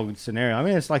dog scenario. I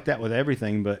mean, it's like that with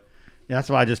everything, but that's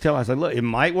why I just tell him, I said, look, it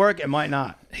might work, it might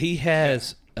not. He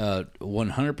has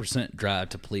 100% drive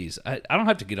to please. I don't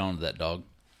have to get on to that dog.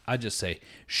 I just say,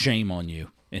 shame on you.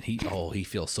 And he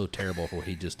feels so terrible for what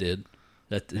he just did.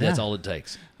 That's all it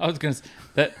takes. I was gonna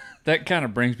that kind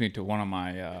of brings me to one of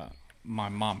my my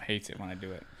mom hates it when I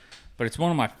do it, but it's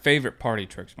one of my favorite party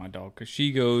tricks. My dog, because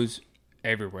she goes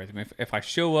everywhere. I mean, if I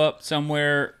show up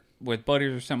somewhere with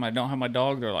buddies or something, I don't have my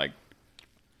dog. They're like,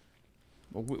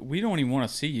 well, we don't even want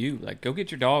to see you. Like, go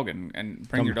get your dog and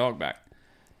bring your dog back.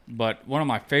 But one of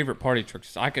my favorite party tricks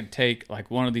is I could take like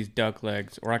one of these duck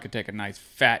legs, or I could take a nice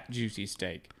fat juicy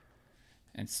steak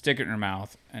and stick it in her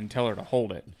mouth and tell her to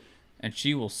hold it. And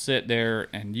she will sit there,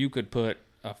 and you could put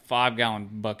a 5-gallon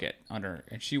bucket under her,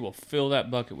 and she will fill that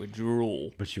bucket with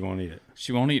drool. But you won't eat it.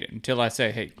 She won't eat it until I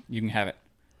say, hey, you can have it.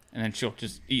 And then she'll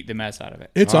just eat the mess out of it.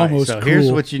 It's All right, almost so cool.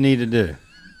 here's what you need to do.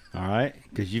 All right?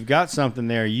 Because you've got something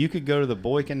there. You could go to the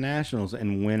Boykin Nationals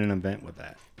and win an event with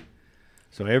that.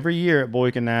 So every year at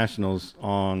Boykin Nationals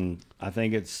on, I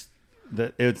think it's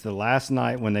the last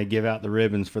night when they give out the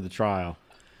ribbons for the trial,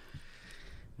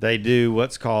 they do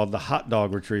what's called the hot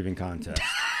dog retrieving contest.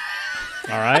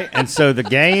 All right. And so the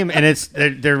game, and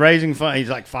they're raising fund. He's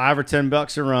like $5 or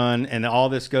 $10 a run, and all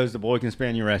this goes to Boykin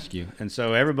Spaniel Rescue. And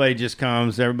so everybody just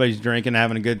comes, everybody's drinking,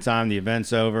 having a good time. The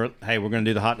event's over. Hey, we're going to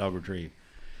do the hot dog retrieve.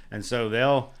 And so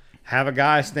they'll have a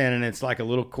guy standing. It's like a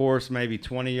little course, maybe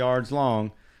 20 yards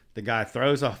long. The guy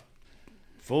throws a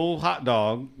full hot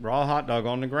dog, raw hot dog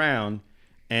on the ground,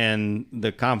 and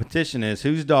the competition is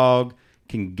whose dog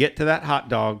can get to that hot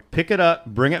dog, pick it up,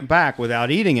 bring it back without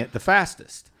eating it the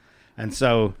fastest. And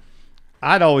so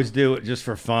I'd always do it just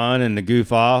for fun and to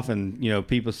goof off, and you know,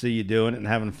 people see you doing it and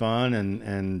having fun,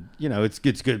 and you know, it's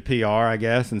good PR, I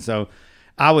guess. And so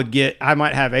I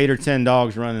might have 8 or 10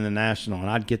 dogs running the national, and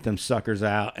I'd get them suckers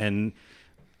out. And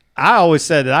I always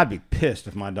said that I'd be pissed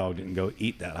if my dog didn't go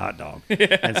eat that hot dog.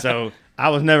 Yeah. And so I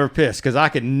was never pissed because I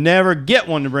could never get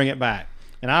one to bring it back.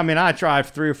 And I mean, I tried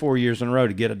for 3 or 4 years in a row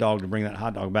to get a dog to bring that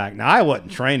hot dog back. Now, I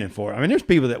wasn't training for it. I mean, there's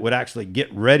people that would actually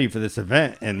get ready for this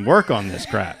event and work on this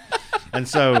crap. And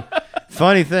so,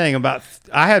 funny thing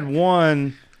I had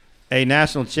won a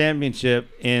national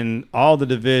championship in all the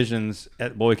divisions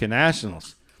at Boykin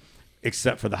Nationals,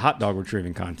 except for the hot dog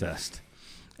retrieving contest.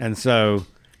 And so,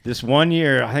 this one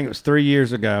year, I think it was 3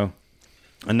 years ago,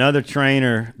 another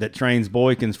trainer that trains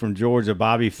Boykins from Georgia,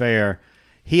 Bobby Fair,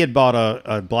 he had bought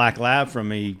a black lab from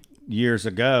me years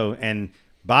ago, and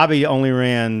Bobby only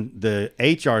ran the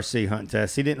HRC hunt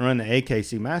test. He didn't run the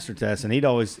AKC master test, and he'd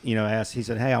always, ask, he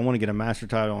said, hey, I want to get a master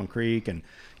title on Creek, and,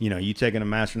 you taking a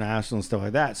master national and stuff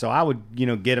like that. So I would,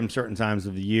 get him certain times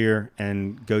of the year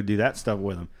and go do that stuff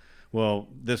with him. Well,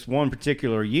 this one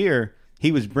particular year,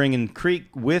 he was bringing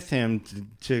Creek with him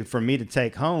for me to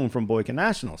take home from Boykin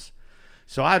Nationals.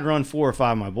 So I'd run 4 or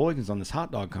 5 of my Boykins on this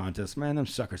hot dog contest. Man, them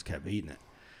suckers kept eating it.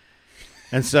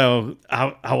 And so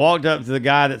I walked up to the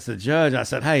guy that's the judge. I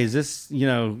said, hey, is this,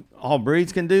 all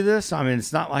breeds can do this? I mean,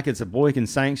 it's not like it's a Boykin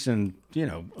sanctioned,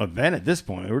 event at this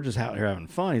point. We're just out here having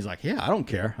fun. He's like, yeah, I don't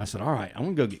care. I said, all right, I'm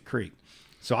going to go get Creek.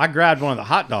 So I grabbed one of the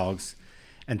hot dogs,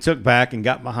 and took back and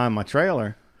got behind my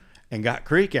trailer and got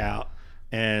Creek out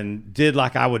and did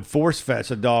like I would force fetch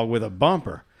a dog with a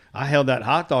bumper. I held that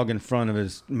hot dog in front of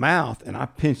his mouth and I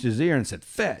pinched his ear and said,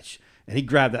 fetch. And he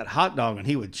grabbed that hot dog and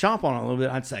he would chomp on it a little bit.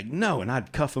 I'd say, no. And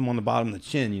I'd cuff him on the bottom of the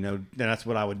chin. And that's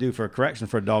what I would do for a correction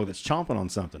for a dog that's chomping on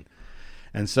something.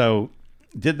 And so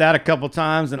did that a couple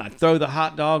times. And I'd throw the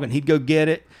hot dog and he'd go get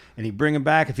it. And he'd bring him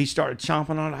back. If he started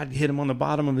chomping on it, I'd hit him on the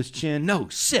bottom of his chin. No,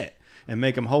 sit. And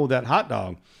make him hold that hot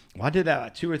dog. Well, I did that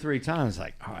like 2 or 3 times.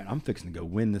 Like, all right, I'm fixing to go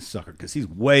win this sucker because he's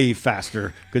way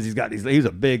faster because he's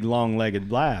a big,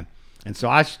 long-legged lab. And so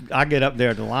I get up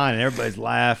there at the line and everybody's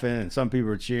laughing and some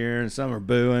people are cheering, some are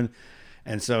booing.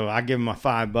 And so I give him my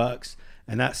 $5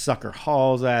 and that sucker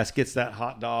hauls ass, gets that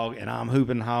hot dog, and I'm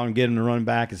hooping and hollering, get him to run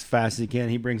back as fast as he can.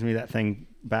 He brings me that thing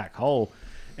back whole.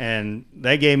 And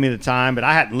they gave me the time, but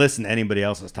I hadn't listened to anybody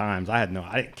else's times. I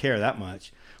didn't care that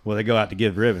much. Well, they go out to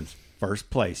give ribbons.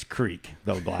 First place, Creek,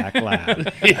 the black lab.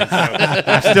 So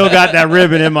I still got that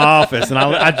ribbon in my office, and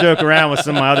I joke around with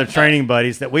some of my other training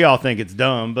buddies that we all think it's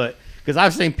dumb, but because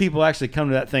I've seen people actually come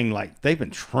to that thing like they've been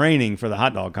training for the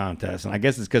hot dog contest, and I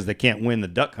guess it's because they can't win the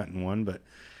duck hunting one, but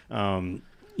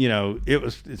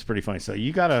it's pretty funny. So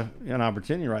you got an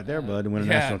opportunity right there, bud, to win a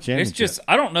national championship. It's just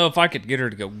I don't know if I could get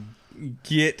her to go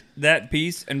get that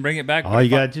piece and bring it back. All you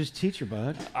got to do is teach her,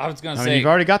 bud. I was going to I say mean, you've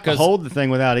already got to hold the thing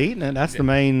without eating it. That's the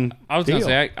main I was going deal.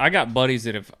 to say, I got buddies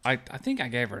that I think I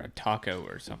gave her a taco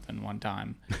or something one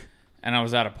time. And I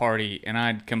was at a party, and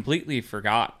I'd completely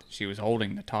forgot she was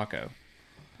holding the taco.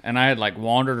 And I had, like,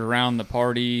 wandered around the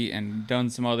party and done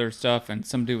some other stuff, and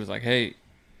some dude was like, hey,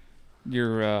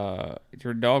 your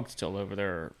dog's still over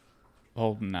there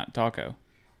holding that taco.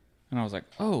 And I was like,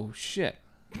 oh, shit.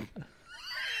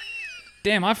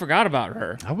 Damn, I forgot about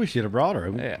her. I wish you'd have brought her.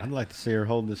 Yeah. I'd like to see her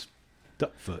hold this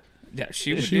duck foot. Yeah,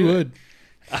 she would. She would.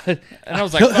 And I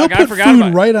was like, He'll fuck, I put forgot food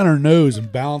about it. right on her nose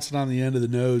and balance it on the end of the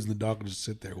nose, and the dog will just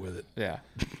sit there with it. Yeah.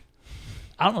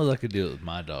 I don't know if I could do it with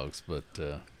my dogs, but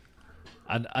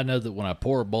I know that when I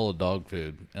pour a bowl of dog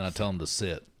food and I tell them to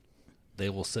sit, they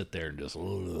will sit there and just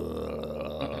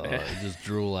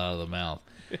drool out of the mouth.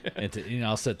 And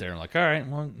I'll sit there and like, all right,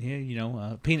 well,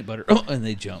 yeah, peanut butter, and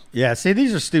they jump. Yeah, see,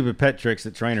 these are stupid pet tricks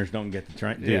that trainers don't get to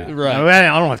train. Yeah. Do. Right. I mean,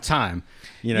 I don't have time.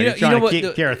 You're trying to what,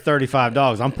 take care of 35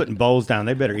 dogs. I'm putting bowls down.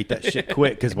 They better eat that shit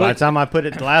quick because by the time I put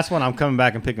it the last one, I'm coming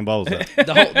back and picking bowls up.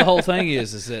 The whole thing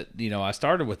is that I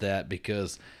started with that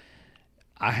because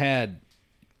I had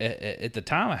at the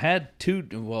time I had two.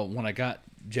 Well, when I got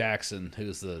Jackson,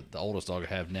 who's the oldest dog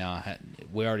I have now,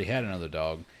 we already had another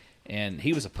dog. And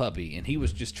he was a puppy, and he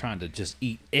was just trying to just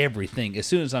eat everything as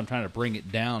soon as I'm trying to bring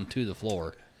it down to the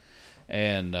floor.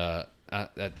 And I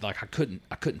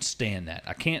couldn't stand that.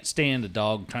 I can't stand a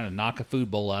dog trying to knock a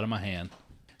food bowl out of my hand.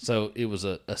 So it was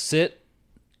a sit,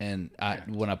 and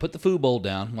when I put the food bowl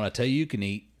down, when I tell you can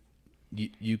eat,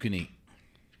 you can eat.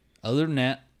 Other than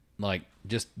that, like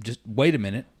just wait a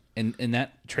minute, and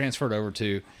that transferred over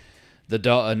to the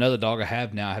dog. Another dog I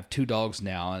have now. I have 2 dogs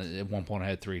now, and at one point I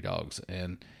had 3 dogs,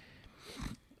 and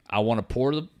I want to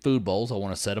pour the food bowls. I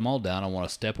want to set them all down. I want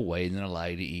to step away and then allow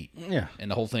you to eat. Yeah. And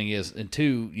the whole thing is, and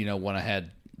 2, when I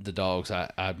had the dogs,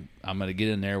 I'm going to get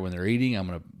in there when they're eating. I'm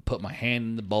going to put my hand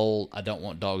in the bowl. I don't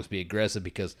want dogs to be aggressive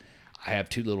because I have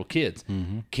 2 little kids.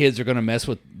 Mm-hmm. Kids are going to mess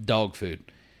with dog food.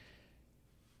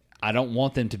 I don't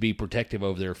want them to be protective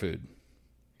over their food.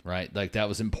 Right? Like that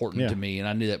was important to me, and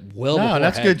I knew that well before. No,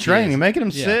 that's I had good training. kids. Making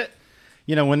them sit.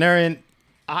 When they're in.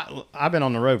 I've been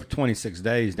on the road for 26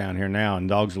 days down here now, and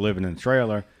dogs are living in the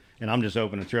trailer, and I'm just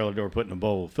opening the trailer door, putting a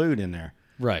bowl of food in there,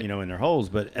 right? In their holes.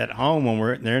 But at home,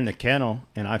 when they're in the kennel,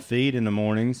 and I feed in the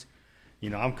mornings,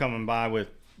 I'm coming by with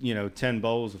 10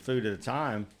 bowls of food at a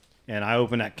time, and I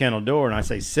open that kennel door and I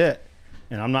say sit,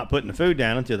 and I'm not putting the food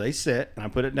down until they sit, and I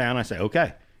put it down. I say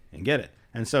okay, and get it.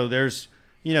 And so there's,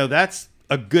 that's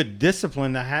a good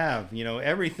discipline to have.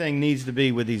 Everything needs to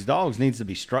be with these dogs needs to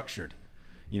be structured.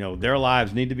 Their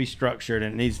lives need to be structured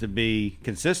and it needs to be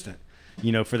consistent,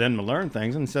 for them to learn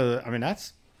things. And so,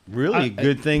 that's really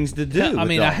good things to do. I with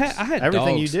mean, dogs. I had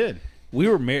everything dogs. you did. We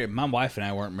were married. My wife and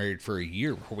I weren't married for a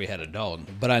year before we had a dog.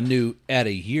 But I knew at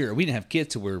a year, we didn't have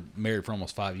kids, so we were married for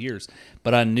almost 5 years.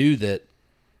 But I knew that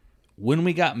when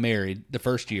we got married the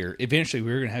first year, eventually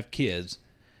we were going to have kids.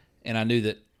 And I knew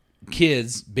that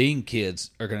kids, being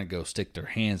kids, are going to go stick their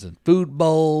hands in food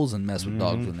bowls and mess with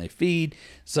dogs when they feed.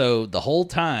 So the whole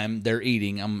time they're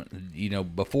eating,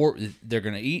 before they're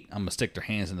going to eat, I'm going to stick their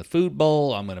hands in the food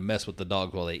bowl. I'm going to mess with the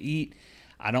dogs while they eat.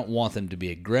 I don't want them to be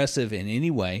aggressive in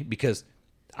any way because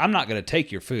I'm not going to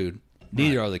take your food.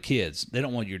 Neither are the kids. They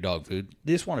don't want your dog food.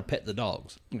 They just want to pet the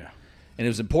dogs. Yeah. And it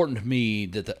was important to me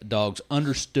that the dogs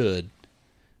understood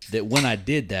that when I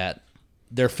did that,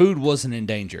 their food wasn't in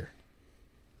danger,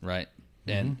 right?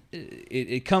 And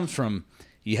it comes from,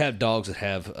 you have dogs that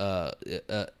have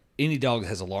any dog that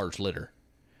has a large litter,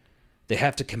 they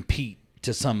have to compete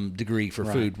to some degree for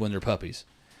food when they're puppies.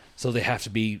 So they have to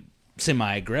be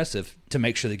semi-aggressive to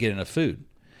make sure they get enough food.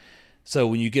 So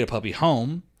when you get a puppy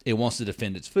home, it wants to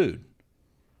defend its food.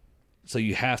 So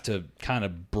you have to kind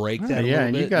of break that a little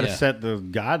and bit. you got to set the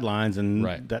guidelines, and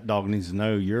Right. that dog needs to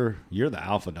know you're the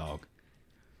alpha dog,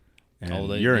 and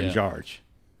you're in charge.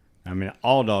 I mean,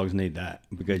 all dogs need that,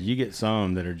 because you get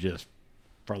some that are just,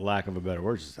 for lack of a better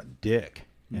word, just a dick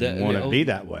and want to be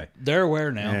that way. They're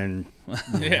aware now. And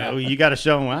you got to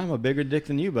show them, well, I'm a bigger dick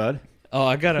than you, bud. Oh,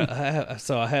 I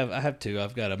have two.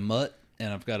 I've got a mutt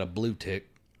and I've got a blue tick,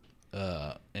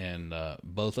 and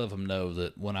both of them know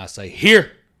that when I say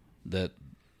here,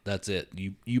 that's it.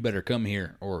 You better come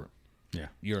here, or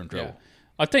you're in trouble. Yeah.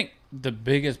 I think the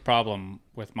biggest problem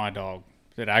with my dog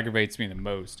that aggravates me the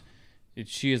most is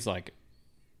she is like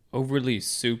overly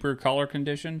super collar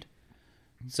conditioned.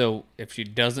 So if she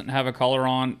doesn't have a collar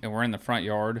on and we're in the front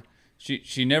yard,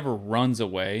 she never runs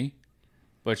away,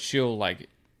 but she'll like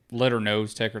let her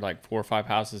nose take her like 4 or 5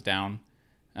 houses down,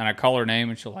 and I call her name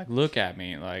and she'll like look at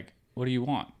me like, what do you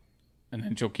want? And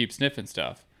then she'll keep sniffing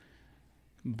stuff.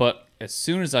 But as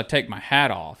soon as I take my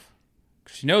hat off,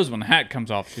 she knows when the hat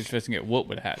comes off, she's supposed to get whooped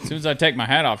with a hat. As soon as I take my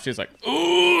hat off, she's like,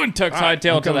 ooh, and tucks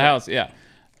hightail to the house. Yeah.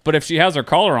 But if she has her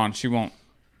collar on, she won't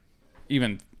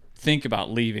even think about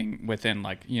leaving within,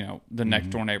 like, you know, the next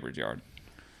door neighbor's yard.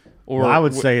 Or Well, I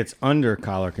would say it's under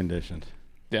collar conditioned.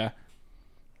 Yeah.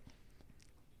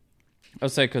 I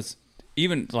would say because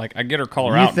even, like, I get her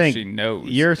collar out and she knows.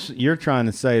 You're trying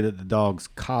to say that the dog's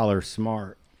collar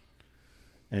smart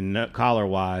and collar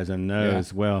wise and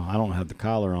knows, well, I don't have the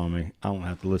collar on me, I don't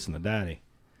have to listen to daddy.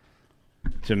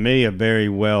 To me, a very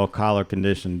well collar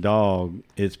conditioned dog,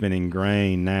 it's been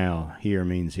ingrained now. Here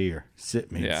means here.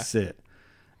 Sit means sit.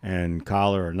 And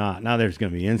collar or not. Now there's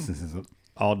going to be instances of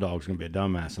all dogs are going to be a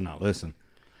dumbass and not listen.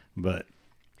 But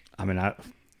I mean,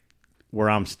 where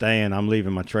I'm staying, I'm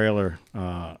leaving my trailer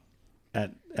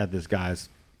at this guy's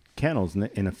kennels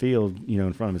in a field, you know,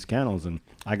 in front of his kennels, and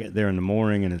I get there in the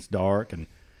morning and it's dark, and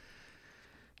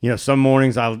you know, some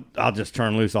mornings I'll just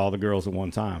turn loose all the girls at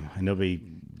one time, and there'll be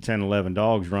 10, 11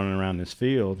 dogs running around this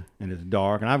field, and it's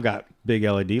dark, and I've got big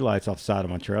LED lights off the side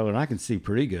of my trailer, and I can see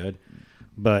pretty good.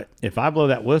 But if I blow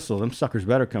that whistle, them suckers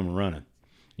better come running.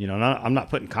 You know, I'm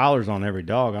not putting collars on every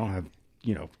dog. I don't have,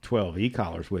 you know, 12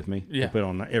 e-collars with me to put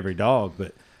on every dog.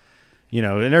 But, you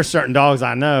know, and there's certain dogs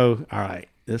I know, all right,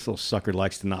 this little sucker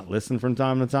likes to not listen from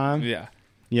time to time. Yeah.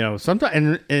 You know,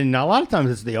 sometimes, and a lot of times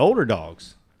it's the older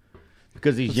dogs.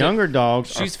 Because these younger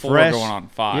dogs she's are 4 fresh. going on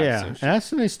 5. Yeah, So and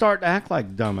that's when they start to act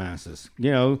like dumbasses.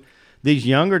 You know, these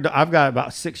younger, I've got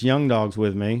about 6 young dogs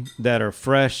with me that are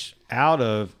fresh out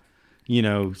of, you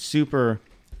know, super,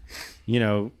 you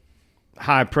know,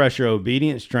 high pressure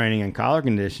obedience training and collar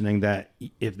conditioning, that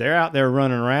if they're out there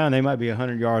running around, they might be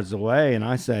 100 yards away. And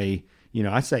I say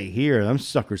here, them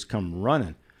suckers come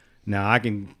running. Now I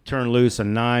can turn loose a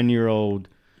 9-year-old,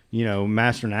 you know,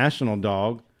 Master National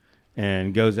dog,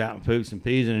 and goes out and poops and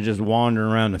pees and is just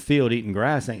wandering around the field eating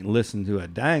grass, ain't listening to a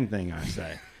dang thing I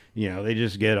say. You know, they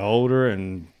just get older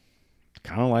and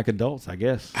kind of like adults, I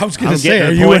guess. I was going to getting say, to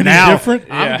are the you point any now- different?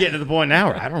 I'm getting to the point now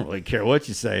where I don't really care what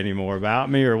you say anymore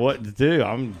about me or what to do.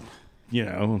 I'm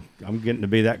getting to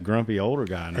be that grumpy older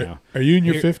guy now. Are you in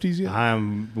your 50s yet?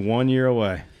 I'm 1 year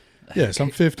away. Yes,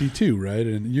 I'm 52, right?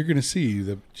 And you're going to see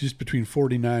that just between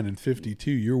 49 and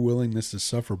 52, your willingness to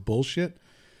suffer bullshit,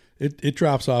 it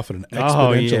drops off at an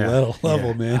exponential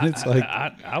level, man. It's like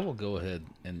I will go ahead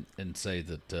and say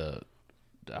that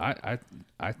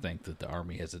I think that the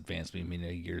Army has advanced me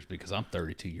many years, because I'm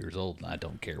 32 years old and I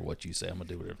don't care what you say. I'm gonna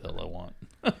do whatever the hell I want.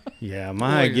 Yeah,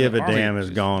 my Boy, give a Army damn has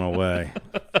just- gone away.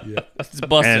 It's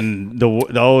busted. And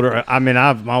the older, I mean,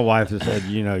 my wife has said,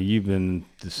 you know, you've been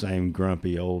the same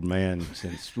grumpy old man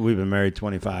since we've been married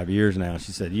 25 years now.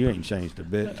 She said, you ain't changed a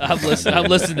bit. I've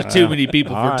listened to too many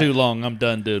people All for right. too long. I'm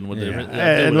done doing with Yeah. it.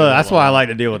 And look, that's why I like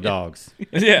to deal with dogs.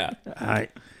 Yeah.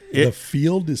 the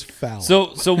field is foul.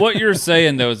 So what you're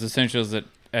saying, though, is essentially is that,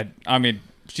 I mean,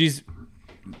 she's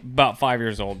about 5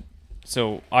 years old,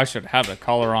 so I should have a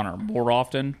collar on her more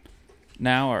often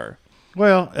now, or?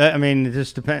 Well, I mean, it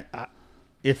just depends.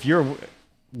 If you're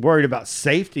worried about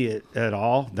safety at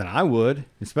all, then I would,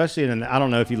 especially I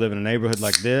don't know if you live in a neighborhood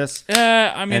like this.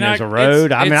 I mean, and there's a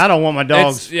road. I mean, I don't want my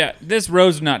dogs. This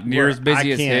road's not near Where as busy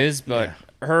I as can't- his, but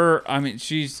her, I mean,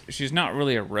 she's not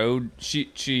really a road.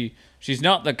 She's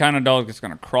not the kind of dog that's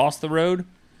going to cross the road,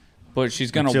 but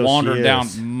she's going to Until wander she down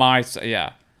is. my side.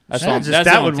 Yeah.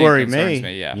 That would worry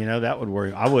me. Yeah. You know, that would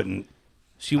worry. I wouldn't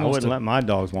She wants to. let my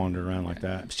dogs wander around like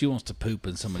that. She wants to poop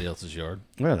in somebody else's yard.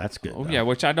 Well, that's good. Oh though. yeah,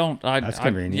 which I don't. That's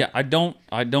convenient. Yeah, I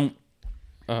don't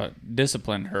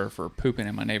discipline her for pooping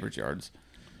in my neighbor's yards.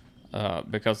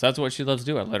 Because that's what she loves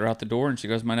to do. I let her out the door and she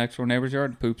goes to my next door neighbor's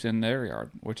yard and poops in their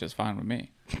yard, which is fine with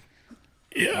me.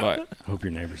 Yeah. But I hope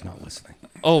your neighbor's not listening.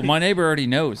 oh, my neighbor already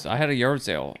knows. I had a yard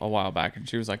sale a while back and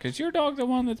she was like, "Is your dog the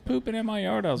one that's pooping in my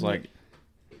yard?" I was like,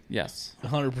 "Yes.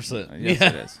 100%. Yes,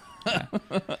 it is." Yeah.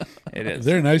 It is.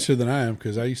 They're nicer than I am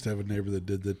because I used to have a neighbor that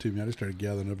did that to me. I just started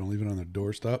gathering up and leaving it on their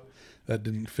doorstep. That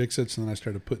didn't fix it, so then I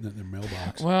started putting it in their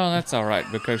mailbox. Well, that's all right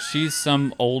because she's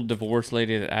some old divorced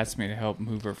lady that asks me to help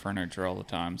move her furniture all the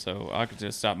time. So I could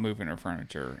just stop moving her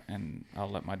furniture and I'll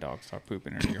let my dog start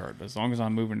pooping in her yard. But as long as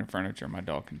I'm moving her furniture, my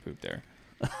dog can poop there.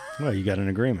 Well, you got an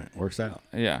agreement. Works out.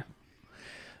 Yeah.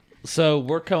 So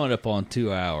we're coming up on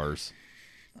 2 hours.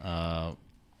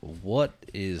 What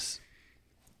is,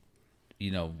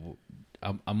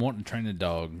 I'm wanting to train a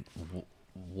dog.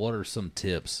 What are some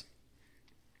tips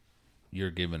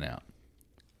you're giving out?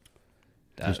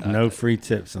 There's no free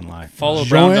tips in life. Follow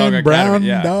Brown Dog Join Brown Academy.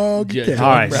 Yeah. Dog Yeah. Academy. All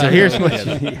right, so Brown here's Dog what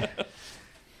Academy.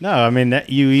 No, I mean that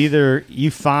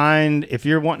you find if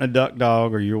you're wanting a duck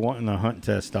dog or you're wanting a hunt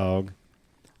test dog,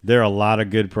 there are a lot of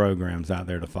good programs out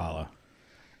there to follow.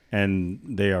 And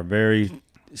they are very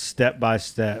step by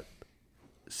step,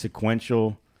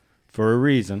 sequential for a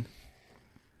reason.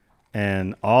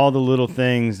 And all the little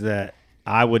things that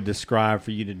I would describe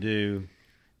for you to do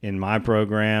in my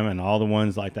program and all the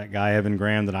ones like that guy Evan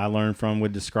Graham that I learned from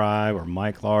would describe, or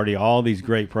Mike Lardy, all these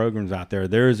great programs out there,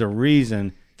 there is a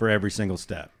reason for every single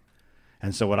step.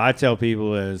 And so what I tell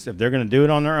people is if they're going to do it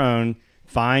on their own,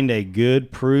 find a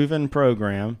good proven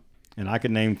program, and I could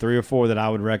name 3 or 4 that I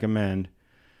would recommend,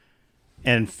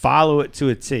 and follow it to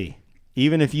a T.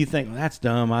 Even if you think, well, that's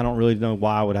dumb, I don't really know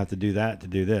why I would have to do that to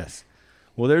do this.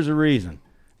 Well, there's a reason.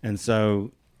 And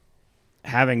so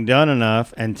having done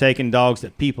enough and taken dogs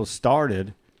that people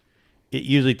started, it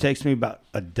usually takes me about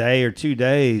a day or 2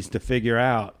 days to figure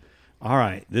out, all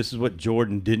right, this is what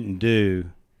Jordan didn't do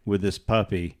with this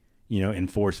puppy, in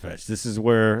force fetch. This is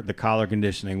where the collar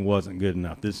conditioning wasn't good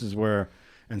enough. This is where,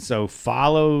 and so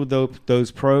follow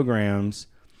those programs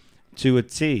to a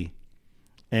T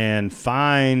and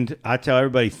I tell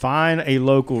everybody, find a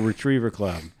local retriever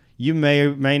club. You may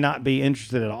or may not be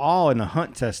interested at all in the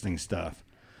hunt testing stuff,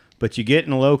 but you get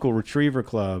in a local retriever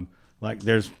club, like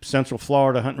there's Central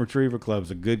Florida Hunt and Retriever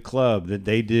Club's a good club that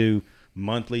they do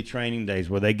monthly training days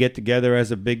where they get together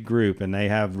as a big group and they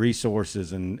have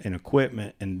resources and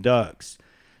equipment and ducks,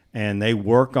 and they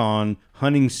work on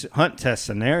hunt test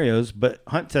scenarios, but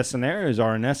hunt test scenarios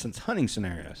are in essence hunting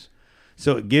scenarios.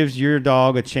 So it gives your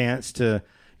dog a chance to,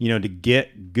 to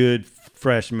get good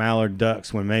fresh mallard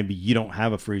ducks when maybe you don't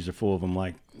have a freezer full of them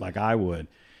like I would.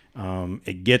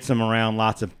 It gets them around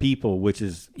lots of people, which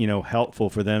is, helpful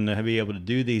for them to be able to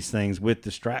do these things with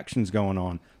distractions going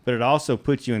on. But it also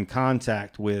puts you in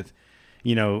contact with,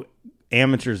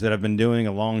 amateurs that have been doing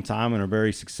a long time and are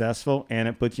very successful, and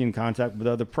it puts you in contact with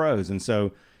other pros. And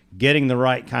so getting the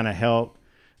right kind of help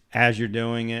as you're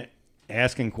doing it,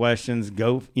 asking questions,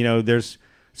 there's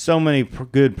so many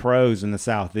good pros in the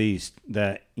Southeast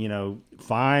that,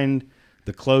 find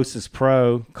the closest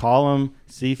pro, call him,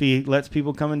 see if he lets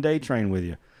people come and day train with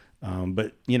you.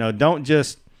 But, don't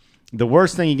just, the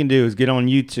worst thing you can do is get on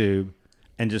YouTube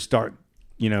and just start,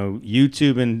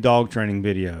 YouTube and dog training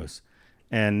videos.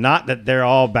 And not that they're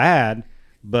all bad,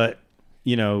 but,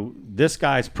 this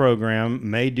guy's program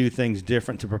may do things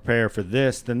different to prepare for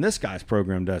this than this guy's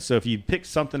program does. So if you pick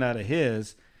something out of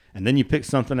his, and then you pick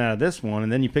something out of this one,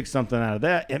 and then you pick something out of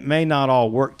that, it may not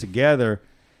all work together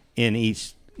in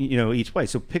each way.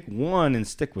 So pick one and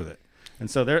stick with it. And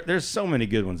so there's so many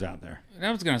good ones out there. I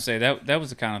was going to say that was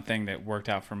the kind of thing that worked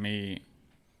out for me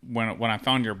when I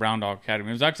found your Brown Dog Academy.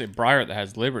 It was actually Briar that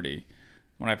has Liberty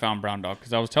when I found Brown Dog,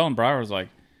 because I was telling Briar, I was like,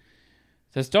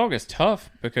 this dog is tough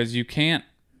because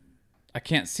I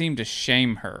can't seem to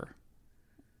shame her,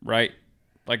 right?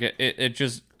 Like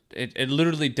it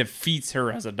literally defeats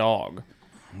her as a dog,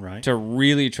 Right. to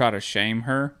really try to shame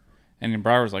her. And then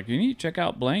Briar was like, you need to check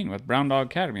out Blaine with Brown Dog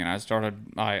Academy. And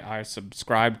I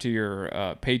subscribed to your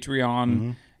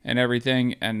Patreon and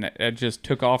everything. And it just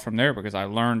took off from there because I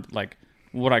learned like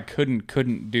what I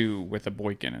couldn't do with a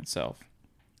Boykin itself.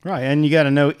 Right. And you got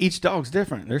to know each dog's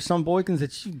different. There's some Boykins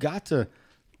that you got to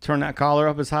turn that collar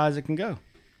up as high as it can go.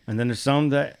 And then there's some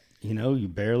that, you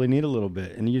barely need a little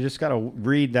bit. And you just got to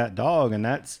read that dog. And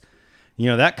that's,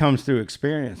 that comes through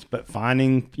experience. But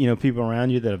finding, people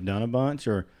around you that have done a bunch,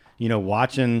 or,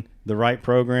 watching the right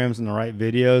programs and the right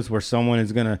videos where someone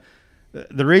is going to.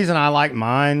 The reason I like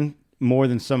mine more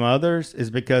than some others is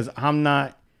because I'm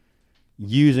not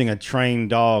using a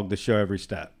trained dog to show every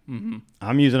step. Mm-hmm.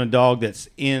 I'm using a dog that's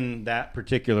in that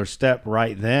particular step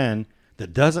right then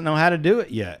that doesn't know how to do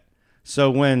it yet.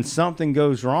 So when something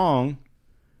goes wrong,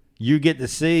 you get to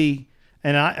see.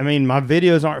 And I mean, my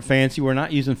videos aren't fancy. We're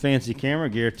not using fancy camera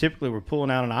gear. Typically, we're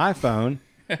pulling out an iPhone.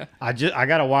 I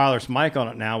got a wireless mic on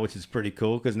it now, which is pretty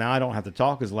cool because now I don't have to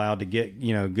talk as loud to get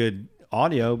good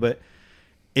audio. But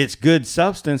it's good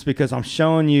substance because I'm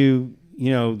showing you,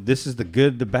 this is the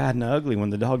good, the bad, and the ugly. When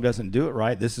the dog doesn't do it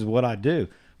right, this is what I do.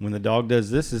 When the dog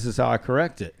does this is how I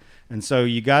correct it. And so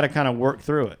you got to kind of work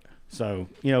through it. So,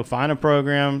 find a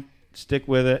program, stick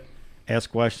with it, ask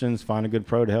questions, find a good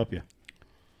pro to help you.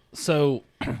 So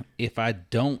if I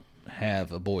don't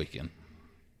have a Boykin,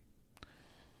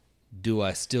 do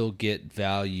I still get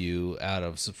value out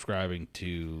of subscribing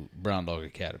to Brown Dog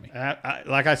Academy?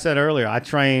 Like I said earlier, I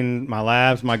train my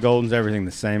labs, my Goldens, everything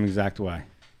the same exact way.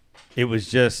 It was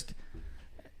just,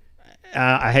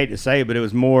 I hate to say it, but it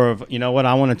was more of,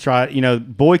 I want to try,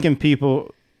 Boykin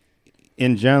people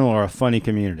in general are a funny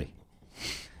community.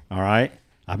 All right?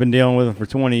 I've been dealing with them for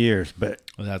 20 years, but.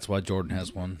 Well, that's why Jordan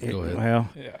has one. Go ahead. Well,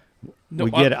 Yeah. No,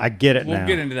 I get it now. We'll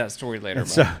get into that story later.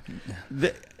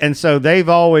 So they've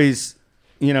always,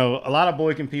 a lot of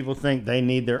Boykin people think they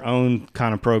need their own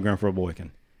kind of program for a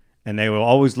Boykin. And they were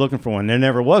always looking for one. There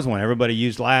never was one. Everybody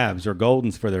used labs or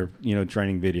Goldens for their,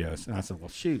 training videos. And I said, well,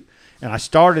 shoot. And I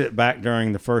started it back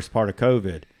during the first part of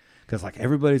COVID because,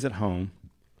 everybody's at home.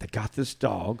 They got this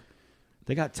dog.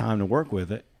 They got time to work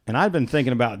with it. And I'd been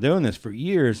thinking about doing this for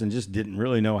years and just didn't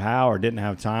really know how or didn't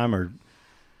have time or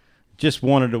just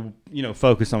wanted to,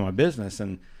 focus on my business.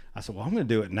 And I said, well, I'm going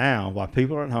to do it now while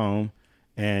people are at home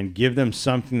and give them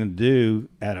something to do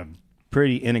at a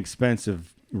pretty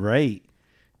inexpensive rate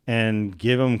and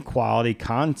give them quality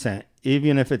content,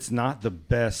 even if it's not the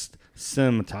best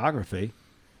cinematography.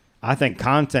 I think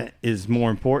content is more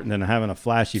important than having a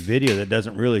flashy video that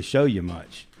doesn't really show you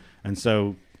much. And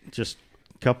so just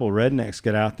a couple of rednecks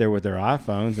get out there with their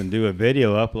iPhones and do a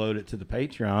video, upload it to the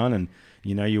Patreon, and,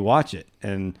 you watch it.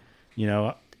 And,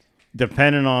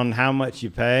 depending on how much you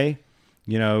pay,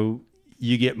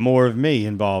 you get more of me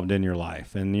involved in your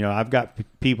life. And, I've got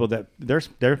people that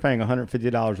they're paying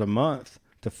 $150 a month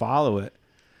to follow it.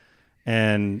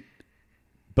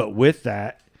 But with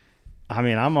that, I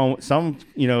mean, I'm on some,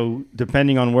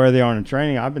 depending on where they are in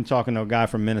training, I've been talking to a guy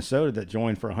from Minnesota that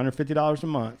joined for $150 a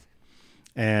month.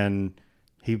 And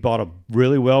he bought a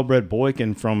really well-bred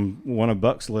Boykin from one of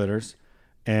Buck's litters.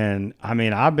 And, I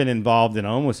mean, I've been involved in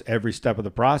almost every step of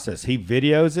the process. He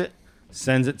videos it,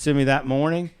 sends it to me that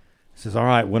morning, says, all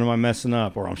right, what am I messing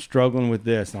up? Or I'm struggling with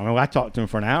this. And I talked to him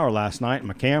for an hour last night in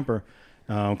my camper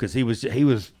because he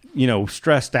was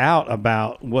stressed out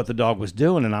about what the dog was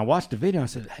doing. And I watched the video. I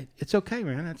said, hey, it's okay,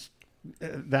 man.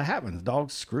 That happens.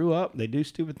 Dogs screw up. They do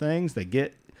stupid things. They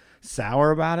get sour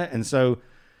about it. And so,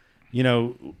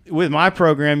 with my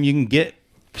program, you can get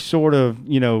sort of,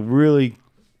 really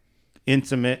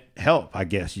intimate help, I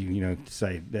guess, to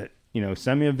say that,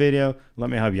 send me a video,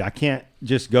 let me help you. I can't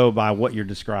just go by what you're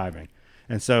describing.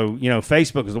 And so,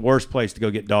 Facebook is the worst place to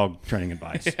go get dog training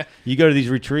advice. Yeah. You go to these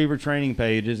retriever training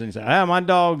pages and you say, my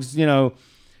dog's, chewing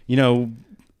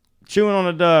on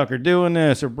a duck or doing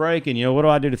this or breaking, what do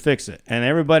I do to fix it? And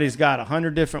everybody's got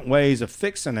 100 different ways of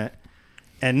fixing it.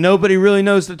 And nobody really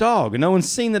knows the dog. And no one's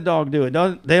seen the dog do it.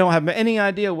 They don't have any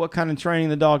idea what kind of training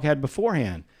the dog had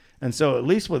beforehand. And so at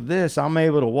least with this, I'm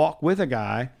able to walk with a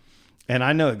guy, and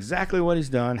I know exactly what he's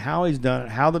done, how he's done it,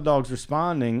 how the dog's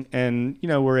responding, and,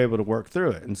 we're able to work through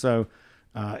it. And so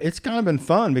it's kind of been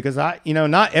fun because,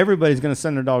 not everybody's going to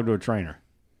send their dog to a trainer.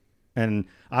 And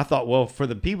I thought, well, for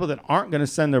the people that aren't going to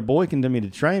send their Boykin to me to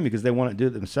train because they want to do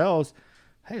it themselves,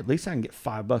 hey, at least I can get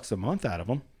 $5 a month out of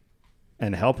them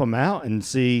and help them out and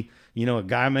see, a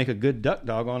guy make a good duck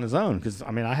dog on his own. Because,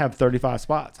 I have 35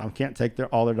 spots. I can't take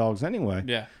all their dogs anyway.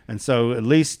 Yeah. And so at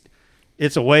least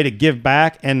it's a way to give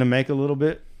back and to make a little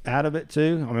bit out of it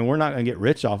too. We're not going to get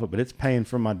rich off it, but it's paying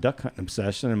for my duck hunting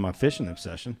obsession and my fishing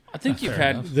obsession. I think you've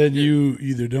had... Then you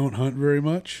either don't hunt very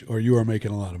much or you are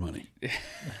making a lot of money.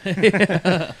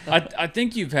 I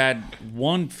think you've had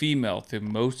one female through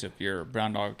most of your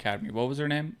Brown Dog Academy. What was her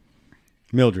name?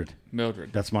 Mildred.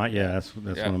 That's that's one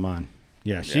of mine.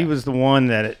 Yeah, she was the one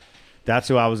that's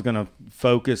who I was going to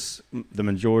focus the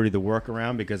majority of the work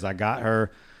around because I got her.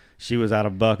 She was out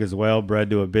of Buck as well, bred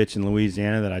to a bitch in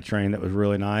Louisiana that I trained that was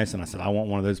really nice. And I said, I want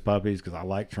one of those puppies because I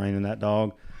like training that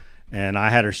dog. And I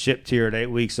had her shipped here at 8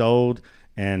 weeks old.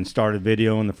 and started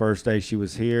videoing the first day she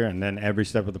was here. And then every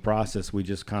step of the process, we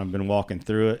just kind of been walking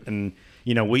through it. And,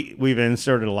 you know, we've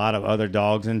inserted a lot of other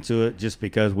dogs into it just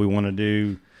because we want to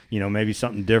do, you know, maybe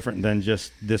something different than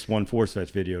just this one Force Fetch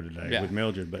video today with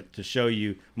Mildred, but to show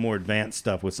you more advanced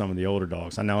stuff with some of the older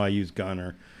dogs. I know I use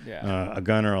Gunner, a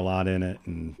Gunner a lot in it,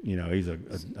 and, you know, he's a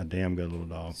damn good little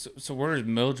dog. So where is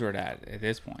Mildred at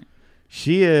this point?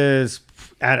 She is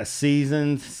at a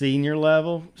seasoned senior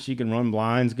level. She can run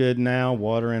blinds good now,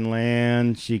 water and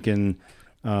land. She can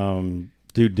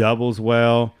do doubles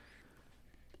well.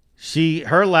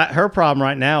 Her problem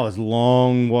right now is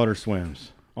long water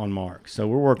swims on Mark, so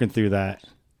we're working through that.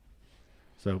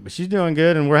 So, but she's doing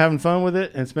good, and we're having fun with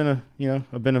it. And it's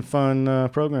been a fun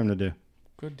program to do.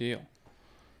 Good deal.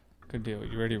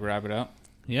 You ready to wrap it up?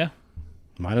 Yeah.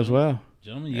 Might as well.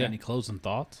 Gentlemen, you got any closing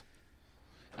thoughts?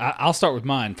 I'll start with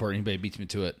mine before anybody beats me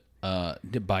to it.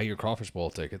 Buy your Crawfish Bowl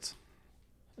tickets.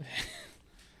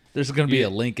 There's going to be a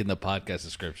link in the podcast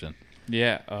description.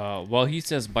 Yeah. Well, he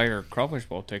says buy your Crawfish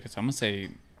Bowl tickets. I'm going to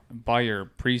say buy your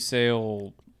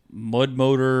pre-sale mud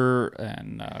motor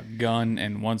and gun.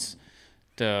 And once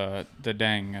the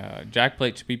dang jack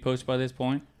plate should be posted by this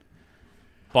point,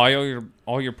 buy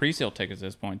all your pre-sale tickets at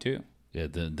this point too. Yeah,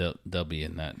 they'll be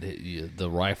in that. The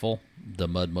rifle, the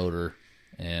mud motor,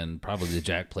 and probably the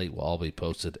jack plate will all be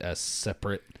posted as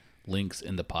separate links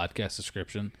in the podcast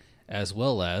description, as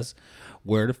well as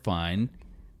where to find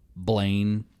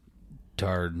Blaine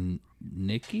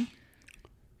Tarnicki?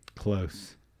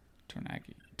 Close.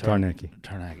 Tarnacki.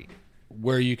 Tarnicki.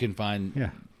 Where you can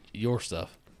find your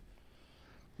stuff.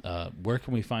 Where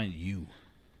can we find you?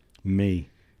 Me.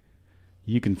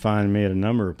 You can find me at a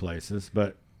number of places,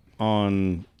 but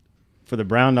for the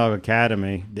Brown Dog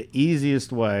Academy, the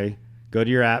easiest way, go to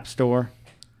your app store,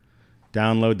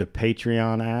 download the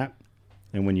Patreon app,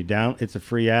 and when it's a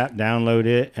free app, download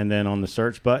it, and then on the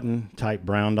search button, type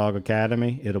Brown Dog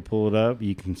Academy. It'll pull it up.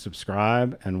 You can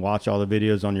subscribe and watch all the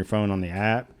videos on your phone on the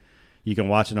app. You can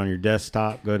watch it on your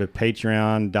desktop. Go to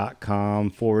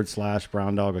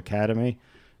patreon.com/Brown Dog Academy.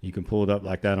 You can pull it up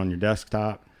like that on your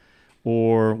desktop.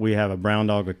 Or we have a Brown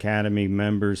Dog Academy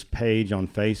members page on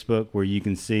Facebook where you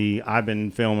can see I've been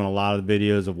filming a lot of the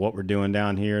videos of what we're doing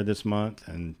down here this month.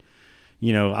 And,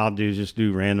 you know, I'll just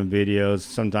do random videos.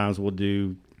 Sometimes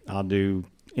I'll do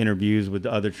interviews with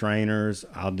other trainers.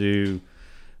 I'll do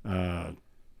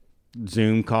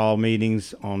Zoom call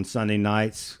meetings on Sunday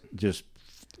nights, just,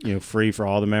 you know, free for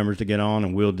all the members to get on,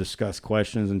 and we'll discuss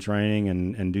questions and training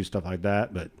and do stuff like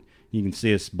that. But you can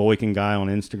see us Boykin Guy on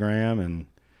Instagram and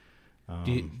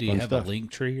do you have a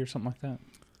link tree or something like that?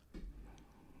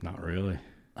 Not really.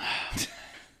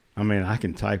 I mean, I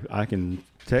can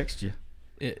text you.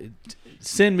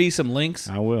 Send me some links.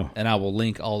 I will. And I will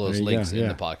link all those links in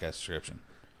the podcast description.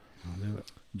 I'll do it.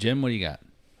 Jim, what do you got?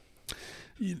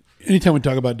 Anytime we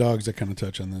talk about dogs, I kind of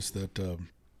touch on this. That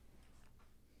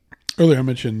earlier I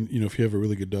mentioned, you know, if you have a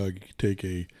really good dog, you could take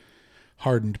a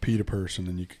hardened PETA person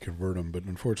and you could convert them. But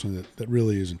unfortunately, that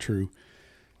really isn't true.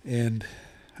 And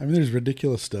I mean, there's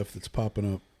ridiculous stuff that's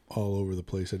popping up all over the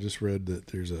place. I just read that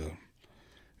there's a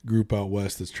group out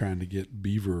west that's trying to get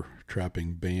beaver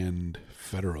trapping banned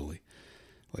federally,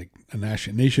 like a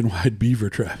nationwide beaver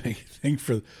trapping thing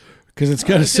because it's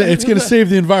going to save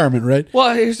the environment, right?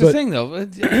 Well, here's the thing, though.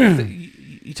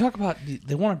 You talk about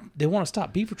they want to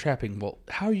stop beaver trapping. Well,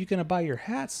 how are you going to buy your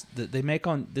hats that they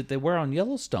wear on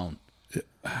Yellowstone?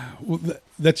 Well,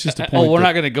 that's just a point. We're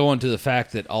not going to go into the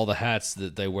fact that all the hats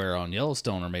that they wear on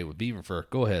Yellowstone are made with beaver fur.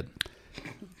 Go ahead.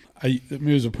 I mean,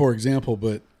 it was a poor example,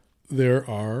 but there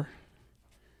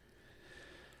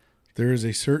is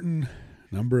a certain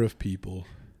number of people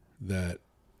that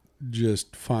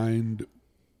just find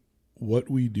what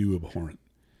we do abhorrent.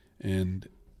 And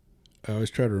I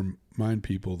always try to remind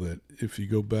people that if you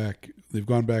go back, they've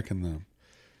gone back in the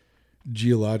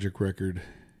geologic record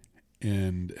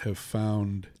and have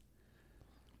found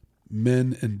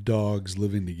men and dogs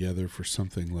living together for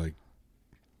something like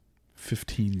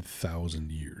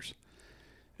 15,000 years,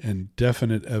 and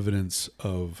definite evidence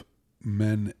of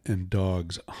men and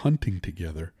dogs hunting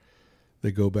together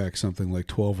that go back something like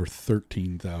 12 or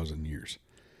 13,000 years.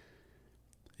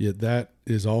 Yet that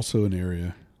is also an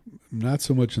area, not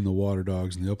so much in the water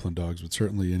dogs and the upland dogs, but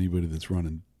certainly anybody that's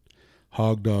running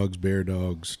hog dogs, bear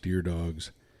dogs, deer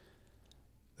dogs.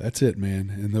 That's it,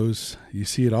 man. And those, you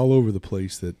see it all over the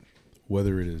place, that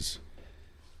whether it is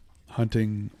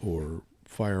hunting or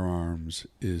firearms,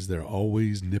 is they're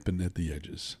always nipping at the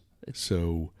edges.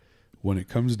 So when it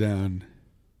comes down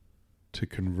to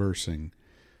conversing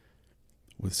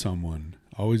with someone,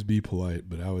 always be polite,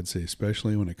 but I would say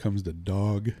especially when it comes to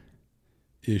dog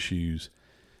issues,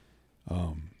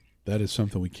 That is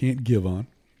something we can't give on.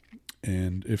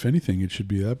 And if anything, it should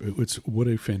be that. It's what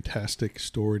a fantastic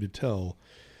story to tell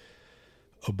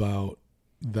about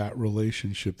that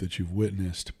relationship that you've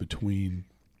witnessed between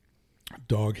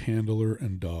dog handler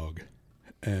and dog.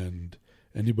 And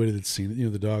anybody that's seen it,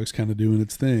 the dog's kind of doing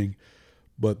its thing,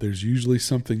 but there's usually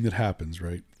something that happens,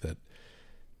 right? That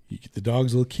the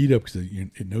dog's a little keyed up because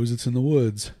it knows it's in the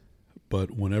woods,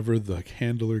 but whenever the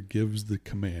handler gives the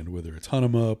command, whether it's hunt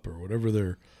 'em up or whatever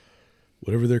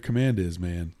their command is,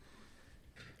 man,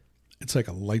 it's like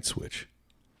a light switch.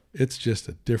 It's just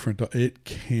a different dog. It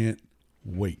can't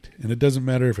wait. And it doesn't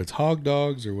matter if it's hog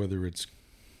dogs or whether it's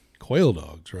quail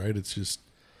dogs, right? It's just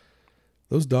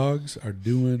those dogs are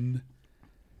doing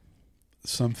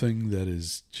something that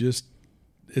is just,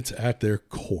 it's at their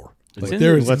core. Like That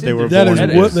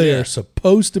is what they are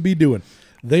supposed to be doing.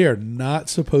 They are not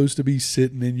supposed to be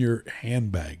sitting in your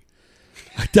handbag.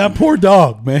 Like that poor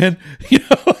dog, man.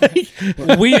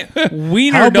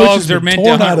 Wiener dogs are meant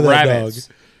to hunt rabbits.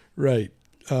 Right.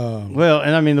 Well,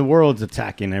 and I mean the world's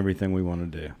attacking everything we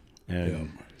want to do,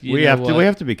 and we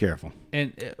have to be careful.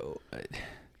 And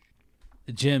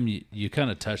Jim, you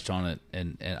kind of touched on it,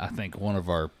 and I think one of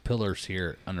our pillars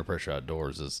here at Under Pressure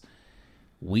Outdoors is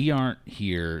we aren't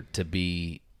here to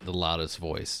be the loudest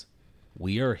voice.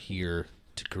 We are here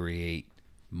to create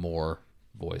more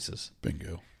voices.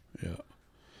 Bingo. Yeah.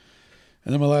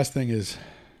 And then my last thing is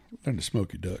learn to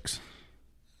smoke your ducks.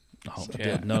 Oh,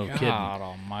 Yeah. no God kidding.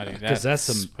 Almighty, Because that's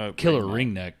some smoke killer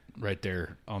ring ringneck right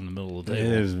there on the middle of the It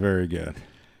table. is very good.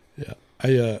 Yeah.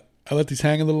 I let these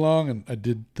hang a little long, and I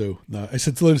did though. No, I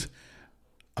said let's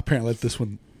apparently let this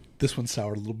one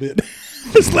soured a little bit.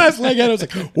 This last leg out, I was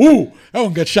like, "Whoa, that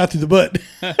one got shot through the butt."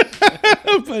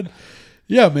 But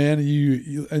yeah, man,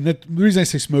 you and the reason I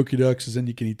say smoky ducks is then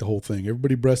you can eat the whole thing.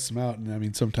 Everybody breasts them out, and I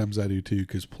mean sometimes I do too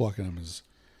because plucking them is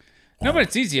No, but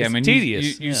it's easy. I mean,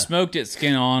 tedious. You smoked it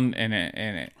skin on,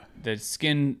 and the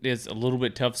skin is a little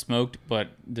bit tough smoked, but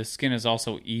the skin is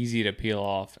also easy to peel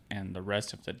off, and the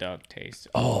rest of the duck tastes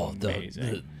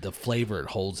amazing. The flavor it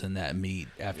holds in that meat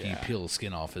after you peel the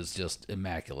skin off is just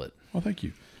immaculate. well, thank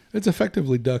you. It's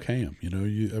effectively duck ham.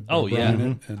 I Oh, yeah.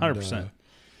 brine it, and, 100%.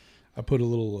 I put a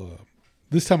little.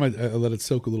 This time I let it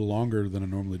soak a little longer than I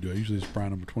normally do. I usually just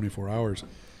brine them for 24 hours,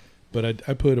 but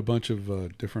I put a bunch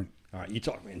of different All right, you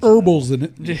talk me. herbals in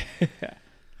it.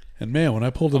 And man, when I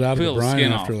pulled it out of peel the the brine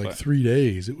skin after off, like but- 3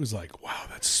 days, it was like, wow,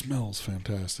 that smells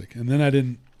fantastic. And then I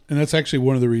didn't, and that's actually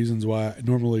one of the reasons why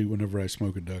normally whenever I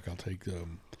smoke a duck, I'll take,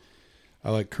 I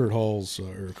like Kurt Hall's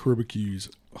or Carbicue's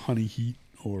honey heat,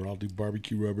 or I'll do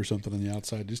barbecue rub or something on the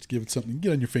outside just to give it something.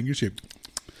 Get on your fingers here.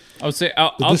 I would say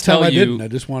But I'll this time tell I you. didn't. I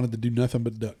just wanted to do nothing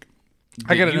but duck.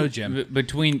 I gotta you- know, Jim.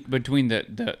 Between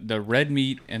the red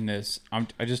meat and this,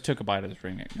 I just took a bite of this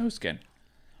ringneck, no skin.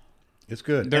 It's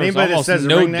good. There was Anybody that almost says the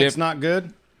no ringneck's dip- not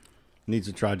good needs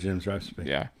to try Jim's recipe.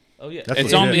 Yeah, Oh, yeah. That's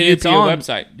it's what on it the is. UPO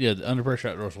website. Yeah, the Under Pressure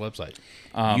Outdoors website.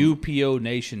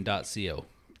 UPOnation.co.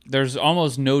 There's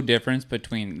almost no difference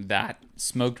between that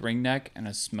smoked ringneck and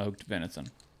a smoked venison.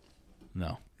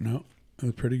 No. No, it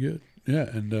was pretty good. Yeah,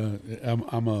 and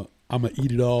I'm a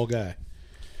eat it all guy.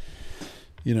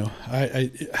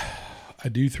 I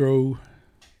do throw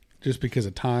just because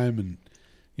of time and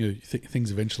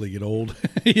things eventually get old.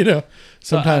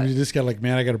 Sometimes you just got like,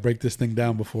 man, I got to break this thing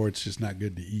down before it's just not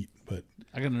good to eat. But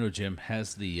I gotta know, Jim,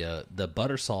 has the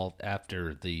butter salt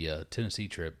after the Tennessee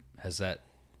trip, has that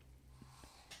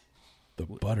the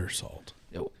butter salt.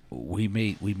 we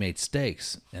made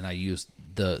steaks and I used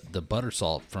the butter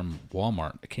salt from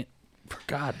Walmart. I can't for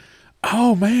God.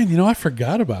 Oh man, I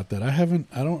forgot about that. I don't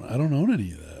own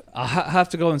any of that. I'll have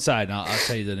to go inside and I'll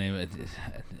tell you the name of it.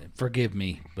 Forgive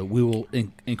me, but we will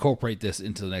incorporate this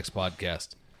into the next podcast.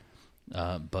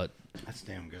 But That's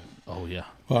damn good. oh yeah,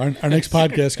 Well, our next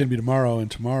podcast is going to be tomorrow, and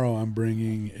tomorrow I'm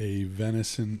bringing a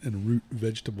venison and root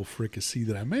vegetable fricassee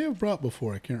that I may have brought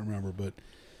before. I can't remember, but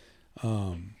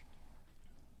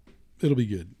it'll be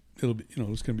good. It'll be, it's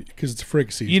going to be because it's a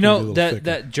fricassee. It's gonna be a little thicker.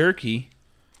 that jerky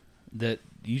that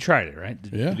you tried it, right?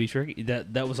 Yeah. The beef jerky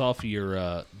that was off of your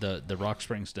the Rock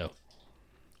Springs dough.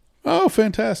 Oh,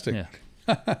 fantastic! Yeah.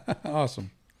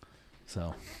 Awesome.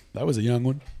 So That was a young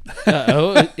one.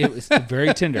 it was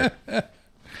very tender.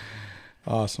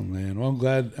 Awesome, man. Well, I'm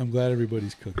glad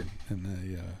everybody's cooking.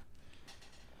 And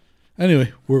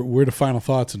anyway, we're to final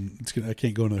thoughts, and I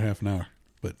can't go another half an hour.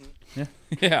 But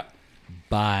Yeah.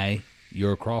 Buy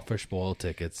your crawfish boil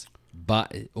tickets.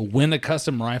 Win a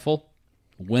custom rifle.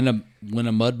 Win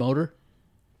a mud motor.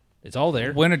 It's all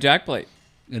there. Win a jack plate.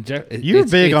 You're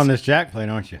big on this jack plate,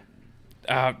 aren't you?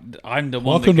 I'm the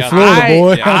one Welcome that to got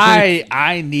Florida, boy.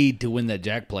 I need to win that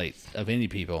jack plate of any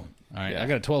people. All right, Yeah. I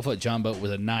got a 12-foot John boat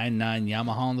with a 9.9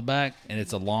 Yamaha on the back, and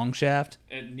it's a long shaft.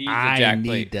 It needs I a jack need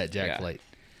plate. that jack Yeah. plate.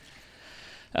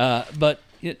 But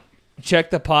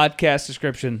check the podcast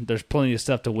description. There's plenty of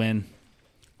stuff to win.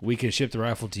 We can ship the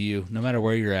rifle to you no matter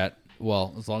where you're at.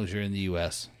 Well, as long as you're in the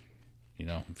U.S. You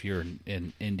know, if you're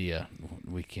in India,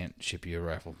 we can't ship you a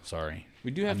rifle. Sorry.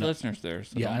 We do have listeners there.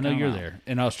 So Yeah, don't I know count you're out. there.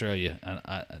 In Australia.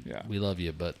 Yeah. We love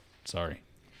you, but sorry.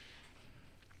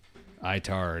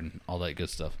 ITAR and all that good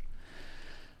stuff.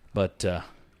 But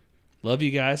love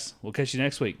you guys. We'll catch you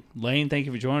next week. Lane, thank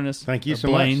you for joining us. Thank you Or so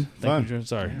Blaine, much. thank Fun. you for joining.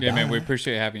 Sorry. Yeah, man, we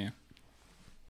appreciate having you.